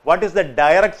 What is the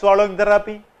direct swallowing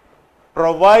therapy?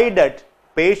 Provided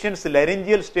patient's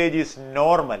laryngeal stage is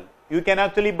normal, you can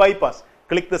actually bypass.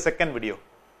 Click the second video.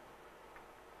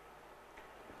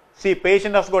 See,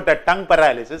 patient has got a tongue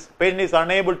paralysis, patient is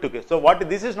unable to get. So what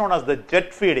this is known as the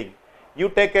jet feeding. You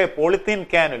take a polythene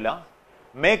cannula,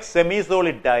 make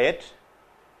semi-solid diet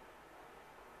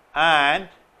and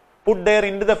put there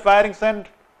into the pharynx and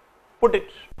put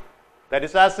it. That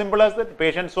is as simple as that.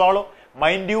 Patient swallow.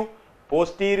 Mind you,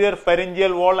 posterior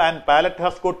pharyngeal wall and palate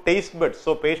has got taste buds.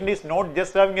 So patient is not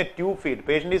just having a tube feed.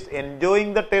 Patient is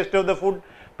enjoying the taste of the food.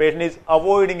 Patient is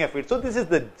avoiding a feed. So this is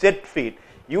the jet feed.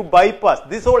 You bypass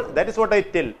this all. That is what I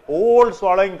tell. All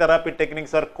swallowing therapy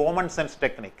techniques are common sense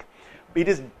technique. It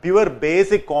is pure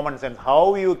basic common sense.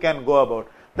 How you can go about.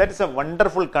 That is a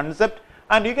wonderful concept.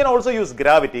 And you can also use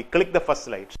gravity. Click the first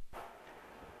slide.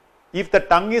 If the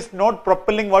tongue is not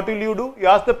propelling, what will you do? You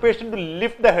ask the patient to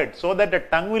lift the head so that the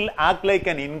tongue will act like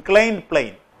an inclined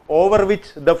plane over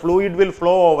which the fluid will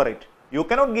flow over it. You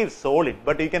cannot give solid,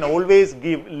 but you can always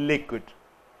give liquid.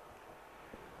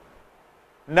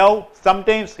 Now,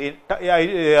 sometimes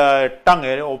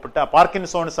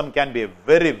Parkinsonism can be a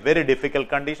very, very difficult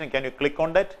condition. Can you click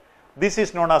on that? This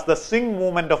is known as the swing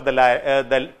movement of the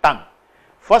tongue.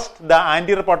 First, the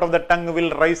anterior part of the tongue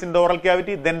will rise in the oral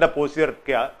cavity, then the posterior.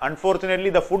 Unfortunately,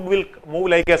 the food will move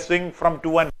like a swing from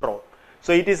to and fro.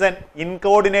 So, it is an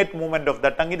incoordinate movement of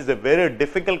the tongue. It is a very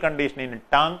difficult condition in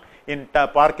tongue. In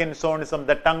Parkinsonism,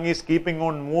 the tongue is keeping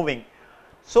on moving.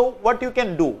 So, what you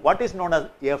can do, what is known as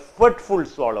effortful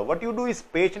swallow, what you do is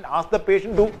ask the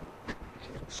patient to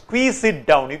squeeze it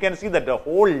down. You can see that the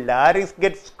whole larynx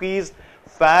gets squeezed,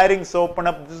 pharynx open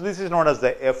up. This is known as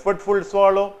the effortful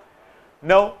swallow.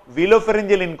 Now,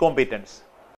 velopharyngeal incompetence,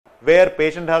 where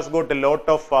patient has got a lot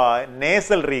of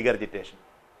nasal regurgitation.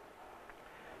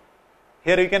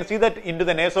 Here you can see that into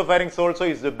the nasopharynx also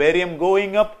is the barium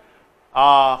going up.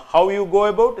 How you go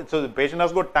about it? So, the patient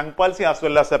has got tongue palsy as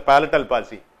well as a palatal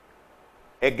palsy.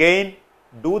 Again,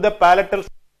 do the palatal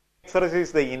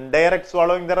exercise, the indirect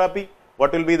swallowing therapy.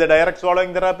 What will be the direct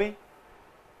swallowing therapy?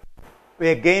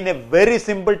 Again, a very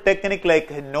simple technique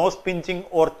like nose pinching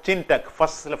or chin tuck.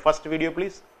 First video,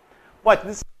 please. Watch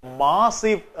this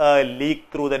massive leak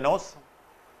through the nose.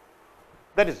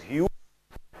 That is huge.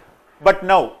 But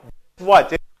now,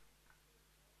 watch it.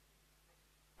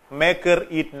 Make her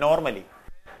eat normally.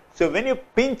 So when you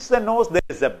pinch the nose, there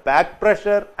is a back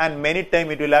pressure, and many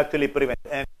times it will actually prevent.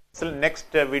 And so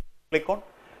next video, click on.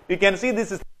 You can see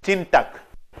this is chin tuck.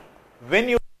 When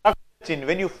you tuck the chin,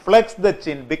 when you flex the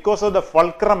chin, because of the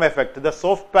fulcrum effect, the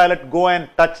soft palate go and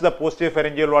touch the posterior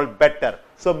pharyngeal wall better.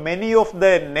 So many of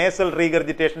the nasal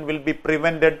regurgitation will be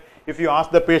prevented if you ask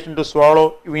the patient to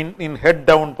swallow in head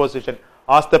down position.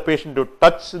 Ask the patient to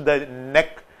touch the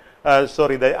neck.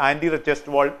 The anterior chest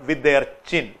wall with their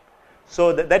chin.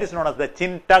 So that is known as the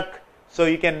chin tuck. So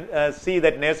you can see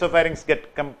that nasopharynx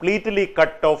get completely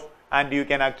cut off and you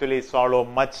can actually swallow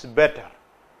much better.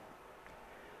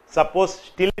 Suppose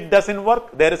still it doesn't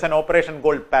work, there is an operation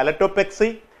called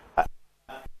palatopexy.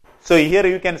 So here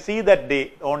you can see that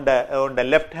on the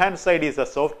left hand side is a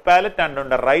soft palate, and on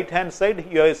the right hand side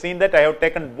you have seen that I have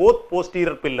taken both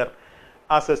posterior pillar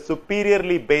as a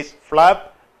superiorly based flap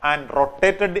and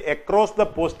rotated across the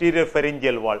posterior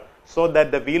pharyngeal wall, so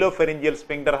that the velopharyngeal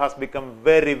sphincter has become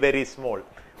very, very small.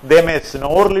 They may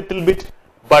snore a little bit,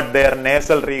 but their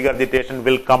nasal regurgitation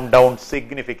will come down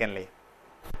significantly.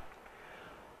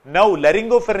 Now,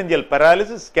 laryngopharyngeal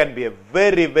paralysis can be a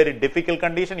very, very difficult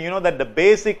condition. You know that the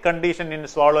basic condition in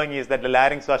swallowing is that the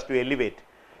larynx has to elevate.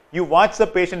 You watch the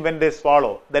patient when they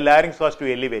swallow, the larynx has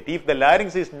to elevate. If the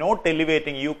larynx is not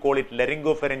elevating, you call it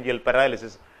laryngopharyngeal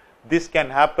paralysis. This can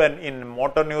happen in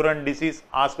motor neuron disease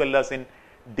as well as in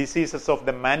diseases of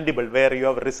the mandible where you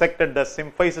have resected the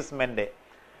symphysis mendae.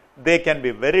 They can be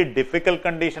very difficult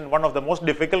condition. One of the most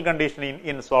difficult condition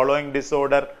in swallowing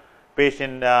disorder.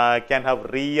 Patient can have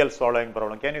real swallowing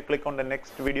problem. Can you click on the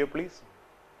next video, please?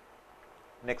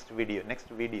 Next video.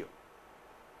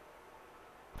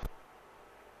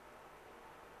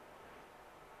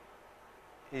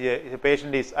 The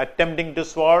patient is attempting to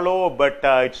swallow, but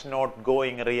it's not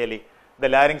going really. The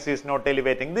larynx is not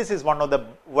elevating. This is one of the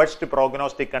worst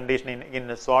prognostic condition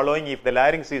in swallowing. If the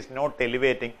larynx is not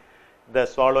elevating, the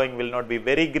swallowing will not be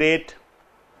very great.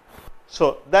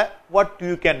 So that what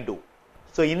you can do.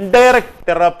 So indirect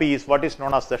therapy is what is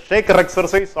known as the shaker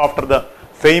exercise, after the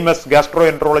famous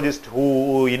gastroenterologist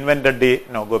who invented the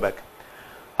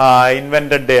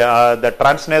the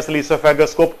transnasal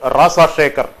esophagoscope, Rasa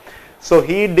Shaker. So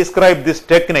he described this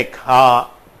technique.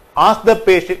 Ask the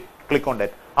patient, click on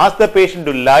that. Ask the patient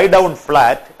to lie down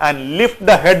flat and lift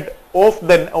the head off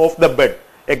the bed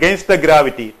against the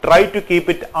gravity. Try to keep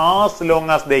it as long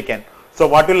as they can. So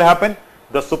what will happen?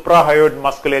 The suprahyoid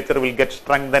musculature will get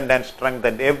strengthened and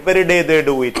strengthened. Every day they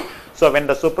do it. So when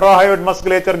the suprahyoid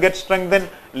musculature gets strengthened,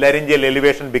 laryngeal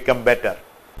elevation become better.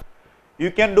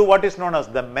 You can do what is known as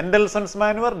the Mendelssohn's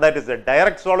maneuver, that is the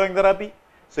direct swallowing therapy.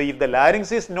 So if the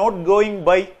larynx is not going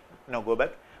by,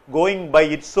 going by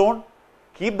its own,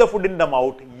 keep the food in the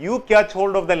mouth, you catch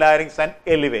hold of the larynx and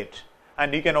elevate.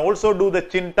 And you can also do the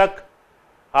chin tuck,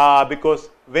 because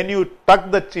when you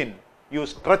tuck the chin, you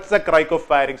stretch the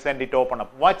cricopharynx and it open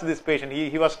up. Watch this patient,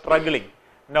 he was struggling.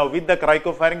 Now with the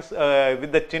cricopharynx,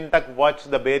 with the chin tuck, watch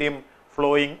the barium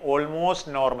flowing almost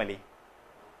normally.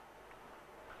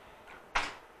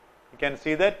 You can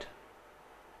see that.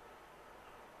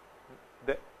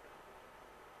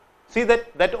 See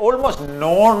that almost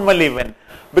normally when,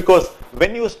 because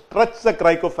when you stretch the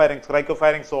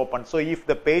cricopharynx open. So if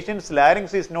the patient's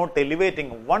larynx is not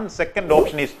elevating, one second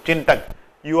option is chin tuck.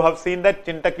 You have seen that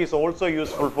chin tuck is also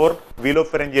useful for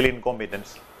velopharyngeal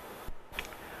incompetence.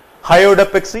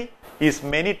 Hyoidopexy is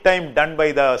many times done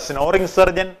by the snoring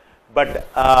surgeon, but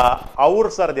our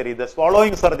surgery, the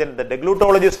swallowing surgeon, the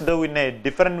deglutologist do in a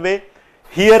different way.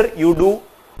 Here you do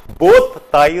both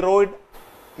thyroid,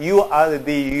 you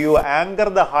anchor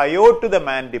the hyoid to the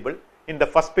mandible. In the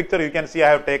first picture you can see I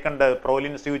have taken the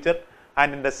Prolin suture,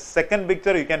 and in the second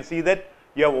picture you can see that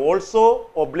you have also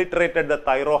obliterated the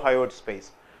thyrohyoid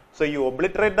space. So you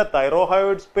obliterate the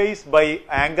thyrohyoid space by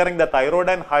anchoring the thyroid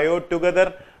and hyoid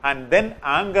together, and then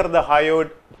anchor the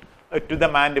hyoid to the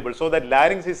mandible, so that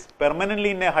larynx is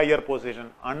permanently in a higher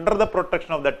position under the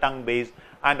protection of the tongue base.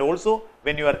 And also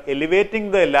when you are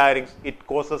elevating the larynx, it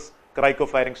causes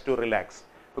cricopharynx to relax,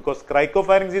 because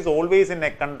cricopharynx is always in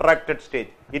a contracted stage.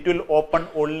 It will open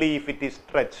only if it is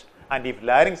stretched, and if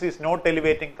larynx is not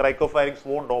elevating, cricopharynx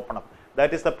won't open up.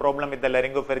 That is the problem with the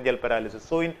laryngopharyngeal paralysis.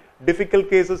 So in difficult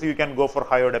cases, you can go for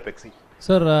hyoidopexy.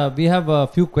 Sir, we have a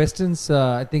few questions.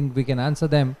 I think we can answer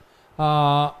them.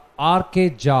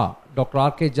 R.K. Jha, Dr.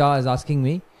 R.K. Jha is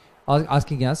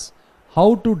asking us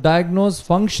how to diagnose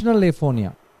functional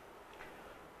aphonia.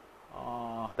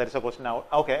 There is a question now.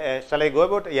 Okay, shall I go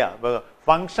about? Yeah,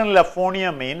 functional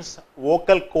aphonia means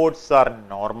vocal cords are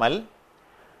normal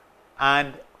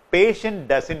and patient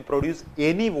doesn't produce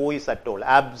any voice at all,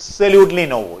 absolutely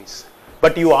no voice.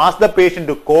 But you ask the patient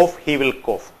to cough, he will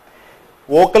cough.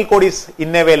 Vocal cord is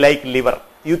in a way like liver.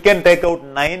 You can take out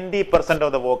 90%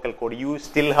 of the vocal cord, you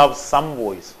still have some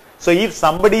voice. So if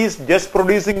somebody is just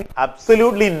producing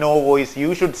absolutely no voice,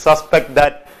 you should suspect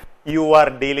that you are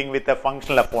dealing with a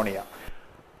functional aphonia.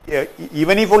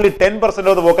 Even if only 10%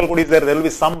 of the vocal cord is there, there will be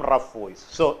some rough voice.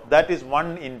 So that is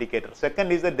one indicator.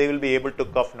 Second is that they will be able to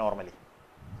cough normally.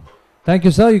 Thank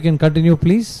you, sir. You can continue,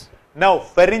 please. Now,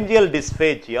 pharyngeal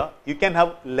dysphagia, you can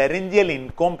have laryngeal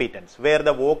incompetence where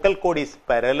the vocal cord is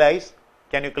paralyzed.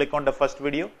 Can you click on the first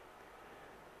video?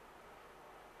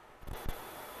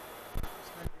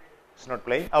 It's not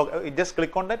playing. Oh, just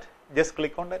click on that. Just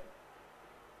click on that.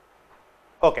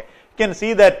 Okay. You can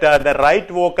see that the right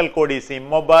vocal cord is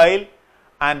immobile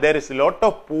and there is a lot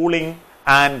of pooling,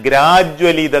 and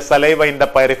gradually the saliva in the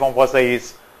pyriform fossa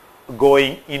is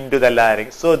going into the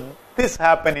larynx. So this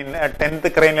happened in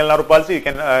 10th cranial nerve palsy. You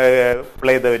can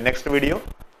play the next video,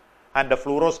 and the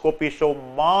fluoroscopy show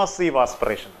massive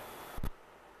aspiration.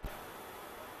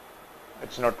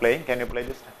 It's not playing. Can you play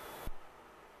this?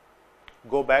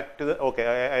 Go back to the,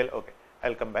 okay,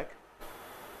 I'll come back.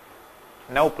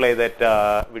 Now play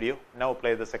that video. Now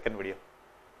play the second video.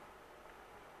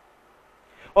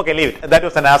 Okay, leave it. That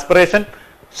was an aspiration.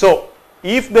 So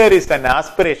if there is an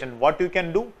aspiration, what you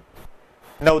can do?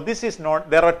 Now this is not,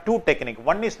 there are two techniques.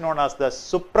 One is known as the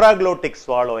supraglottic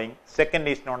swallowing. Second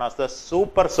is known as the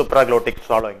super supraglottic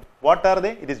swallowing. What are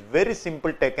they? It is very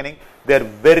simple technique. They are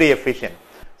very efficient.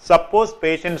 Suppose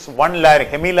patient's one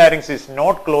larynx, hemilarynx is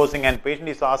not closing and patient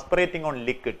is aspirating on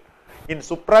liquid. In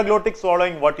supraglottic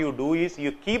swallowing, what you do is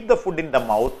you keep the food in the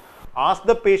mouth, ask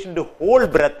the patient to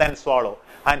hold breath and swallow,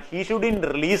 and he shouldn't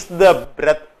release the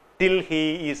breath till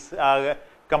he is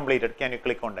completed. Can you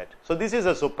click on that? So this is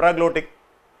a supraglottic.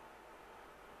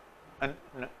 And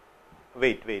no,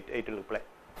 wait, it will play.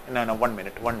 No, 1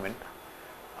 minute.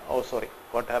 Oh, sorry.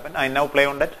 What happened? I now play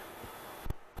on that.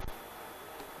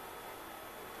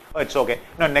 Oh, it's okay.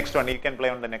 No, next one. You can play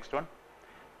on the next one.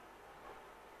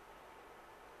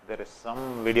 There is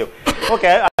some video.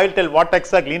 Okay, I will tell what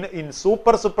exactly. In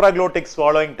super supraglottic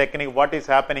swallowing technique, what is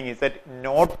happening is that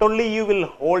not only you will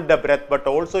hold the breath, but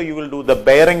also you will do the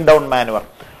bearing down maneuver,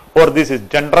 or this is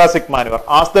Jandrasic maneuver.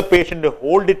 Ask the patient to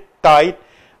hold it tight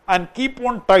and keep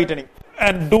on tightening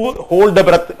and hold the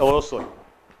breath. Oh, sorry.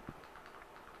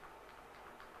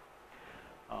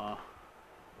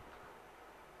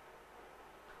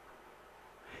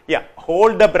 Yeah,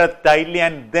 hold the breath tightly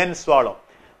and then swallow.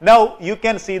 Now you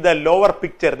can see the lower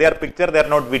picture, they are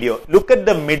not video. Look at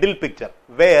the middle picture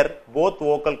where both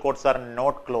vocal cords are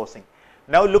not closing.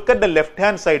 Now look at the left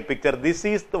hand side picture. This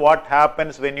is what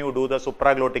happens when you do the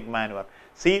supraglottic maneuver.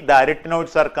 See, the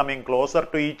arytenoids are coming closer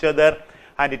to each other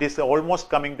and it is almost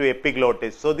coming to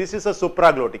epiglottis. So this is a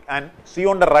supraglottic, and see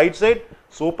on the right side,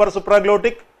 super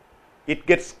supraglottic, it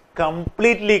gets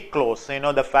completely close. You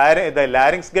know, the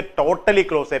larynx get totally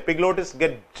close. Epiglottis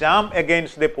get jammed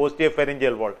against the posterior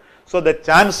pharyngeal wall. So the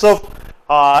chance of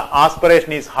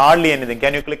aspiration is hardly anything.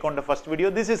 Can you click on the first video?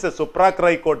 This is a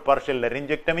supracricoid partial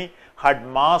laryngectomy, had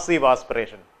massive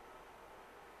aspiration,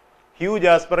 huge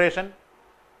aspiration.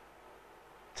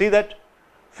 See that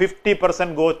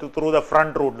 50% goes through the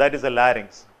front root, that is the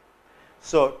larynx.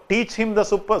 So teach him the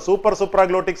super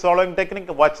supraglottic swallowing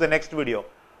technique. Watch the next video.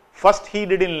 First he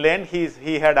didn't learn,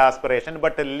 he had aspiration,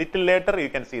 but a little later you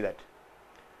can see that.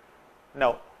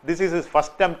 Now this is his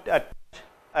first attempt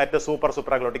at the super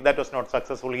supraglottic. That was not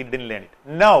successful, he didn't learn it.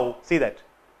 Now see that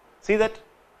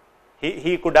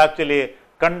he could actually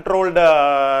control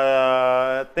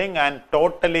the thing and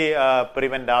totally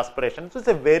prevent aspiration. So it's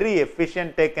a very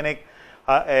efficient technique,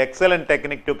 excellent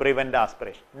technique to prevent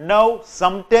aspiration. Now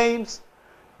sometimes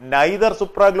neither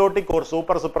supraglottic or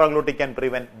super supraglottic can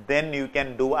prevent, then you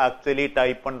can do actually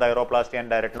type 1 thyroplasty and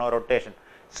direct nerve rotation.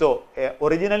 So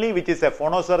originally, which is a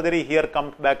phonosurgery, here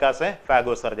comes back as a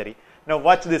phagosurgery. Now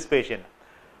watch this patient.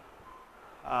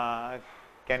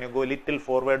 Can you go a little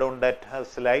forward on that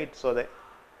slide? So that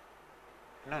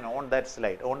no, on that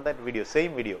slide, on that video,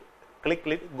 same video.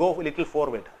 Go a little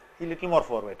forward, a little more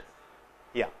forward.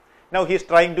 Yeah. Now he is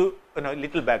trying to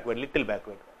little backward. Little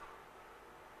backward.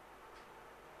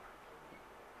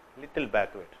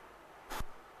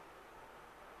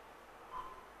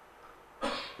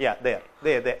 Yeah, there.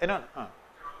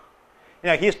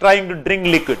 Yeah, he is trying to drink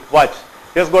liquid. Watch.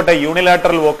 He has got a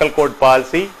unilateral vocal cord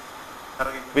palsy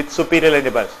with superior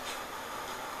laryngeal palsy.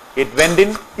 It went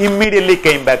in, immediately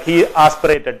came back. He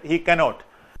aspirated. He cannot.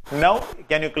 Now,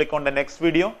 can you click on the next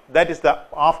video? That is the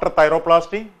after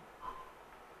thyroplasty.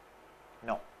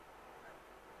 No.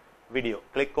 Video.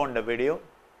 Click on the video.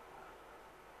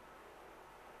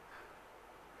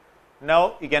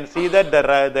 Now you can see that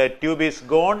the tube is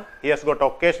gone. He has got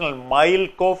occasional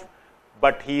mild cough,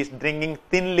 but he is drinking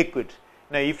thin liquid.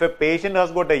 Now if a patient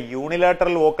has got a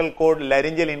unilateral vocal cord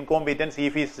laryngeal incompetence,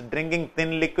 if he is drinking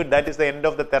thin liquid, that is the end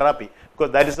of the therapy,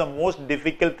 because that is the most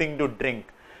difficult thing to drink.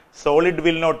 Solid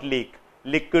will not leak,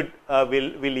 liquid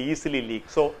will easily leak.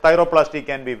 So thyroplasty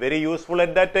can be very useful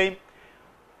at that time,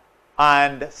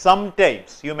 and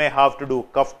sometimes you may have to do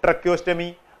cuff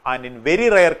tracheostomy. And in very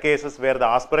rare cases where the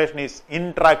aspiration is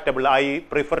intractable, I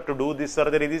prefer to do this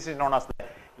surgery. This is known as the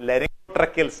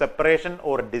laryngotracheal separation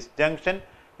or disjunction.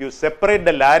 You separate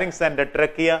the larynx and the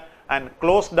trachea and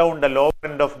close down the lower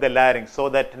end of the larynx so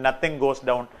that nothing goes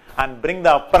down, and bring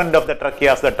the upper end of the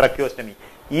trachea as the tracheostomy.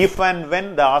 If and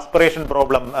when the aspiration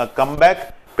problem come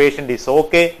back, patient is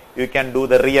okay, you can do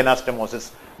the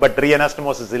reanastomosis. But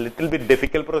reanastomosis is a little bit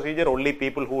difficult procedure. Only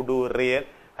people who do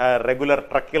regular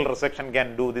tracheal resection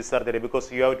can do this surgery,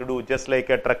 because you have to do just like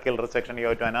a tracheal resection, you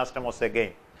have to anastomose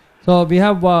again. So we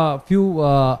have a few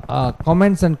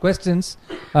comments and questions.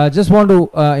 Just want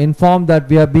to inform that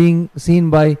we are being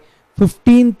seen by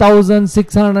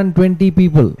 15,620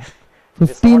 people.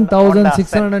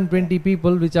 15,620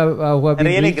 people which are who have been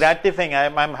really reached. gratifying.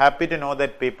 I'm happy to know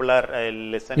that people are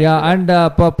listening. Yeah, and a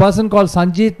person called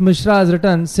Sanjeet Mishra has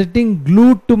written, sitting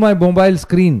glued to my mobile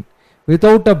screen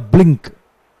without a blink.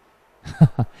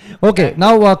 Okay,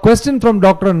 now a question from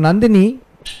Dr. Nandini.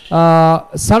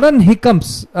 Sudden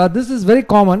hiccups, this is very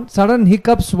common, sudden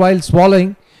hiccups while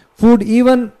swallowing food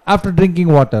even after drinking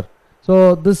water.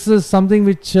 So this is something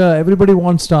which everybody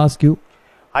wants to ask you.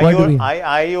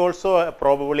 I also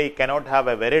probably cannot have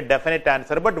a very definite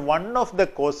answer, but one of the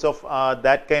cause of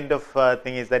that kind of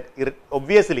thing is that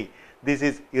obviously this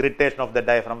is irritation of the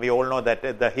diaphragm. We all know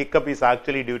that the hiccup is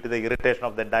actually due to the irritation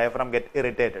of the diaphragm get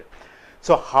irritated.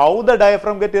 So how the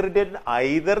diaphragm get irritated?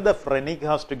 Either the phrenic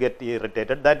has to get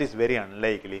irritated, that is very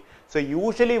unlikely. So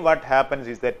usually what happens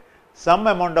is that some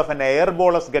amount of an air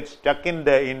bolus gets stuck in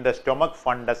the stomach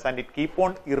fundus, and it keep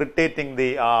on irritating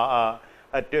the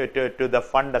to the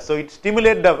fundus. So it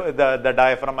stimulates the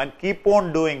diaphragm and keep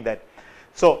on doing that.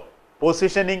 So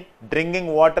positioning, drinking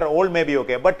water, all may be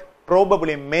okay, but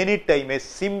probably many time a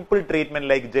simple treatment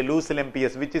like Gelusil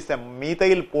MPS, which is a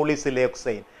methyl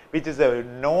polysiloxane, which is a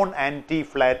known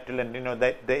anti-flatulent,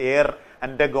 that the air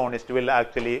antagonist will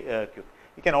actually cure.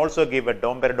 You can also give a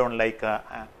domperidone like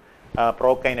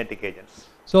prokinetic agents.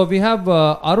 So we have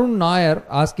Arun Nair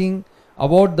asking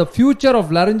about the future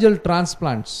of laryngeal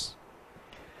transplants.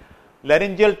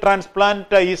 Laryngeal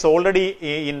transplant is already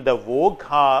in the vogue.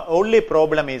 Only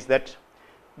problem is that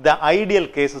the ideal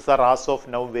cases are as of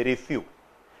now very few,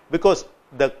 because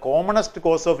the commonest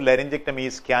cause of laryngectomy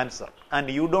is cancer,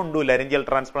 and you don't do laryngeal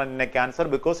transplant in a cancer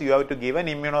because you have to give an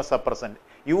immunosuppressant.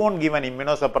 You won't give an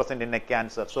immunosuppressant in a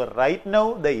cancer. So right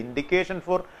now the indication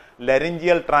for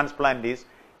laryngeal transplant is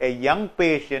a young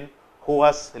patient who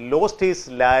has lost his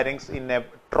larynx in a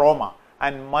trauma,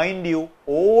 and mind you,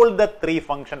 all the three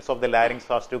functions of the larynx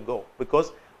has to go,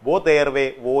 because both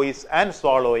airway, voice and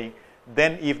swallowing.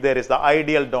 Then if there is the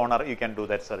ideal donor, you can do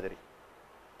that surgery.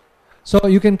 So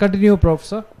you can continue,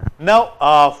 Professor. Now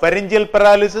pharyngeal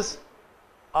paralysis,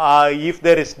 if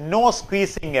there is no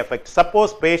squeezing effect,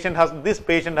 suppose this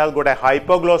patient has got a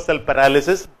hypoglossal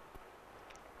paralysis,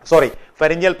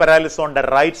 pharyngeal paralysis on the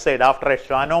right side after a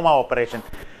schwannoma operation,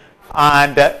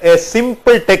 and a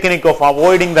simple technique of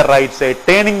avoiding the right side,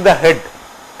 turning the head,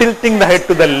 tilting the head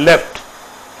to the left.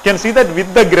 You can see that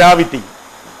with the gravity.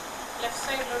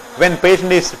 When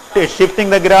patient is shifting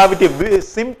the gravity,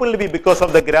 simply because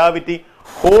of the gravity,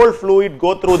 whole fluid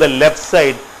go through the left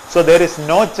side. So there is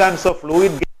no chance of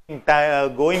fluid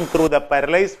going through the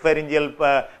paralyzed pharyngeal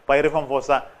pyriform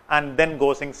fossa and then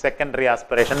causing secondary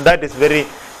aspiration. That is very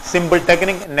simple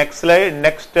technique. Next slide.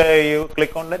 Next, you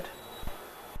click on that.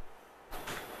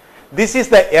 This is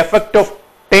the effect of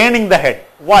turning the head.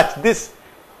 Watch this.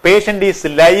 Patient is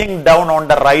lying down on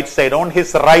the right side, on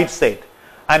his right side.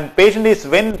 And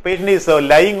when patient is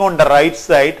lying on the right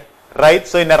side,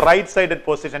 so in a right sided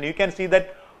position, you can see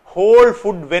that whole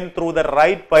food went through the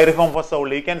right pyriform fossa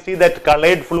only. You can see that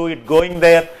colored fluid going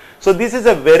there. So this is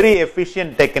a very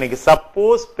efficient technique.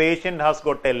 Suppose patient has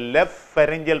got a left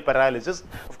pharyngeal paralysis.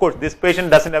 Of course, this patient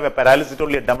doesn't have a paralysis, it's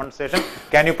only a demonstration.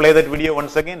 Can you play that video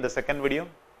once again, the second video?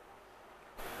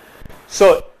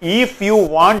 So if you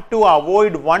want to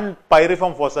avoid one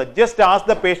pyriform fossa, just ask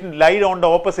the patient lie on the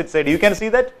opposite side. You can see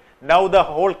that now the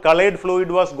whole colored fluid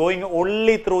was going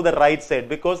only through the right side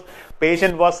because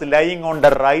patient was lying on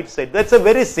the right side. That's a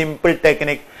very simple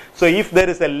technique. So if there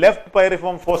is a left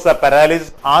pyriform fossa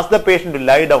paralysis, ask the patient to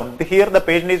lie down. Here the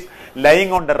patient is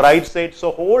lying on the right side,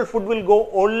 so whole food will go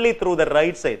only through the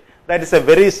right side. That is a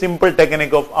very simple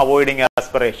technique of avoiding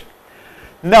aspiration.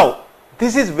 Now,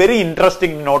 this is very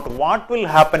interesting to note. What will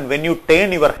happen when you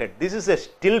turn your head? This is a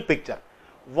still picture.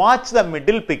 Watch the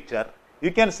middle picture.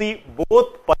 You can see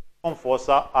both pyriform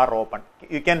fossa are open.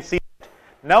 You can see it.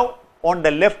 Now on the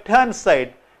left hand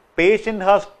side, patient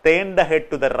has turned the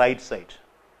head to the right side.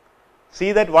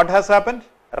 See that what has happened?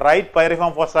 Right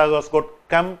pyriform fossa was got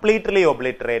completely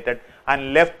obliterated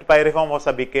and left pyriform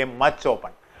fossa became much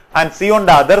open. And see on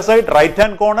the other side, right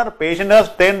hand corner, patient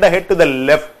has turned the head to the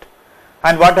left.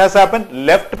 And what has happened?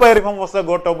 Left pyriform fossa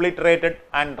got obliterated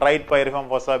and right pyriform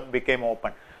fossa became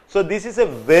open. So this is a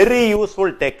very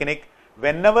useful technique.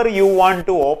 Whenever you want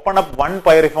to open up one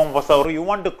pyriform fossa or you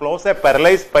want to close a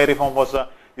paralyzed pyriform fossa,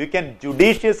 you can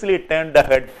judiciously turn the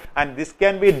head, and this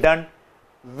can be done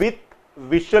with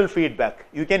visual feedback.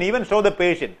 You can even show the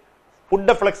patient, put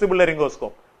the flexible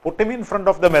laryngoscope, put him in front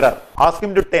of the mirror, ask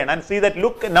him to turn and see that,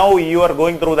 look, now you are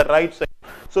going through the right side.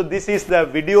 So this is the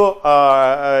video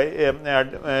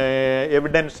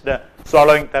evidenced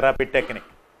swallowing therapy technique.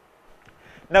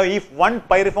 Now if one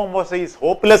pyriform fossa is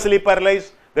hopelessly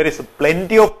paralyzed, there is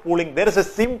plenty of pooling. There is a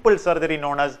simple surgery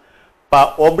known as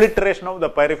obliteration of the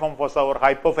pyriform fossa or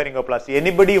hypopharyngoplasty.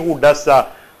 Anybody who does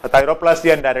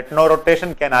thyroplasty and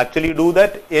retinorotation can actually do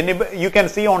that. You can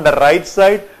see on the right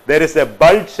side, there is a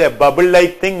bulge, a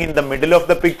bubble-like thing in the middle of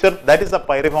the picture. That is a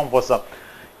pyriform fossa.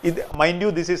 Mind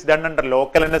you, this is done under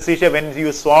local anesthesia. When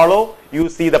you swallow, you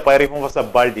see the pyriform fossa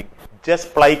bulging.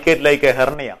 Just plicate like a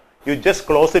hernia. You just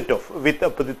close it off with the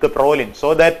prolin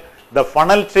so that the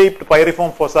funnel-shaped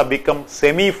pyriform fossa become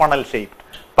semi-funnel shaped.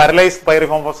 Paralyzed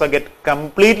pyriform fossa get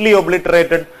completely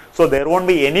obliterated, so there won't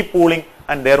be any pooling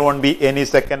and there won't be any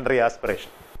secondary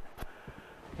aspiration.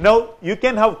 Now, you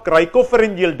can have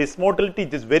cricopharyngeal dysmotility,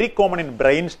 which is very common in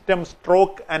brainstem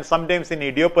stroke and sometimes in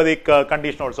idiopathic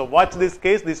condition also. Watch this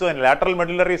case. This is a lateral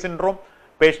medullary syndrome.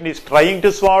 Patient is trying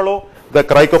to swallow, the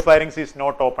cricopharynx is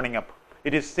not opening up.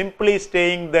 It is simply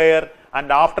staying there,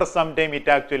 and after some time it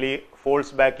actually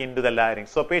falls back into the larynx.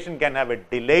 So patient can have a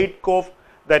delayed cough.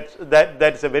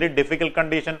 That's a very difficult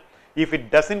condition. If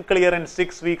it doesn't clear in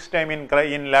 6 weeks time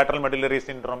in lateral medullary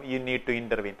syndrome, you need to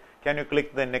intervene. Can you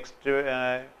click the next?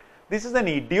 This is an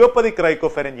idiopathic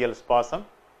cricopharyngeal spasm.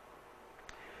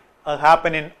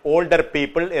 Happen in older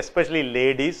people, especially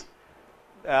ladies.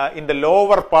 In the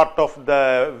lower part of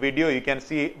the video, you can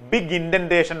see big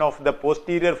indentation of the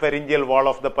posterior pharyngeal wall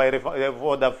of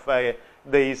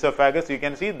the esophagus. You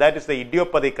can see that is the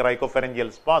idiopathic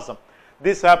cricopharyngeal spasm.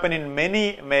 This happen in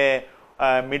many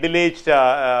middle-aged,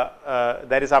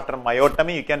 that is after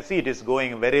myotomy. You can see it is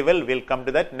going very well. We'll come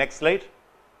to that. Next slide.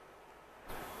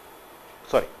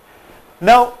 Sorry.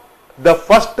 Now, the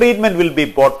first treatment will be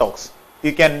Botox.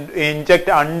 You can inject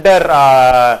under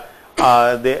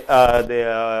the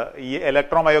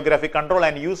electromyographic control,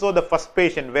 and you saw the first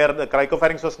patient where the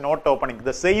cricopharynx was not opening.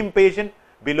 The same patient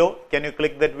below, can you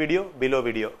click that video? Below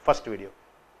video, first video.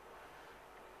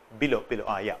 Below,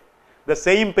 yeah. The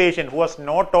same patient who was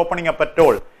not opening up at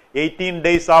all, 18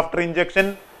 days after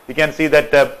injection, you can see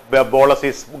that the bolus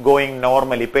is going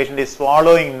normally, patient is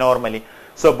swallowing normally.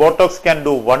 So Botox can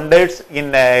do wonders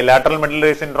in lateral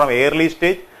medullary syndrome early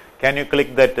stage. Can you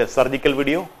click that surgical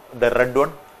video, the red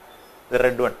one? The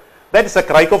red one. That is a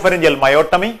cricopharyngeal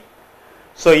myotomy.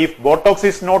 So if Botox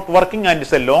is not working and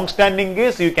it's a long-standing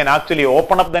case, you can actually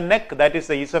open up the neck. That is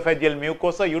the esophageal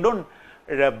mucosa. You don't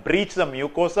breach the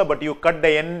mucosa, but you cut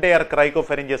the entire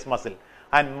cricopharyngeus muscle.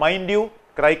 And mind you,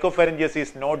 cricopharyngeus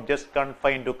is not just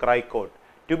confined to cricoid.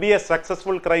 To be a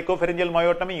successful cricopharyngeal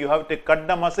myotomy, you have to cut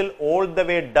the muscle all the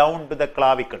way down to the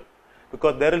clavicle,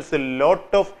 because there is a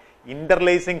lot of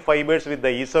interlacing fibers with the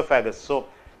esophagus. So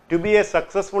to be a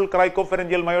successful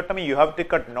cricopharyngeal myotomy, you have to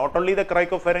cut not only the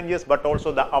cricopharyngeus but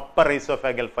also the upper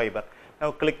esophageal fiber.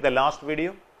 Now click the last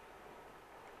video.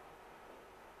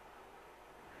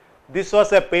 This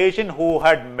was a patient who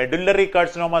had medullary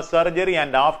carcinoma surgery,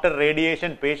 and after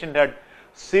radiation patient had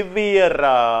severe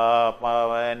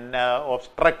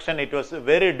obstruction. It was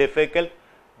very difficult,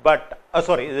 but this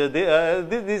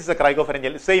is a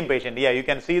cricopharyngeal, same patient. Yeah, you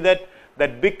can see that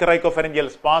big cricopharyngeal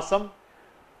spasm,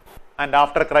 and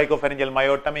after cricopharyngeal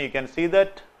myotomy you can see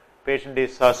that patient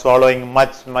is swallowing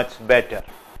much better.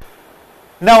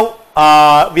 Now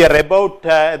we are about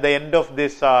the end of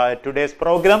this today's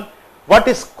program. What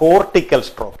is cortical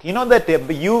stroke? You know that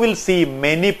you will see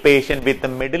many patients with the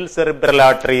middle cerebral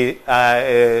artery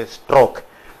stroke.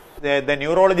 The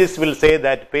neurologist will say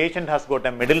that patient has got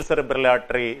a middle cerebral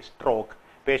artery stroke,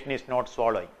 patient is not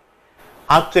swallowing.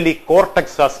 Actually,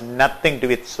 cortex has nothing to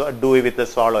do with the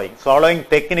swallowing. Swallowing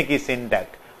technique is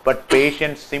intact, but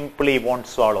patient simply won't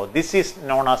swallow. This is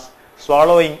known as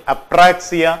swallowing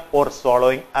apraxia or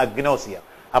swallowing agnosia.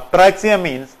 Apraxia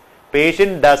means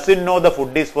patient doesn't know the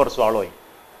food is for swallowing.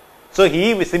 So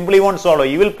he simply won't swallow.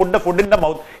 He will put the food in the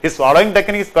mouth. His swallowing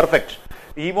technique is perfect.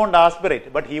 He won't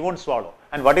aspirate, but he won't swallow.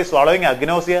 And what is swallowing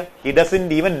agnosia? He doesn't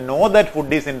even know that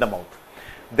food is in the mouth.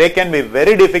 They can be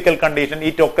very difficult condition.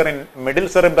 It occurs in middle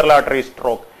cerebral artery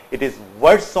stroke. It is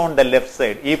worse on the left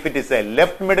side. If it is a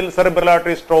left middle cerebral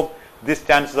artery stroke, these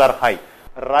chances are high.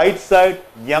 Right side,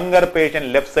 younger patient,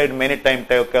 left side many times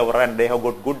take over and they have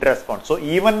got good response. So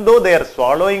even though their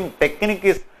swallowing technique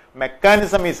is,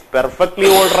 mechanism is perfectly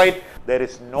alright, there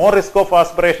is no risk of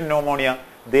aspiration pneumonia,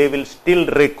 they will still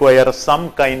require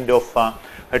some kind of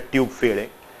a tube feeding.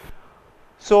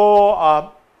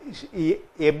 So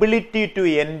ability to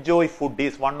enjoy food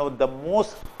is one of the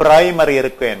most primary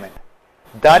requirement.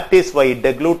 That is why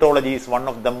deglutology is one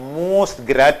of the most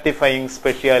gratifying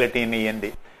specialty in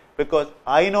ENT. Because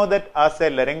I know that as a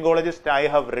laryngologist, I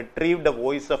have retrieved the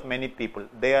voice of many people.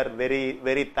 They are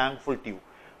very thankful to you.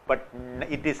 But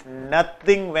it is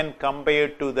nothing when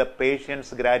compared to the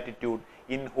patient's gratitude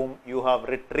in whom you have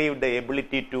retrieved the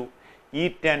ability to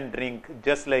eat and drink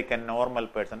just like a normal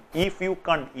person. If you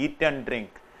can't eat and drink,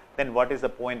 then what is the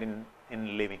point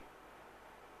in living?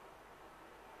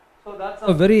 So that's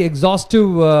a very exhaustive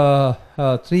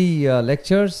 3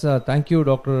 lectures. Thank you,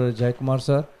 Dr. Jayakumar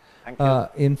sir. Thank you.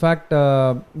 In fact,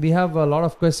 we have a lot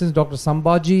of questions. Dr.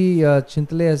 Sambhaji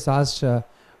Chintale has asked,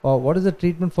 what is the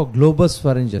treatment for globus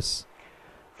pharyngeus?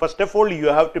 First of all, you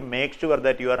have to make sure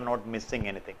that you are not missing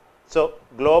anything. So,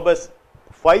 globus,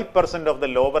 5% of the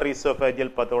lower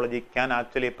esophageal pathology can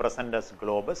actually present as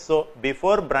globus. So,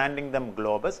 before branding them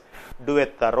globus, do a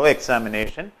thorough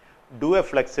examination, do a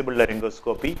flexible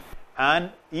laryngoscopy,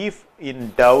 and if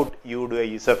in doubt, you do a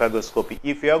esophagoscopy.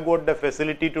 If you have got the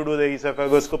facility to do the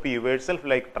esophagoscopy yourself,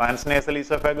 like transnasal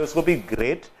esophagoscopy,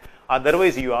 great.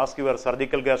 Otherwise, you ask your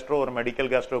surgical gastro or medical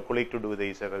gastro colleague to do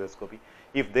the esophagoscopy.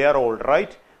 If they are all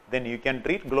right, then you can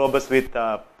treat globus with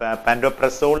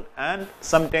pantoprazole, and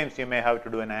sometimes you may have to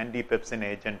do an antipepsin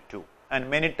agent too. And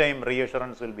many times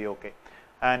reassurance will be okay,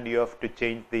 and you have to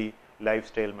change the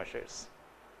lifestyle measures.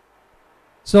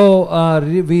 So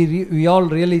we all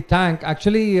really thank.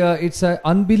 Actually, it's an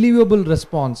unbelievable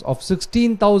response of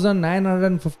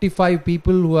 16,955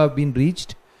 people who have been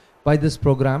reached by this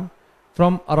program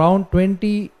from around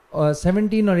 17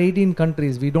 or 18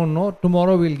 countries. We don't know.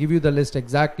 Tomorrow we'll give you the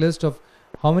exact list of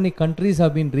how many countries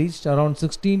have been reached. Around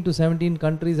 16 to 17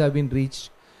 countries have been reached.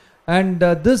 And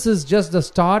this is just the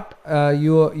start.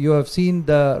 You have seen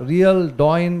the real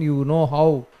Doyen. You know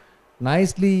how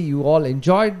nicely you all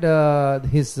enjoyed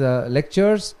his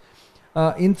lectures.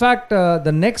 In fact,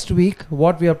 the next week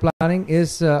what we are planning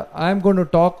is I'm going to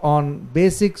talk on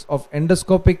basics of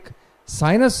endoscopic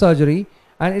sinus surgery,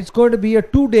 and it's going to be a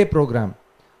 2-day program.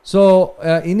 So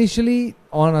initially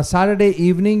on a Saturday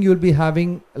evening you'll be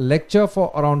having a lecture for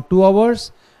around 2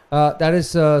 hours. That is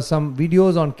some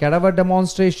videos on cadaver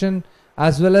demonstration,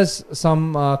 as well as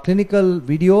some clinical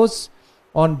videos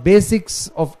on basics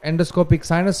of endoscopic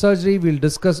sinus surgery. We'll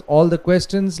discuss all the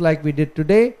questions like we did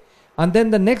today. And then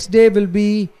the next day will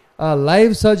be a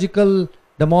live surgical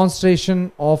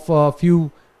demonstration of a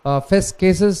few FES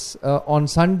cases on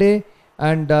Sunday.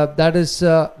 And that is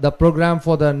the program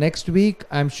for the next week.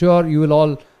 I'm sure you will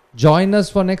all join us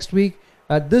for next week.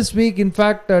 This week, in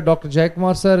fact, Dr.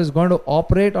 Jayakumar sir is going to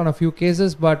operate on a few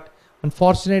cases, but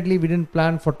unfortunately we didn't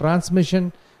plan for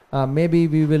transmission. Maybe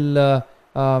we will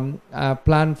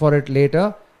plan for it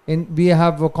later. We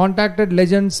have contacted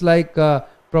legends like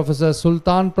Professor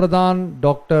Sultan Pradhan,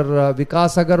 Dr.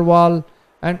 Vikas Agarwal,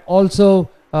 and also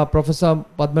Professor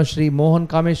Padma Shri Mohan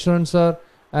Kameshwaran sir,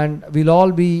 and we'll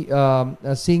all be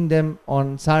seeing them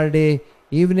on Saturday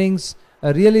evenings.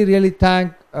 Really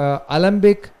thank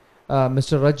Alembic,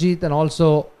 Mr. Rajit, and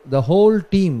also the whole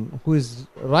team who is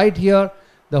right here,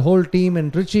 the whole team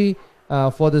in Trichy,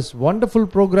 for this wonderful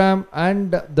program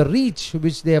and the reach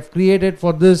which they have created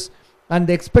for this, and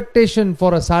the expectation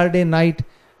for a Saturday night.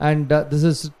 And this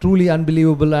is truly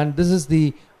unbelievable, and this is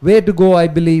the way to go, I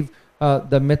believe,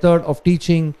 the method of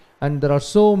teaching. And there are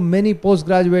so many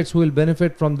postgraduates who will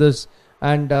benefit from this.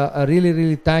 And I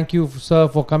really thank you, sir,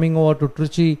 for coming over to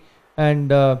Trichy.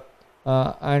 And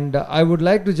I would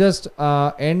like to just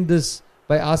end this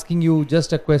by asking you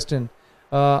just a question.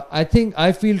 I think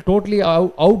I feel totally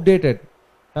outdated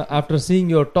after seeing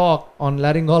your talk on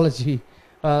laryngology.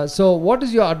 So what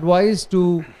is your advice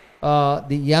to the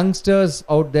youngsters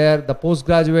out there, the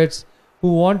postgraduates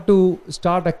who want to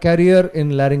start a career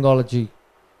in laryngology?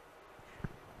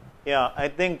 Yeah, I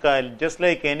think just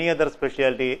like any other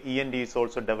specialty, ENT is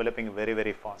also developing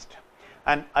very fast.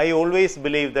 And I always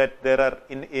believe that there are,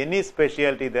 in any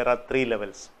specialty, there are 3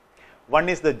 levels. One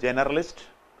is the generalist.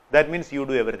 That means you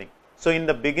do everything. So in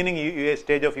the beginning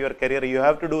stage of your career, you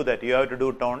have to do that. You have to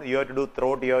do tone, you have to do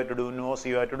throat, you have to do nose,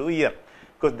 you have to do ear.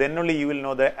 Because then only you will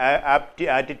know the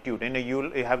attitude, and you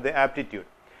will have the aptitude.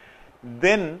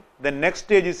 Then the next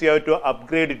stage is you have to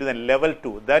upgrade it to the level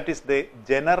 2. That is the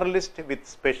generalist with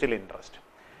special interest.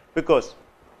 Because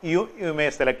you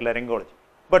may select laryngology.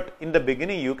 But in the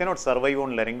beginning, you cannot survive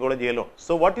on laryngology alone.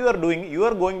 So what you are doing, you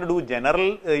are going to do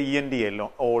general ENT alone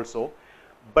also.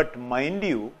 But mind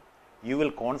you, you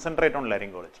will concentrate on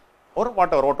laryngology or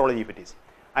whatever, otology if it is.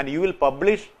 And you will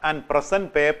publish and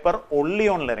present paper only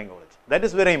on laryngology. That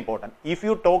is very important. If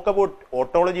you talk about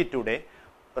otology today,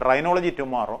 rhinology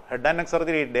tomorrow, head and neck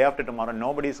surgery day after tomorrow,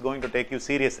 nobody is going to take you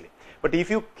seriously. But if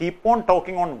you keep on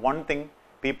talking on one thing,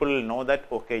 people will know that,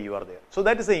 okay, you are there. So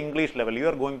that is the English level. You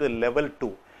are going to level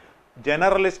 2,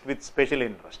 generalist with special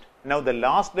interest. Now the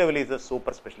last level is a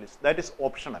super specialist. That is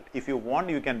optional. If you want,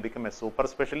 you can become a super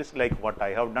specialist like what I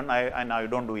have done. And I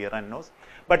don't do ear and nose,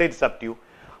 but it's up to you.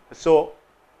 So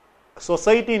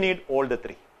society need all the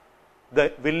 3.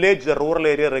 The village, the rural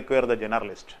area require the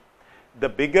generalist. The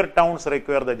bigger towns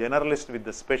require the generalist with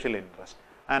the special interest,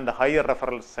 and the higher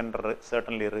referral center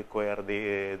certainly require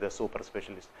the super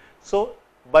specialist. So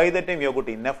by the time you have got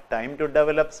enough time to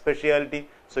develop specialty,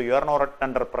 so you are not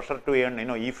under pressure to earn.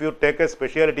 If you take a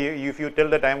specialty, if you tell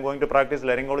that I am going to practice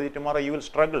laryngology tomorrow, you will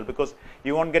struggle because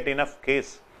you won't get enough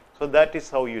case. So that is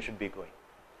how you should be going.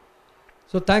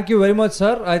 So thank you very much,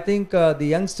 sir. I think the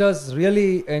youngsters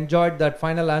really enjoyed that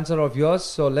final answer of yours.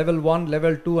 So level 1,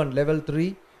 level 2 and level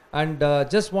 3. And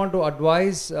just want to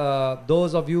advise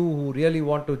those of you who really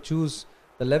want to choose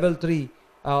the level 3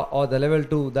 or the level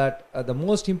 2 that the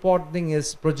most important thing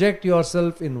is project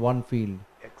yourself in one field.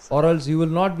 Excellent. Or else you will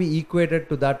not be equated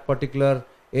to that particular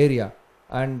area.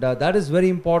 and that is very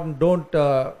important. Don't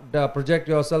project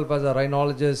yourself as a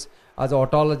rhinologist, as a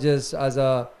otologist, as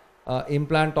a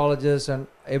implantologist and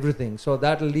everything. So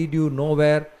that will lead you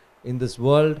nowhere in this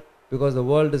world, because the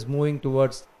world is moving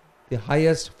towards the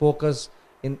highest focus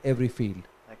in every field.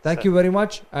 Thank you very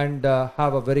much, and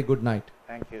have a very good night.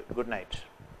 Thank you. Good night.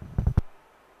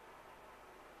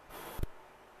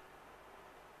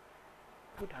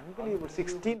 Unbelievable.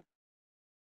 16